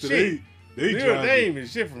adjust to they New York, they ain't even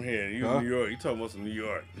shit from here. You New York, you talking about some New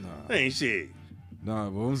York. Nah. They ain't shit. Nah,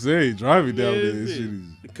 but I'm saying, driving down there, this shit is...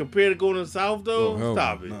 Compared to going to the South, though,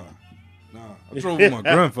 stop it. Nah. I drove with my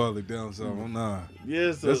grandfather down south.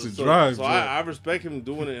 Yeah, so, that's a drive. So I respect him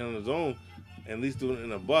doing it on his own, at least doing it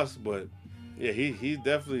in a bus, but yeah, he's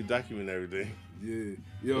definitely documenting everything. Yeah.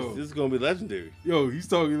 Yo. This is going to be legendary. Yo, he's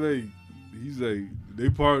talking like, he's like,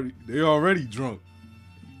 they already drunk.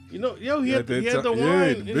 You know, yo, he had the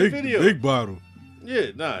wine in the video. Big bottle. Yeah,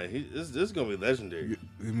 nah, this is gonna be legendary.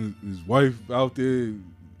 His wife out there,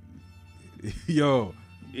 yo.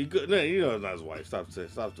 You know, it's not his wife. Stop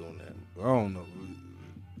doing that. I don't know.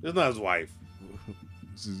 It's not his wife.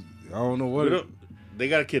 I don't know what. They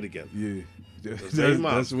got a kid together. Yeah,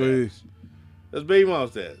 that's where. That's baby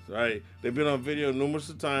mom's dad, right? They've been on video numerous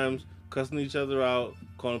of times, cussing each other out,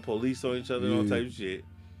 calling police on each other, and all type of shit.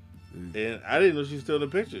 And I didn't know she was still in the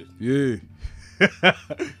pictures. Yeah.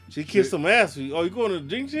 She kissed some ass. Oh, you going to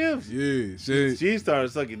drink champs? Yeah. She started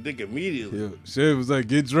sucking dick immediately. Yeah. Shay was like,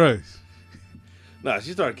 get dressed. Nah,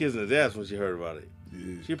 she started kissing his ass when she heard about it.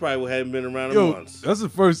 Yeah. She probably hadn't been around him once. That's the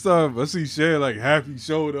first time I see Shay like happy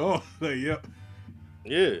shoulder off. Like, yep.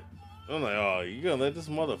 Yeah. I'm like, oh, you gonna let this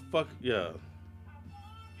motherfucker? Yeah.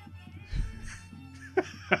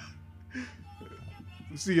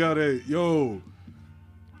 See how that, yo.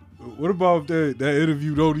 What about that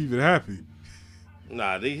interview don't even happen?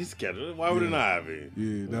 Nah, he's scheduled. Why would it not happen?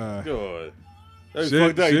 Yeah, nah. God. That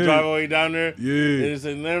fucked up. You drive all the way down there? Yeah. And he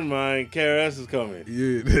said, never mind, KRS is coming.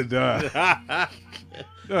 Yeah, nah.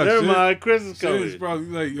 Never mind, Chris is coming. Shay's probably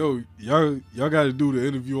like, yo, y'all got to do the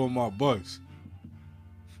interview on my bus.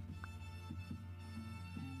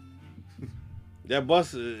 That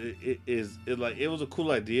bus is like, it was a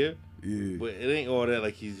cool idea. Yeah. But it ain't all that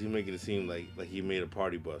like he's making it seem like he made a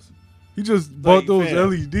party bus. He just bought those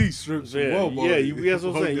LED strips from Walmart. Yeah, that's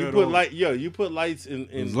what I'm saying. You put lights in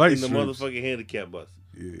the motherfucking handicap bus.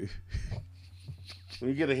 Yeah. When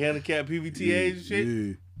you get a handicap PVTA and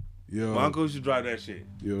shit, yeah. Monko should drive that shit.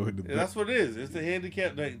 Yo, and that's what it is. It's the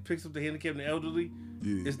handicap that picks up the handicap and the elderly.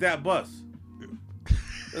 Yeah. It's that bus.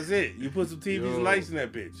 That's it. You put some TVs and lights in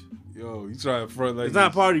that bitch. Yo, you try to front like it's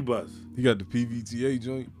not a party bus. You got the PVTA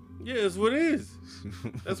joint? Yeah, that's what it is.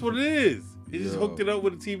 That's what it is. He just hooked it up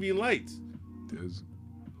with the TV and lights.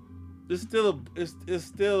 It's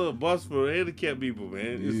still a bus for handicapped people,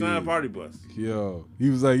 man. It's not a party bus. Yo,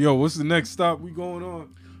 he was like, yo, what's the next stop we going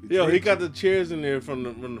on? Yo, he got the chairs in there from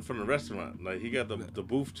the restaurant. Like, he got the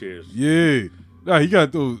booth chairs. Yeah. Nah, he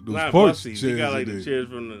got those porch chairs. He got like the chairs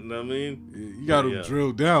from the, you know what I mean? Yeah, he got them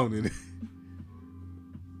drilled down in it.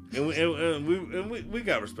 And we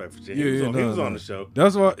got respect for Jay. He was on the show.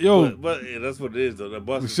 That's why, yo. But that's what it is, though. The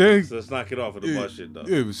bus is, so let's knock it off with the bus shit, though.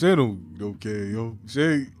 Yeah, but Shay don't care, yo.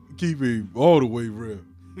 Shay keep it all the way real.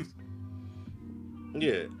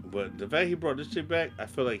 Yeah, but the fact he brought this shit back, I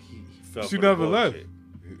feel like he felt she never left.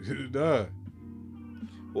 Nah.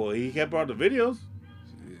 Well, he kept out the videos.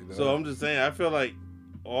 Yeah, so I'm just saying, I feel like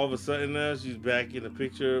all of a sudden now she's back in the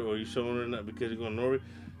picture, or you showing her not because you're going to Nori.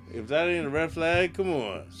 If that ain't a red flag, come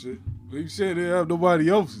on. Shit. You said they have nobody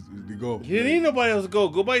else to go. You didn't need nobody else to go.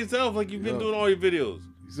 Go by yourself like you've been doing all your videos.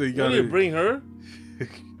 You didn't bring her.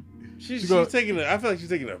 She's taking I feel like she's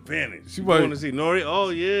taking advantage. She might want to see Nori. Oh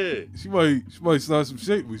yeah. She might start some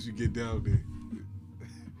shit when she get down there.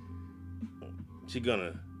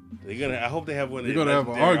 I hope they have one of they're gonna have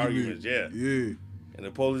an arguments. Yeah. And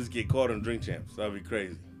the police get caught on Drink Champs. That'd be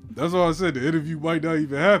crazy. That's why I said the interview might not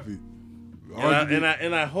even happen.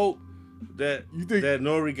 And I hope that that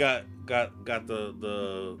Nori got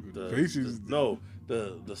the faces.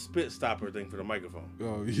 The spit stopper thing for the microphone.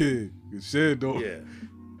 Oh yeah, Shan don't. Yeah,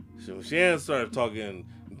 so Shan started talking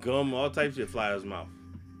gum, all types of shit fly out his mouth.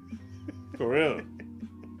 For real.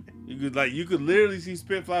 You could literally see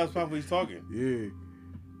Spitfly's pop when he's talking. Yeah.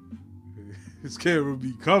 His camera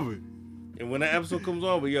be covered. And when that episode comes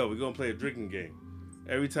on, we're gonna play a drinking game.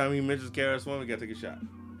 Every time he mentions KRS-One, we gotta take a shot.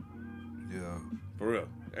 Yeah. For real.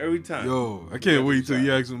 Every time. Yo, I can't wait till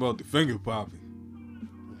you ask him about the finger popping.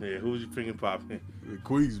 Yeah, who's your finger popping? The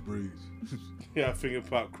Queensbridge. Yeah, I finger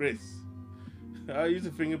pop Chris. I used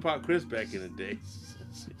to finger pop Chris back in the day.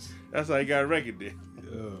 That's how he got a record there.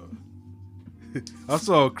 Yeah. I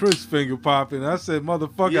saw Chris finger popping. I said,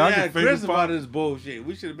 motherfucker, I can finger Chris pop. about this bullshit.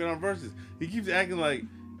 We should have been on Versus. He keeps acting like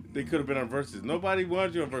they could have been on Versus. Nobody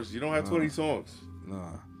wanted you on Versus. You don't have 20 songs.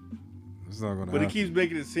 Nah. It's not gonna But happen. he keeps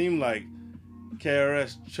making it seem like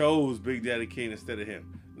KRS chose Big Daddy Kane instead of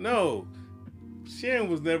him. No. Shan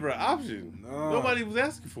was never an option. Nah. Nobody was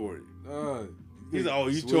asking for it. Nah. He's like, oh,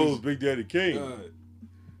 you Swizz- chose Big Daddy Kane. Nah.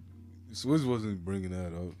 Swizz wasn't bringing that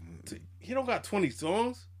up. He don't got 20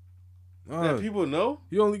 songs Nah. that people know.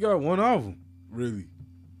 He only got one album, really.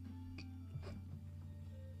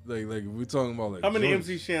 Like if we're talking about like How many joints,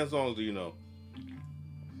 MC Shan songs do you know?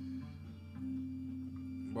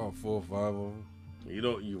 about 4 or 5 of them.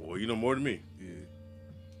 You know more than me.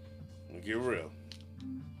 Yeah. Get real.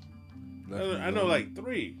 Left Me I know Lonely- like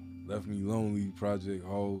 3. Left Me Lonely, Project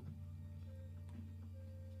Hope.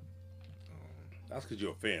 That's because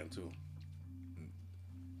you're a fan too.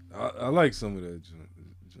 I like some of that joint.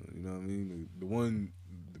 You know what I mean? The one,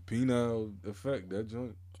 the Penile Effect, that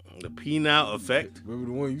joint. The Penile Effect.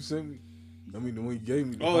 Remember the one you sent me? I mean, the one you gave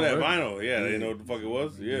me. Oh, that record? vinyl. Yeah, I didn't know what the fuck it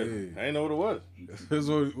was. Yeah. Yeah. I didn't know what it was.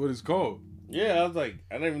 That's what it's called. Yeah, I was like,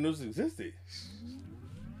 I didn't even know this existed.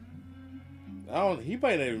 He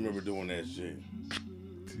might not even remember doing that shit.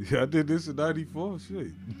 Yeah, I did this in '94.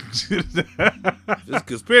 Shit. This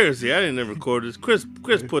conspiracy. I didn't never record this. Chris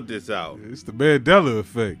put this out. It's the Mandela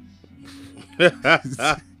Effect.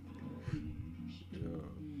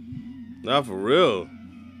 Not for real.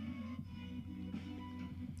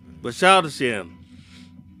 But shout out to Shan.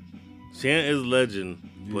 Shan is a legend,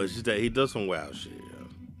 but he does some wild shit.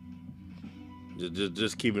 Yo.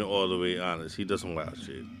 Just keeping it all the way honest. He does some wild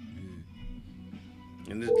shit.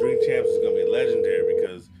 And this Drink Champs is gonna be legendary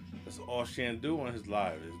because that's all Shan do on his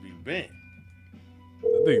live is be bent.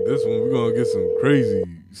 I think this one we're gonna get some crazy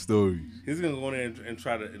stories. He's gonna go in there and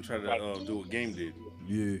try to do what Game did.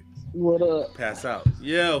 Yeah. What up? Pass out.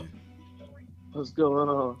 Yo. What's going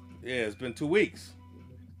on? Yeah, it's been 2 weeks.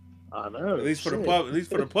 I know. At least for shit.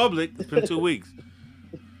 the public, it's been 2 weeks.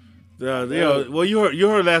 Well, you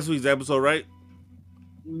heard last week's episode, right?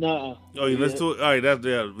 Nah. Oh, you listened to it? All right,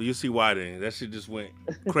 you see why then. That shit just went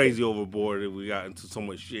crazy overboard and we got into so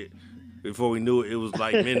much shit. Before we knew it, it was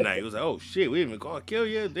like midnight. It was like, oh shit, we didn't even call kill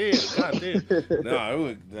you. Damn, god damn. No, it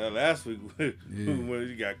went, last week when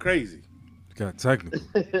it got crazy. Got technical.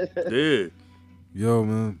 Yeah. Yo,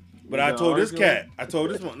 man. But I told this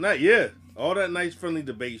one, all that nice friendly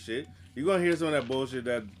debate shit. You're gonna hear some of that bullshit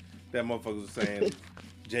that motherfuckers was saying.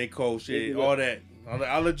 J. Cole shit, all that.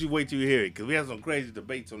 I'll let you wait till you hear it, because we have some crazy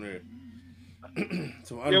debates on there.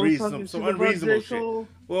 some unreasonable shit.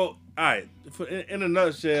 Well, all right. In a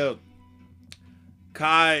nutshell,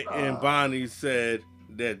 Kai and Bonnie said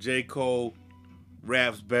that J. Cole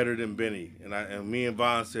raps better than Benny. And me and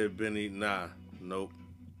Von said Benny, nope.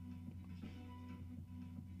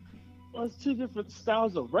 Well, it's 2 different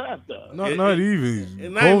styles of rap, though. Not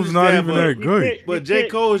even. Cole's not even that good. But J.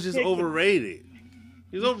 Cole is just overrated.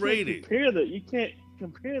 He's overrated. You can't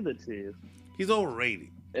compare the two. He's overrated.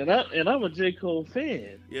 And I'm a J. Cole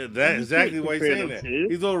fan. Yeah, that's exactly why he's saying that.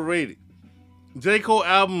 He's overrated. J. Cole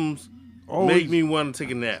albums make me want to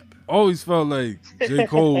take a nap. Always felt like J.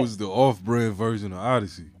 Cole was the off-brand version of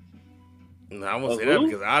Odyssey. No, I won't say that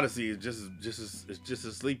because Odyssey is just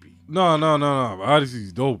as sleepy. No.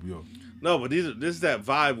 Odyssey's dope, yo. No, but this is that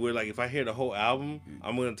vibe where, like, if I hear the whole album,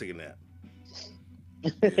 I'm gonna take a nap.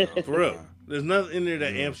 For real, there's nothing in there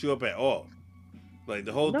that amps you up at all. Like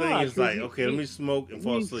the whole thing is like, okay, let me smoke and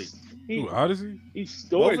fall asleep. Odyssey? He's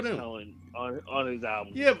storytelling on his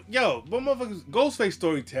album. Yeah, but motherfuckers, Ghostface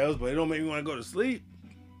story tells, but it don't make me want to go to sleep.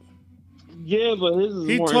 Yeah, but his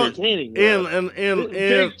is more entertaining.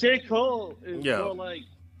 And J. Cole is more like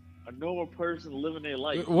a normal person living their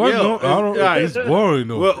life. It's boring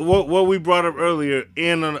though. What we brought up earlier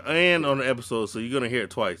and on the episode, so you're gonna hear it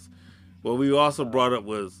twice. What we also brought up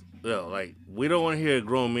was, like, we don't want to hear a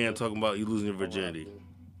grown man talking about you losing your virginity.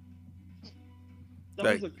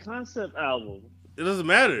 That was a concept album. It doesn't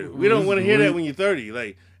matter. We don't want to hear that when you're 30.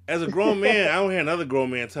 Like, as a grown man, I don't hear another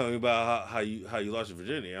grown man telling me about how you lost your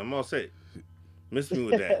virginity. I'm all set. Miss me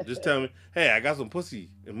with that. Just tell me, hey, I got some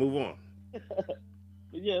pussy, and move on.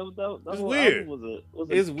 Yeah, that It's whole weird. album was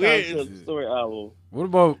a It's weird. concept story album. What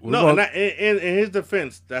about in his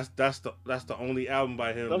defense, that's the only album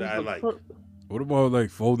by him that I like. What about like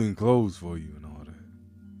folding clothes for you and all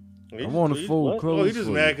that? I want to fold clothes. Oh, you just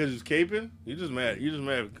for mad you. because he's caping? You just mad? You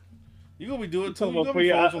gonna be doing it too? talking You about gonna be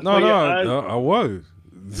for your falling No, eyes? I was.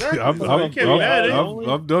 Exactly. I've So you can't be mad at him.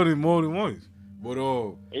 I've done it more than once. But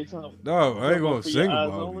no, I ain't gonna sing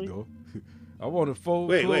about it though. I want to fold.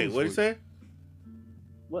 Wait, clothes what did he say?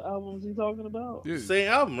 What album is he talking about? Yeah. Same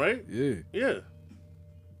album, right? Yeah, Yeah,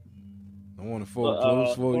 I want to fold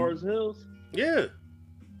clothes for you. Forest Hills. yeah,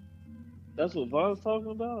 That's what Von's talking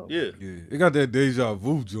about. yeah. Yeah, it got that deja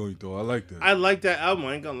vu joint though. I like that. I like that album.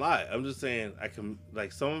 I ain't gonna lie. I'm just saying I can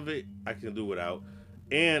like some of it. I can do without,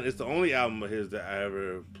 and it's the only album of his that I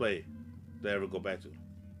ever play, that I ever go back to.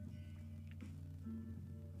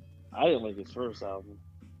 I didn't like his first album.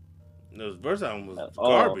 No, his first album was At all.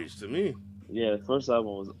 garbage to me. Yeah, the first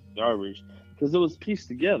album was garbage because it was pieced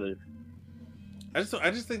together. I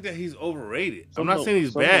just think that he's overrated. I'm Some not don't- saying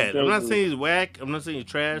he's some bad. don't I'm not judge saying he's whack. I'm not saying he's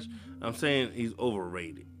trash. I'm saying he's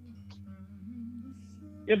overrated.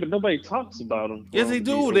 Yeah, but nobody talks about him. Yes, they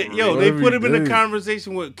do. He's They overrated. put him in Every a day.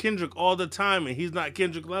 conversation with Kendrick all the time, and he's not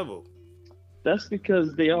Kendrick level. That's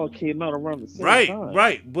because they all came out around the same Right, time.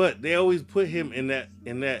 right. But they always put him in that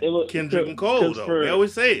It was- Kendrick and Cole because though. They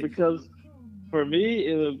always say it. Because for me,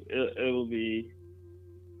 it will be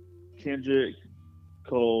Kendrick,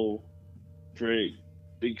 Cole, Drake,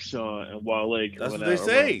 Big Sean, and Wale coming That's what out they around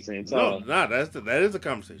say. the same No, time. that is a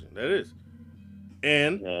conversation. That is,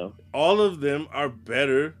 and Yeah. all of them are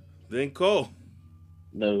better than Cole.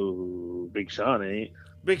 No, Big Sean ain't.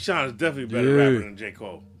 Big Sean is definitely a better Yeah. rapper than J.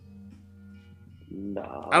 Cole.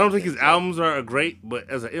 Nah. I don't think his albums are great, but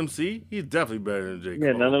as an MC, he's definitely better than J. Cole.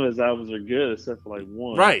 Yeah, none of his albums are good except for like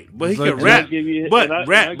one. Right, but he It's can like- rap. And I give you- But and I-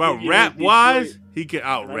 rap, and I but give you rap his wise, Detroit- he can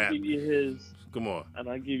out and I rap. give you his, Come on. and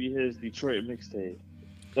I give you his Detroit mixtape.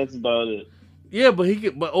 That's about it. Yeah, but he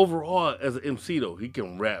can. But overall, as an MC though, he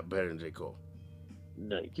can rap better than J. Cole.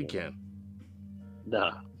 No, you He can't. can.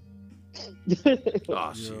 Nah.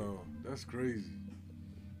 Oh shit. Yo, that's crazy.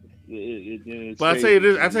 It's But I tell you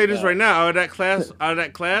this. crazy. Right now, out of that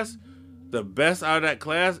class, the best out of that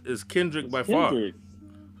class is Kendrick by far, Kendrick.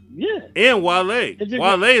 Yeah. and Wale. Kendrick-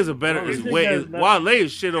 Wale is a better. Kendrick has not- Wale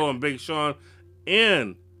is shit on Big Sean,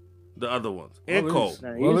 and the other ones, and Wale's- Cole.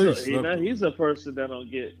 Nah, Wale he's, slept a person that don't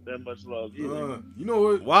get that much love either. You know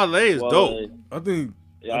what? Wale is Wale. dope. I think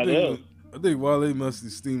Yeah, I know. I think Wale must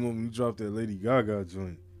have steam when he dropped that Lady Gaga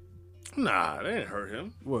joint. Nah, they didn't hurt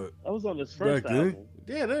him. What? That was on his first Back then? album.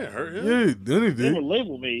 Yeah, they didn't hurt him. Yeah, then he They were did.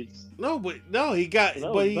 label mates. No, he got. That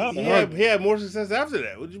But was he not had, bad. he had more success after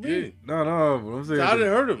that. What you Yeah. mean? No, but I'm saying So how did it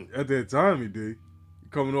hurt him? at that time he did.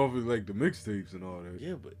 Coming off of like the mixtapes and all that.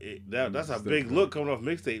 Yeah, but that's a Step big back. look coming off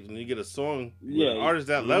mixtapes when you get a song with Yeah, an artist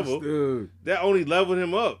that But level. still, That only leveled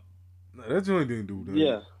him up. nah, that joint didn't do that.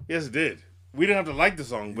 Yeah. Yes, it did. We didn't have to like the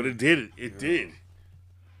song, but it did. It did.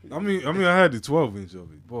 I mean, I had the 12-inch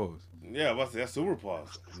of it. Pause. Yeah, I was about to say, that's super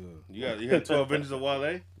pause. Yeah. You had 12 inches of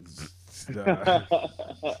Wale. Nah.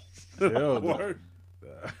 Hell no. Word.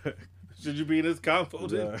 Should you be in this convo? Nah.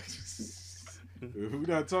 Then? We're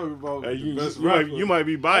not talking about the You, best you might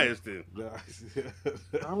be biased then. Nah.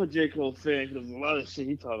 I'm a J. Cole fan because a lot of shit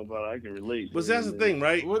he talk about I can relate to. But see, that's the thing,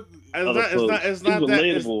 right? What? It's not He's that.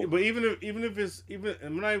 relatable. But even if it's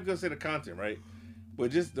I'm not even gonna say the content, right? But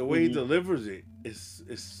just the way he delivers it, it's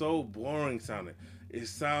so boring sounding. It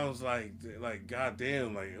sounds like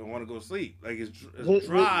goddamn, like I want to go to sleep. Like it's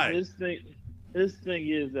dry. His thing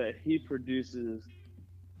is that he produces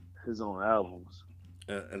his own albums.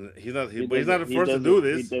 And he's not the He first to do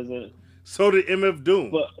this. He doesn't. So did MF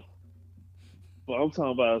Doom. But I'm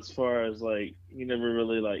talking about as far as like he never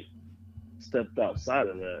really like stepped outside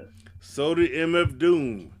of that. So did MF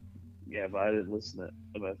Doom. Yeah, but I didn't listen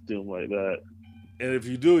to MF Doom like that. And if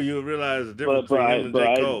you do, you'll realize the difference But between him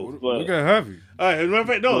and J. Cole. Look at Heavy. All right, as a matter of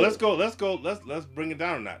fact, no, But- let's bring it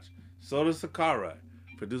down a notch. Soda Sakurai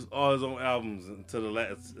produced all his own albums until the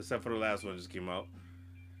last, except for the last one that just came out.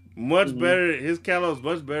 Much better. His catalog's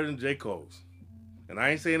much better than J. Cole's, and I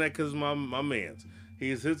ain't saying that because my man's.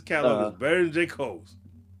 His catalog is better than J. Cole's.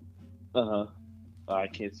 I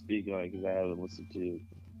can't speak on it because I haven't listened to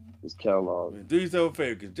his catalog. Do yourself a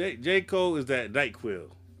favor, because J. Cole is that NyQuil.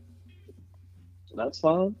 That's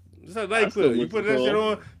fine. It's like I still NyQuil. You put that listen shit to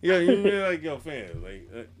on, yeah, you be like, yo, fam, like,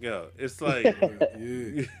 yo, it's like,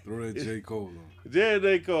 Yeah, throw that J. Cole on.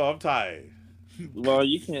 J. Cole, I'm tired. Well,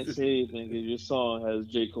 you can't say anything because your song has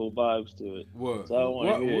J. Cole vibes to it. What? So I don't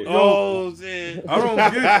want to hear it. Oh, shit. I don't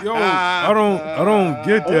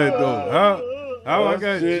get that though. How I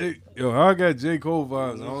got shit. Yo, I got J. Cole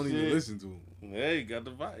vibes. I don't even listen to him. Yeah, he got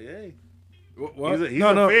the vibe. Hey. What? He's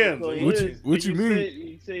a fan. So what you mean?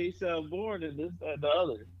 You say he sound boring and this, that, and the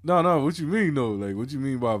other. No. What you mean though? Like, what you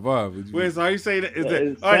mean by vibe? Wait, so are you saying that? Is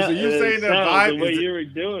that all right? So you saying that vibe? The way you were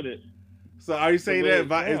doing it. So are you saying that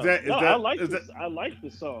vibe? Is that? I like this. I like the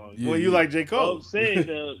song. Well, you like J. Cole? I'm saying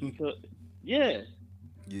yeah.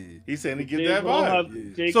 Yeah. He's saying to get that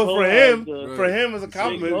vibe. Yeah. So for him, it's a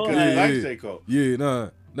compliment because he likes J. Cole. Yeah, nah.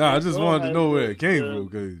 I just wanted to know where it came from,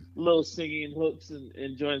 cause little singing hooks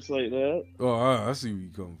and joints like that. Oh, I see where you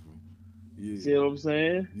come from. Yeah. See what I'm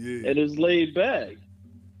saying? Yeah. And it's laid back.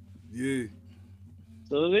 Yeah.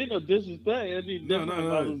 So there ain't no disrespect. It'd be different if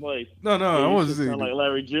I was like, no. I wasn't saying like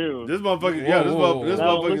Larry June. This motherfucker, this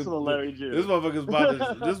motherfucker's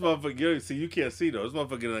about this motherfucker. See, you can't see though. This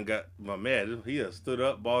motherfucker done got my man. He done stood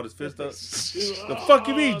up, balled his fist up. The fuck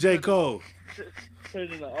you mean, J. Cole?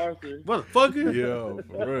 Turning to Arthur. Motherfucker. Yo,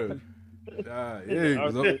 for real. Yeah,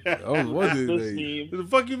 I was wondering. What the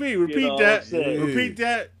fuck you mean? Repeat that. Repeat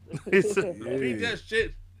that. Repeat that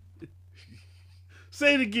shit.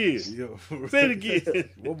 Say it again. Yo, say it again.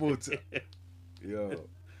 One more time. Yo.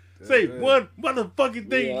 Say one motherfucking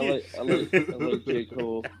thing again. I like J.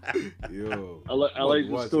 Cole. Yo. I like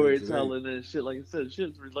the storytelling and shit. Like I said,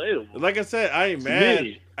 shit's relatable. Like I said, I ain't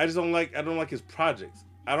mad. I just don't like his projects.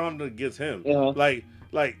 I don't have nothing against him. Like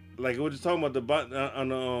what you're talking about on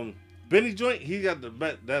the Benny joint. He got the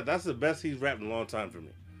best. That's the best he's rapped in a long time for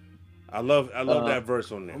me. I love that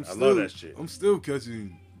verse on there. I love that shit. I'm still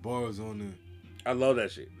catching bars on there. I love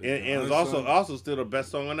that shit, and it's also still the best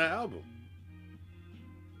song on that album.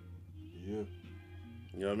 Yeah,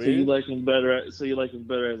 you know what I mean. So you like him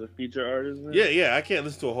better as a feature artist? Then? Yeah. I can't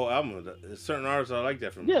listen to a whole album. There's certain artists I like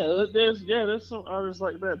that from. Yeah, there's some artists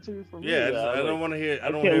like that too for me. Yeah, I don't want to hear. I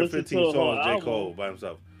don't want to hear 15 songs J. Cole by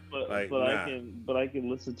himself. But I can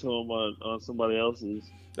listen to him on somebody else's.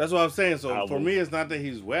 That's what I'm saying. So album. for me, it's not that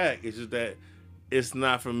he's whack. It's just that it's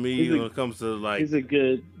not for me when it comes to like. He's a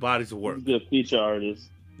good bodies of work. He's a good feature artist.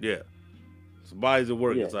 Yeah, so bodies of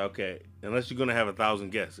work. Yeah. It's like okay, unless you're gonna have 1,000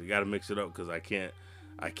 guests, you got to mix it up because I can't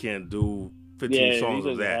do 15 songs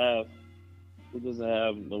of that. He doesn't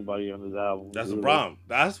have nobody on his album. That's the problem.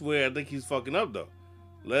 That's where I think he's fucking up though.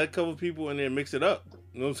 Let a couple people in there mix it up.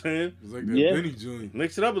 You know what I'm saying? It's like that Benny joint.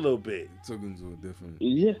 Mix it up a little bit. It took him to a different.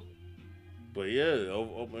 Yeah. But yeah,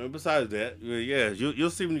 besides that, yeah, you'll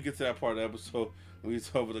see when you get to that part of the episode when you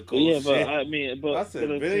talk about the Cole shit. But I mean, I said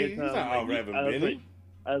Benny, he's not out rapping Benny.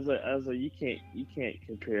 As a you can't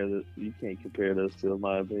compare those two in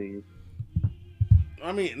my opinion.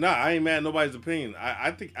 I mean, I ain't mad at nobody's opinion.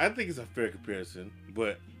 I think it's a fair comparison,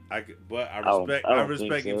 but I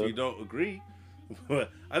respect if you don't agree.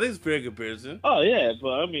 But I think it's a fair comparison. Oh yeah, but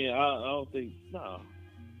I mean, I don't think no.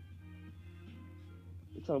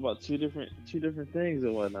 We're talking about two different things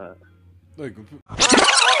and whatnot. Like